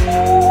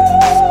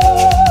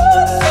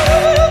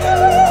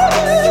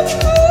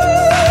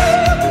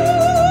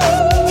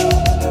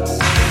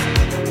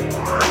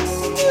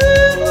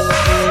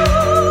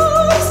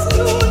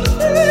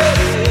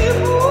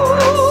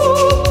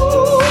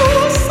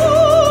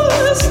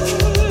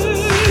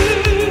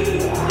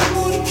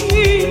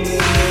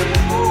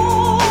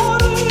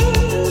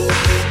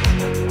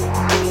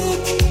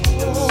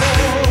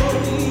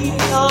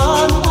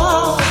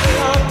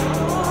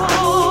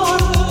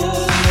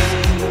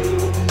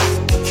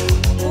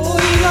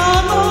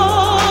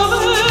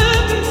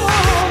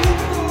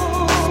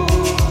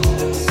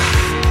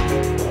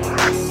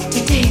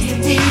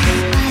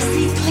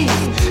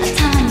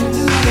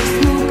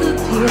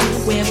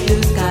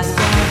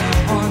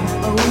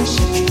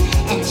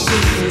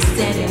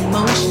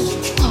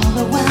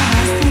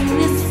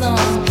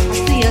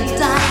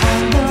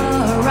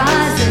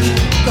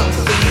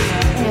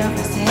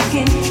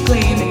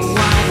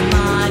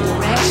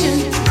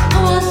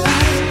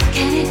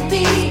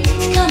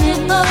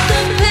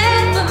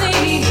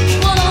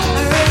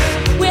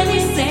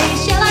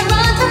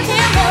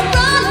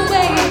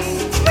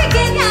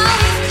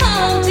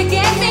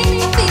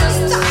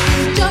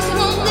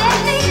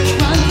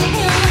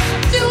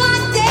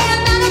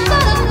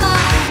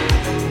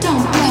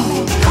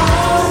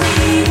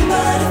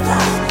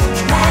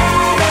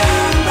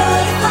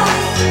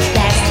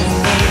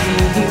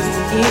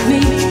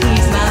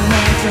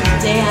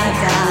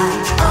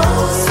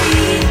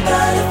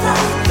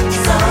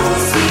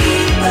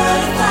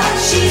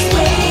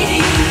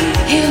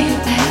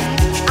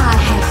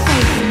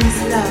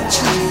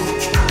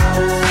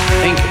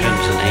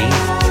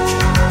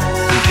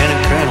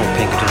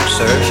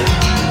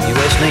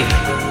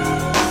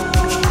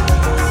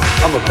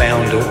 I'm a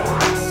bounder.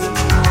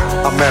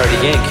 I married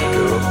a Yankee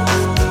girl,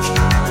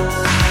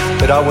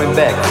 but I went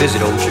back to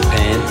visit old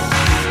Japan,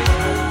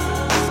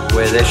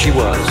 where there she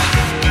was,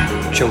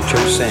 Cho-Cho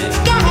San.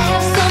 Gotta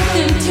have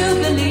something to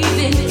believe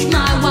in.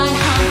 My wine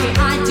hungry,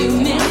 I do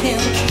miss him.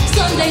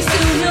 Someday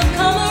soon he'll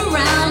come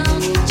around,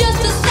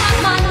 just to stop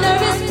my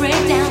nervous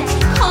breakdown.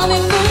 Call me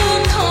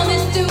fool, call me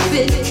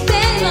stupid.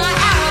 Bend my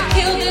arrow,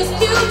 kill this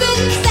Cupid.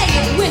 Say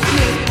it with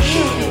me,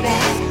 hit me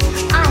back.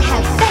 I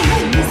have faith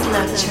in this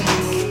love track.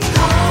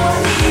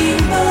 Calling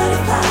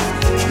butterfly,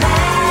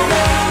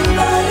 Madam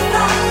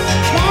Butterfly.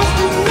 That's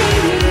the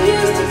name you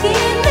used to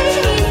give me.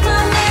 He's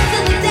my man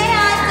till the day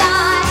I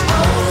die.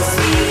 Oh,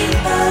 sweet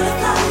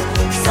butterfly,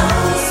 so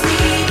sweet.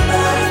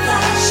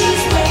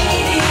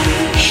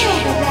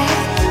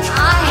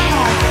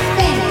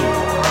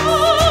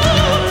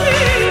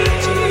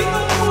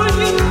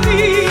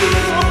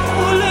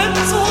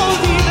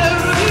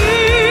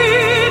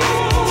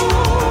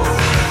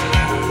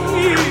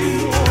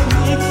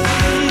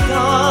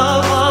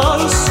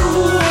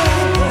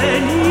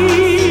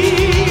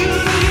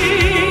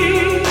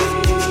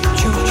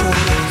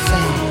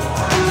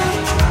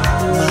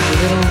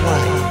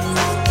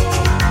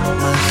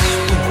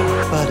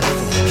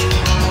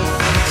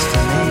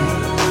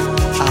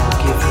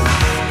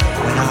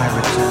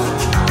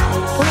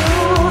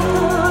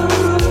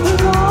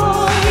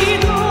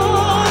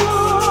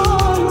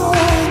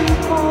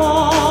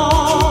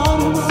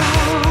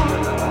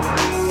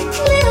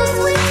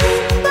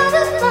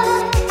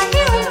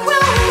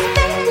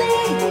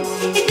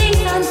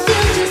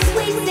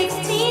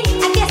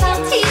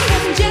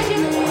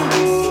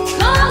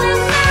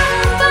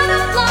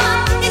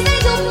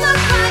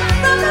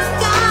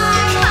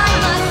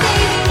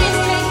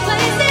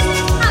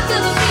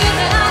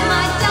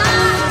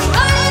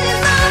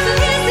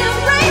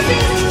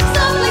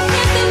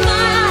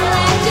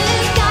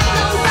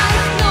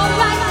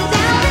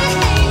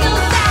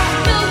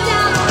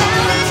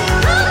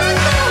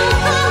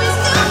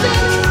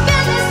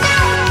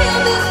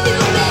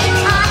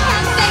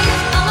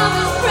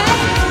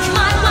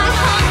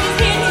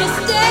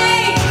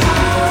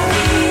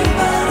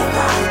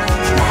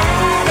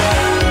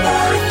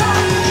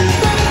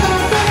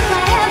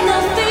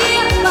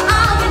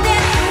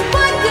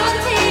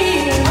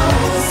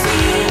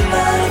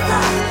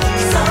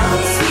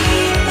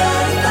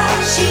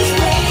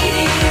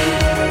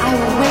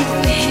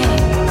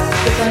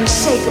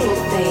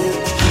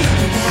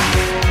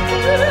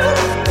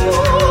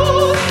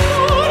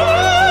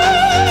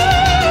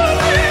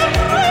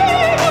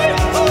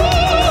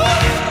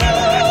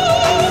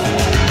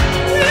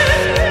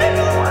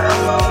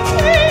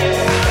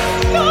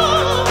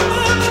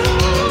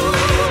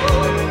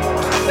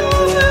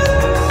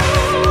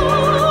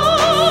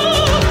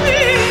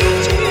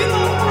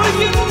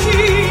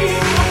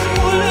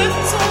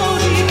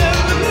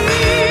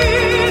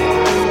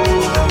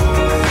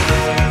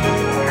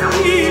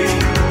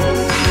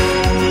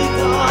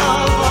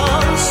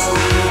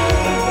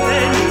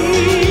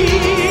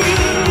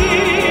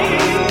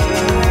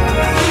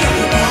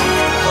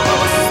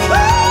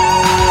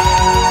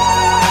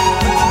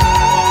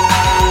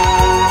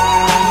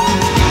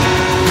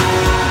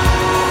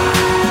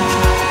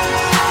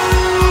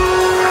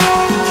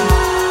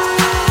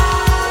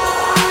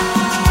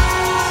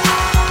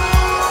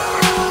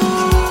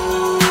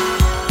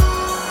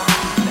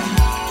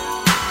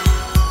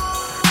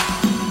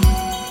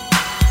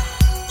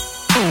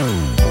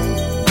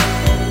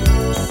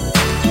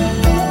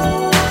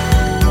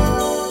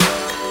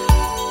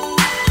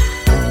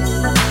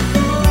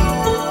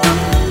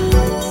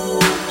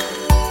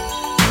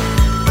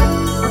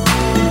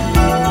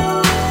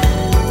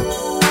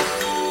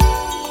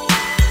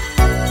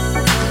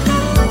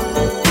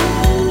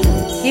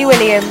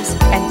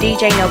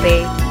 DJ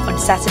Nobby on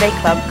Saturday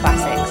Club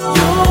Classics.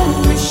 Your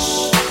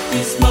wish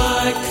is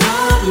my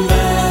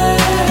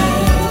command.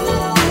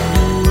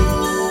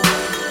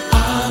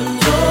 I'm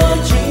your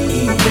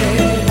genie.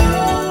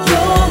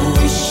 Your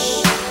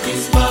wish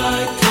is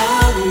my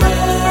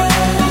command.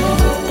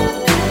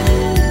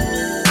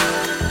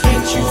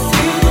 Can't you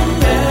feel the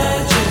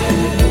magic?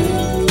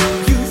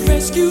 You've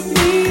rescued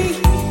me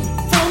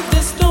from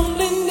this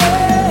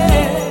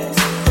loneliness,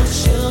 a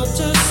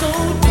shelter so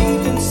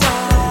deep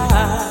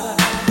inside.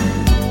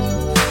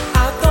 I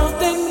thought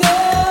there'd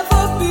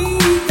never be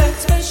that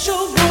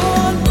special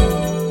one,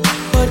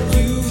 but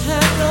you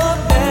had the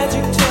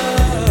magic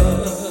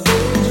touch.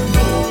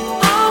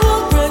 I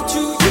will grant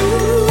to you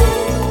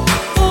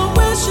the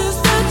wishes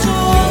that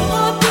your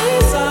heart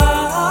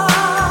desires.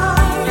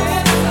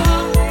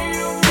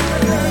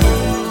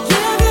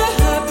 Give you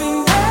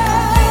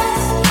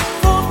happiness,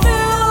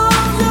 fulfill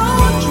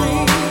your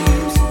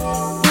dreams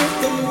with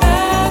the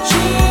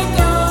magic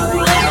of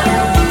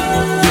love.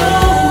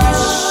 Your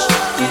wish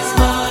is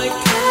my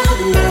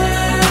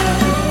command.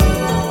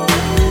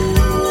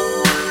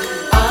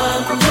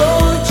 I'm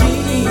your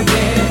genie.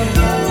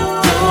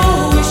 Your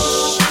wish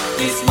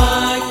is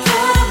my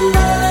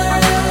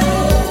command.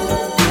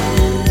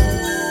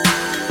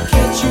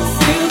 Can't you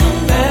feel the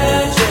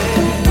magic?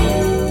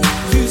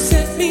 You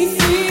set me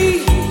free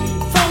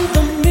from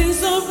the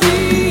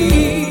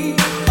misery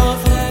of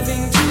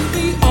having to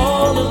be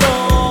all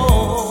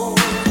alone.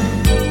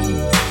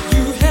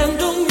 You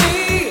handle me,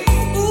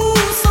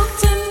 ooh, so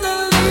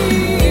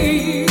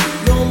tenderly.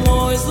 No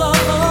more is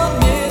love a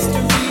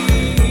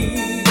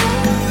mystery.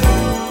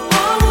 I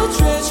will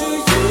treasure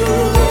you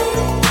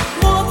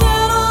more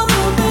than all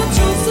the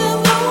riches in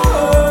the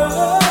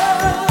world.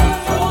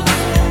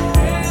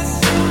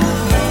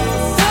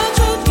 The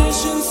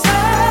tradition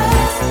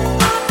says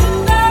I can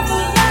never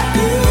let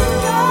you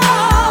go.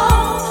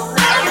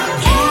 I'm a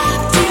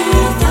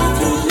captive of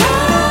your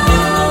love.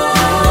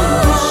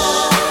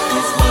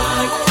 Is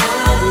my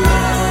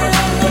command.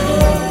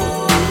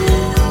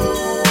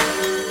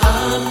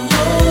 I'm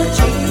your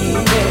genie.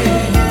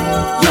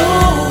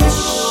 Your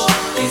wish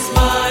is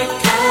my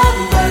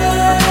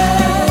command.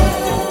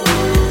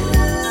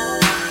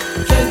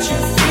 Can't you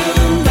feel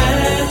the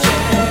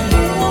magic?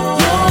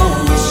 Your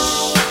wish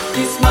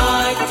is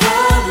my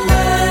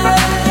command.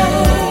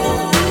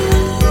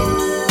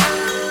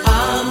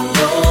 I'm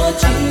your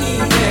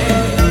genie.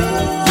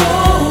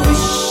 Your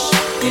wish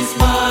is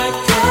my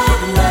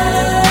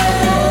command.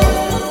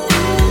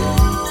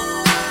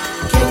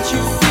 Can't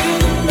you feel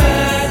the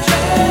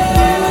magic?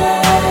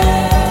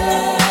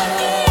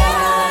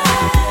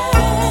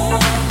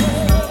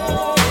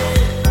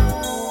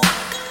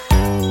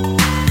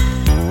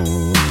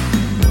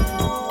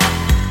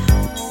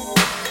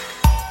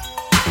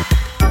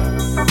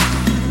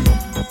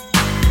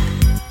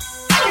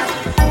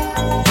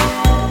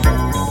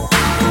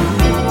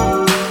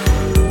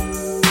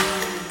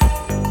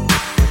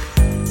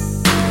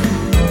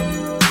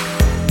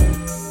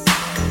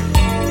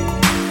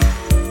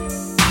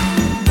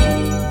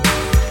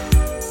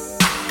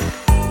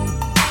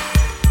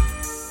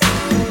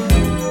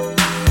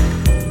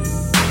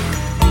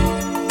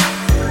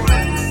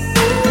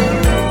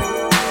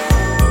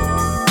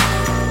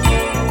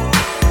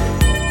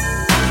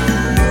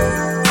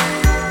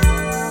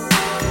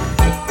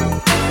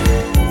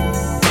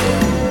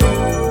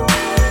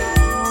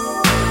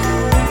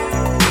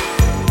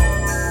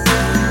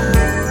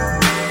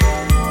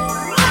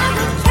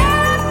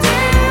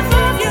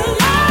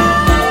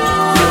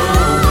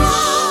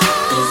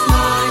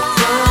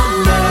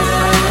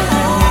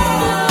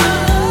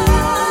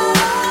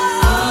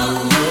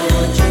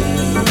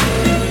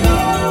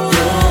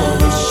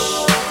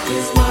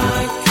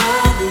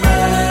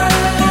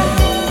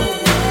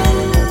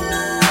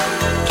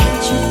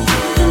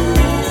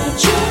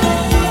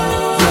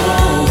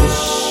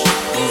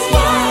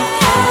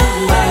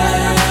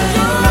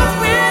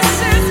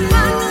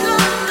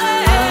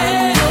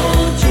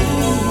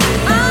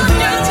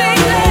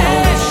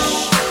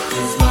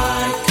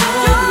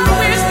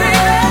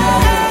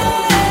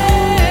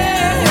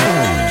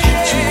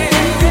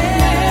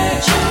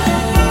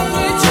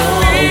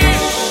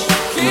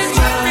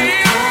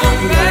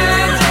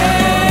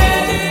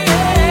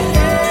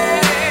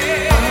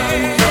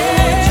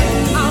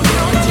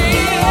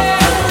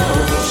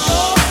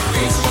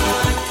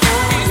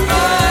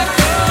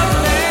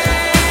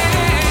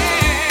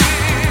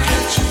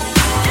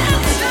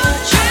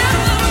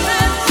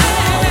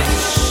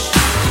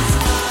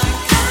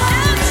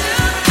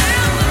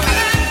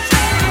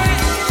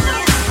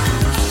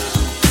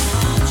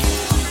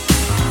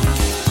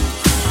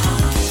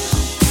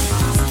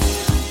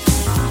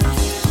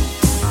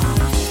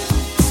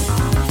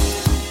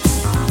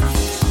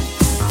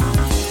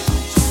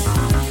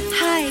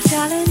 Hi,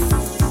 darling.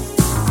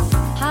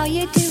 How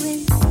you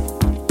doing?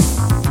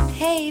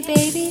 Hey,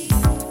 baby.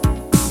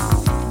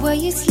 Were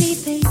you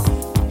sleeping?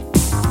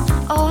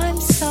 Oh, I'm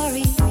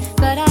sorry,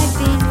 but I've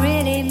been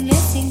really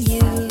missing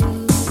you.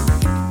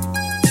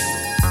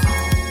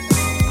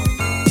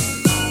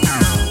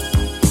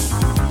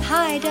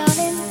 Hi, darling.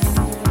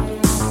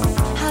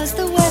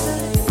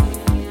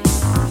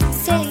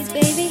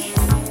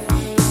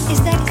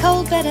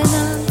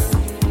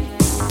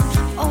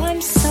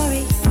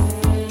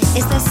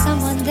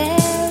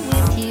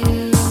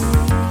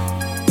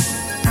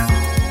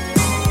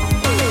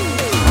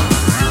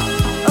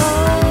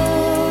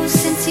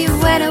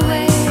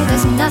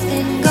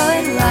 nothing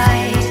going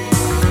right.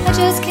 I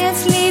just can't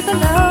sleep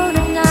alone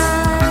at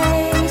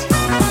night.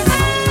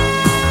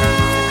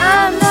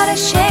 I'm not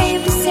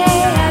ashamed to say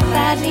I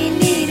badly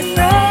need a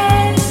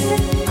friend,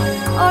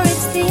 or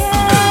it's the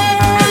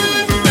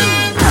end.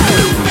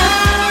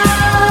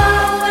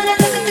 Now when I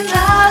look at the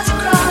clouds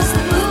across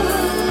the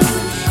moon,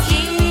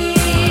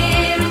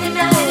 here in the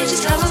night I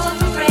just hope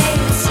and pray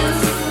that soon,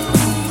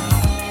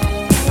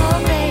 oh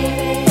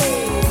baby,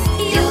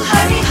 you'll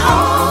hurry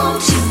home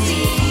to me.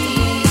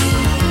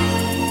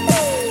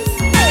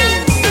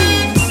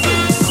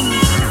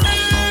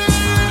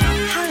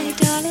 Hi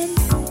darling,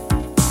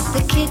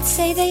 the kids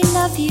say they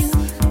love you.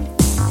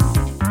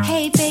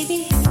 Hey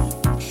baby,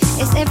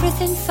 is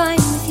everything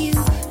fine with you?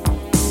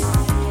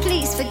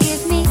 Please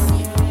forgive me,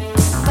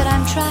 but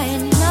I'm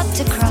trying not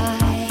to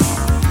cry.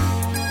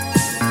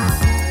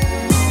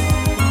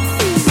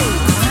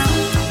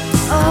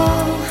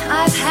 Oh,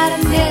 I've had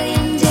a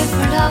million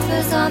different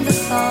offers on the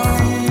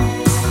phone,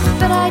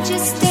 but I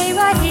just stay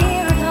right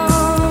here at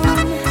home.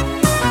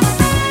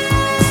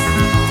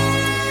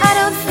 I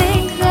don't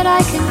think that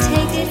I can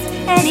take it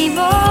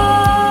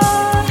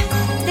anymore,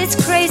 this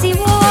crazy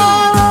war.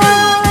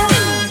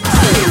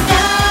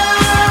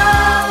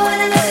 Now when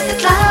I look at the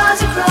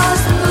clouds across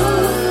the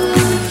moon,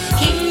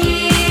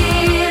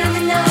 here in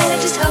the night I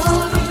just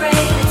hope and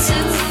pray that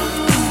soon,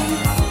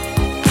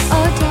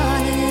 oh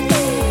darling,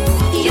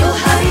 you'll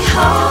hurry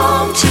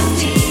home to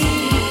me.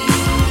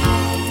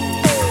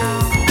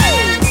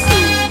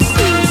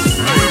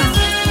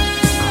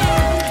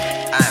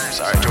 I'm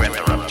sorry to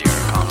interrupt your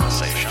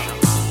conversation,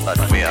 but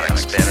we are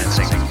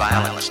experiencing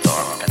violent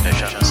storm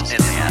conditions in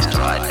the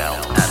asteroid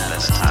belt at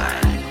this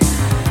time.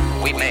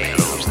 We may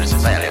lose this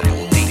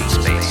valuable deep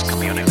space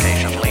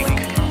communication link.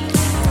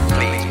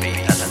 Please be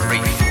as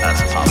brief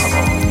as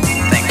possible.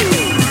 Thank you.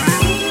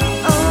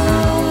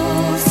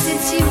 Oh,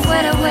 since you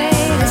went away,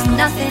 there's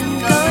nothing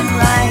going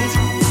right.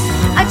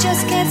 I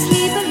just can't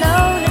sleep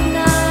alone at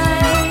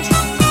night.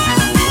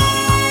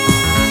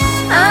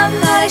 I'm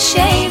not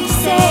ashamed to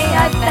say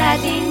I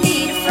badly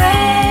need a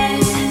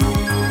friend,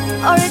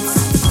 or it's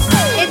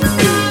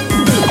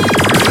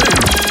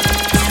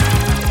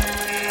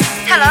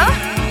Hello?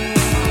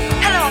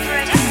 Hello,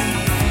 operator?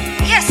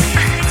 Yes, I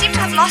seem to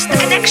have lost the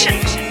connection.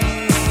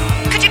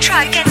 Could you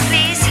try again,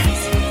 please?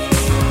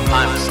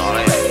 I'm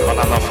sorry, but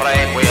I'm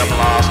afraid we have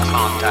lost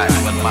contact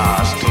with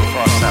Mars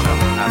 247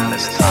 at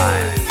this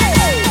time.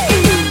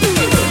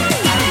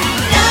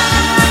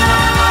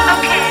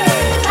 Okay,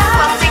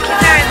 well, thank you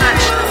very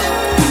much.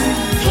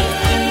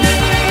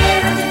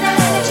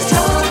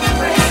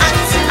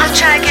 I'll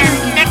try again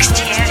next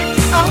year.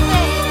 oh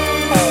baby,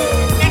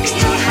 next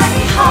year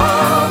hurry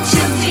home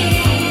to me.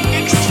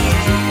 Next year.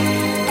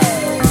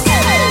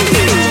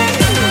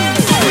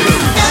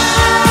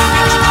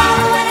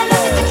 When I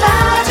look at the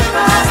clouds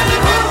across the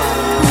moon,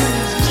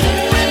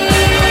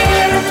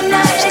 here in the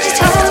night I just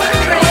hope and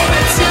pray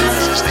that soon,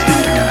 This is the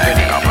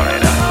intergalactic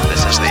operator.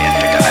 This is the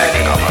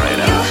intergalactic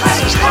operator.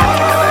 This is the intergalactic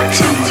operator.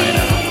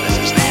 This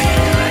is the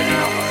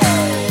intergalactic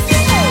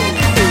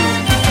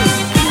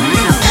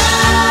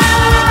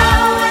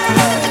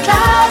the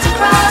clouds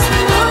across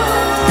the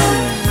moon,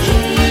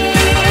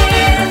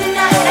 here in the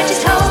night I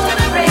just hope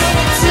and pray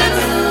that soon,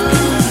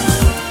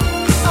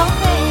 oh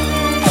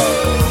baby,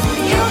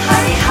 you'll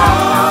hurry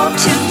home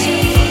to me.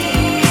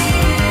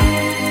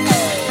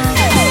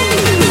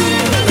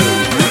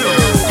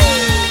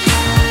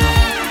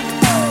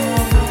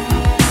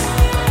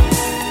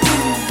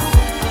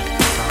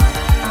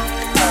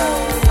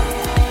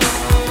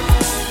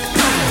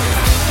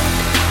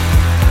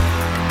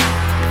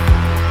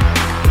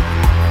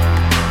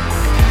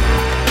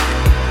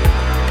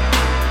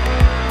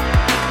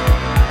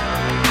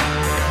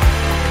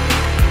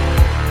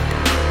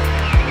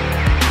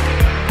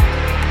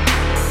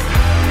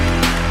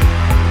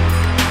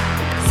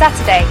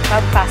 Saturday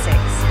Club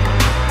Classics.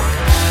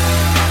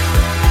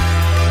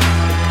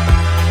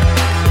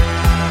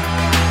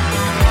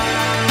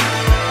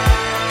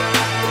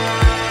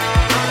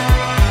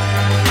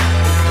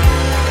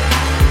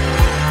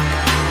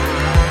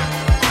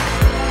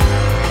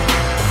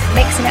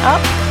 Mixing it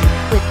up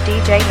with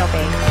DJ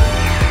Nobby.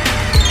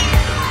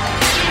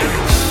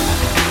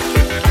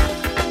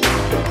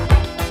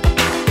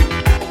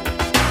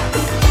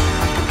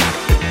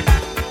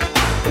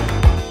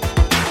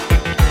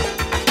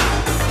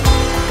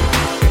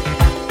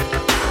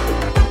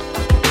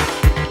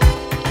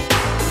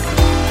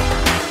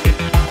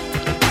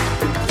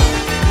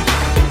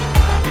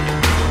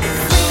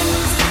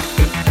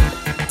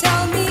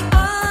 Tell me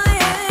I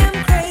am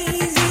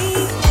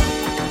crazy,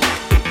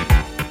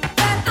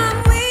 that I'm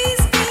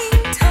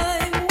wasting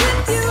time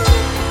with you.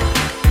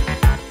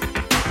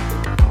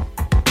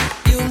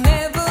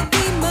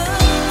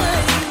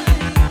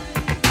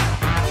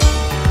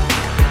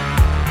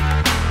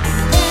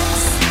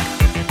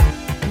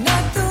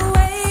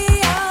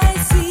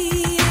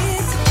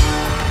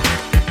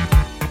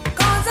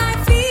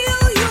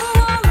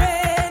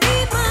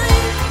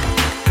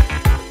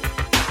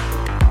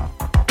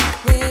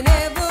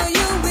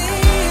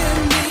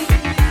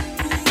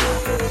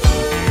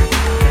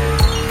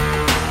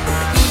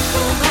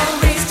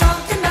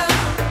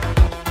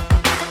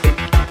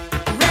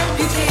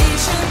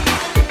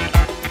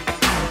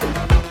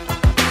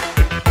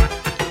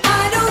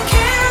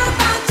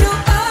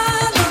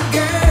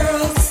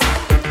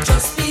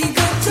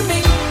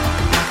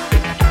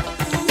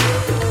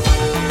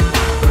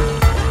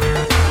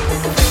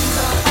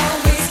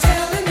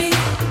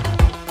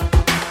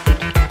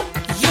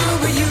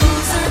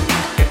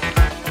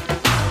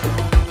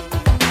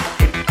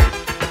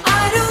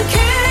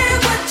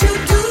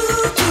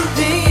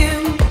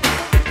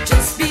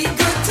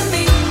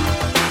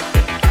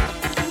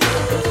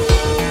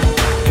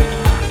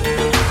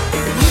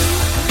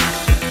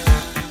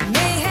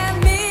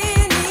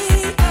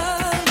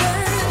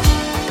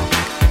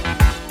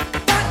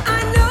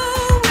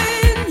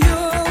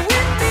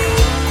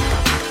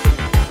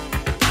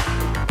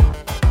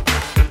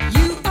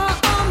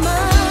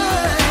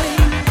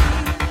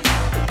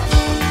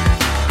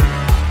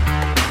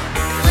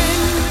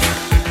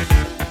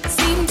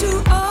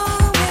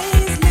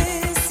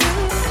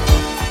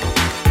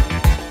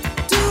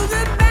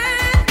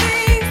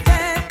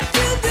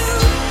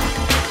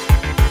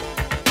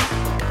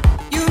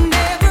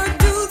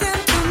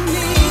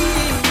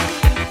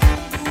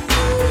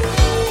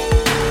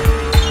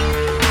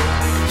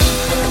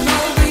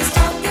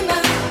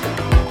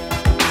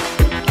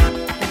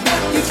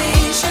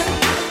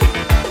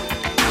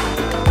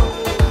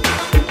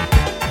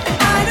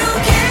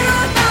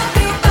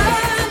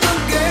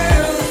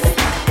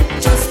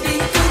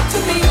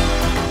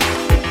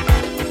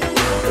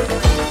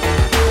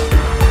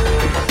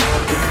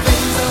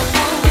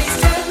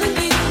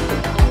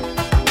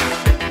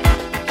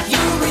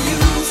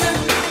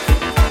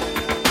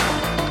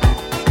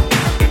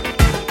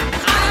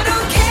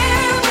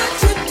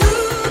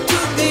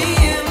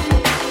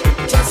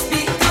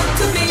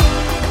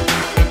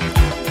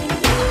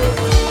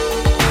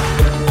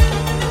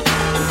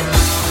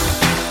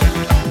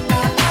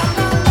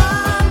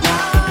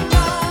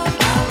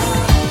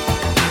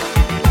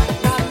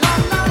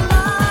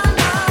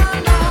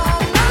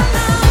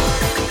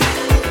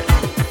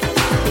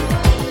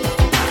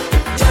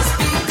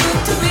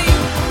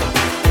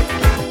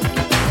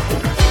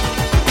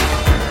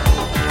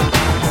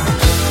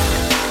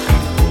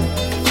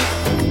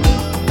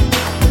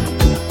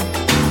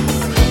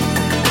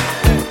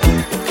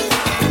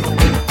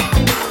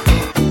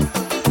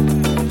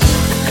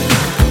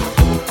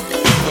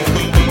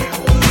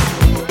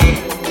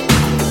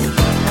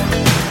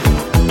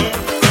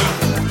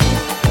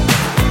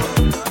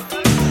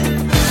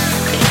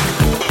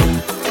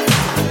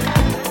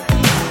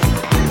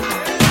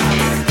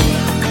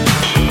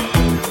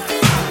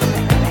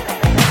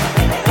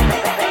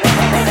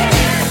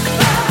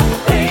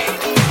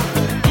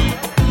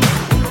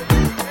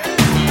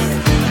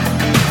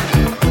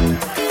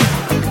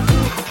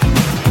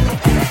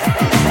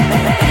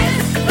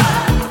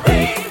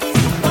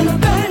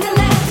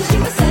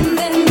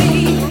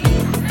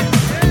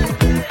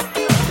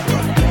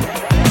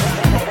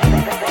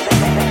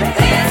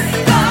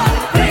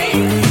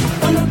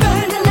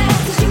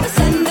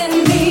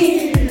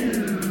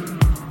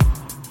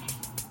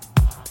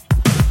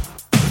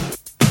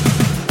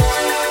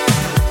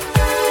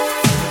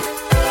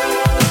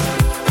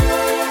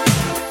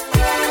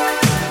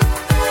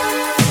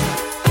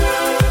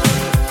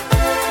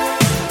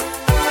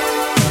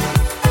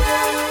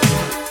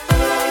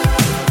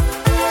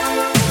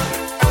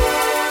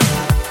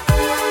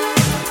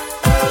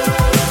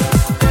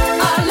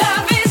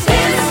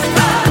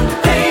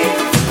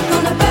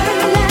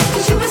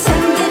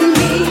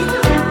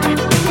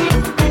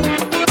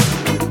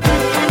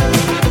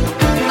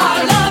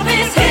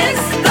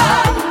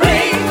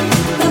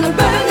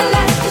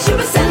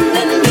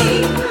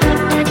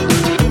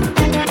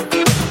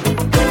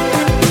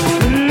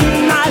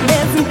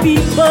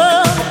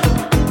 people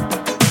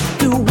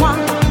do what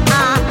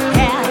I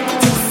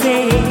have to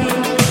say.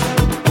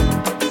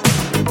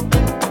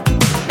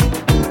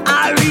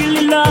 I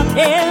really love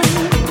him,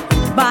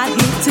 but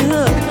he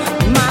took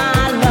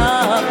my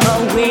love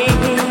away.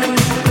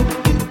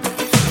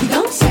 You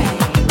don't say.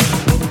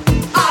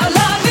 Our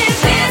love is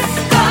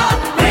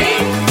history,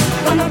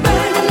 gonna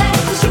burn the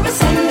letters you were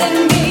sending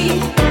me.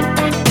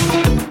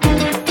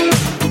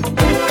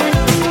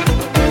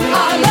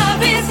 Our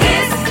love is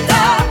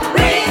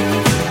history,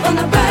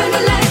 gonna burn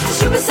the letters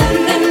you were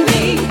sending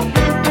me.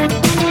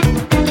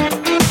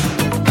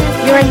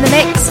 You're in the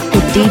mix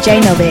with DJ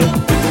Nobby.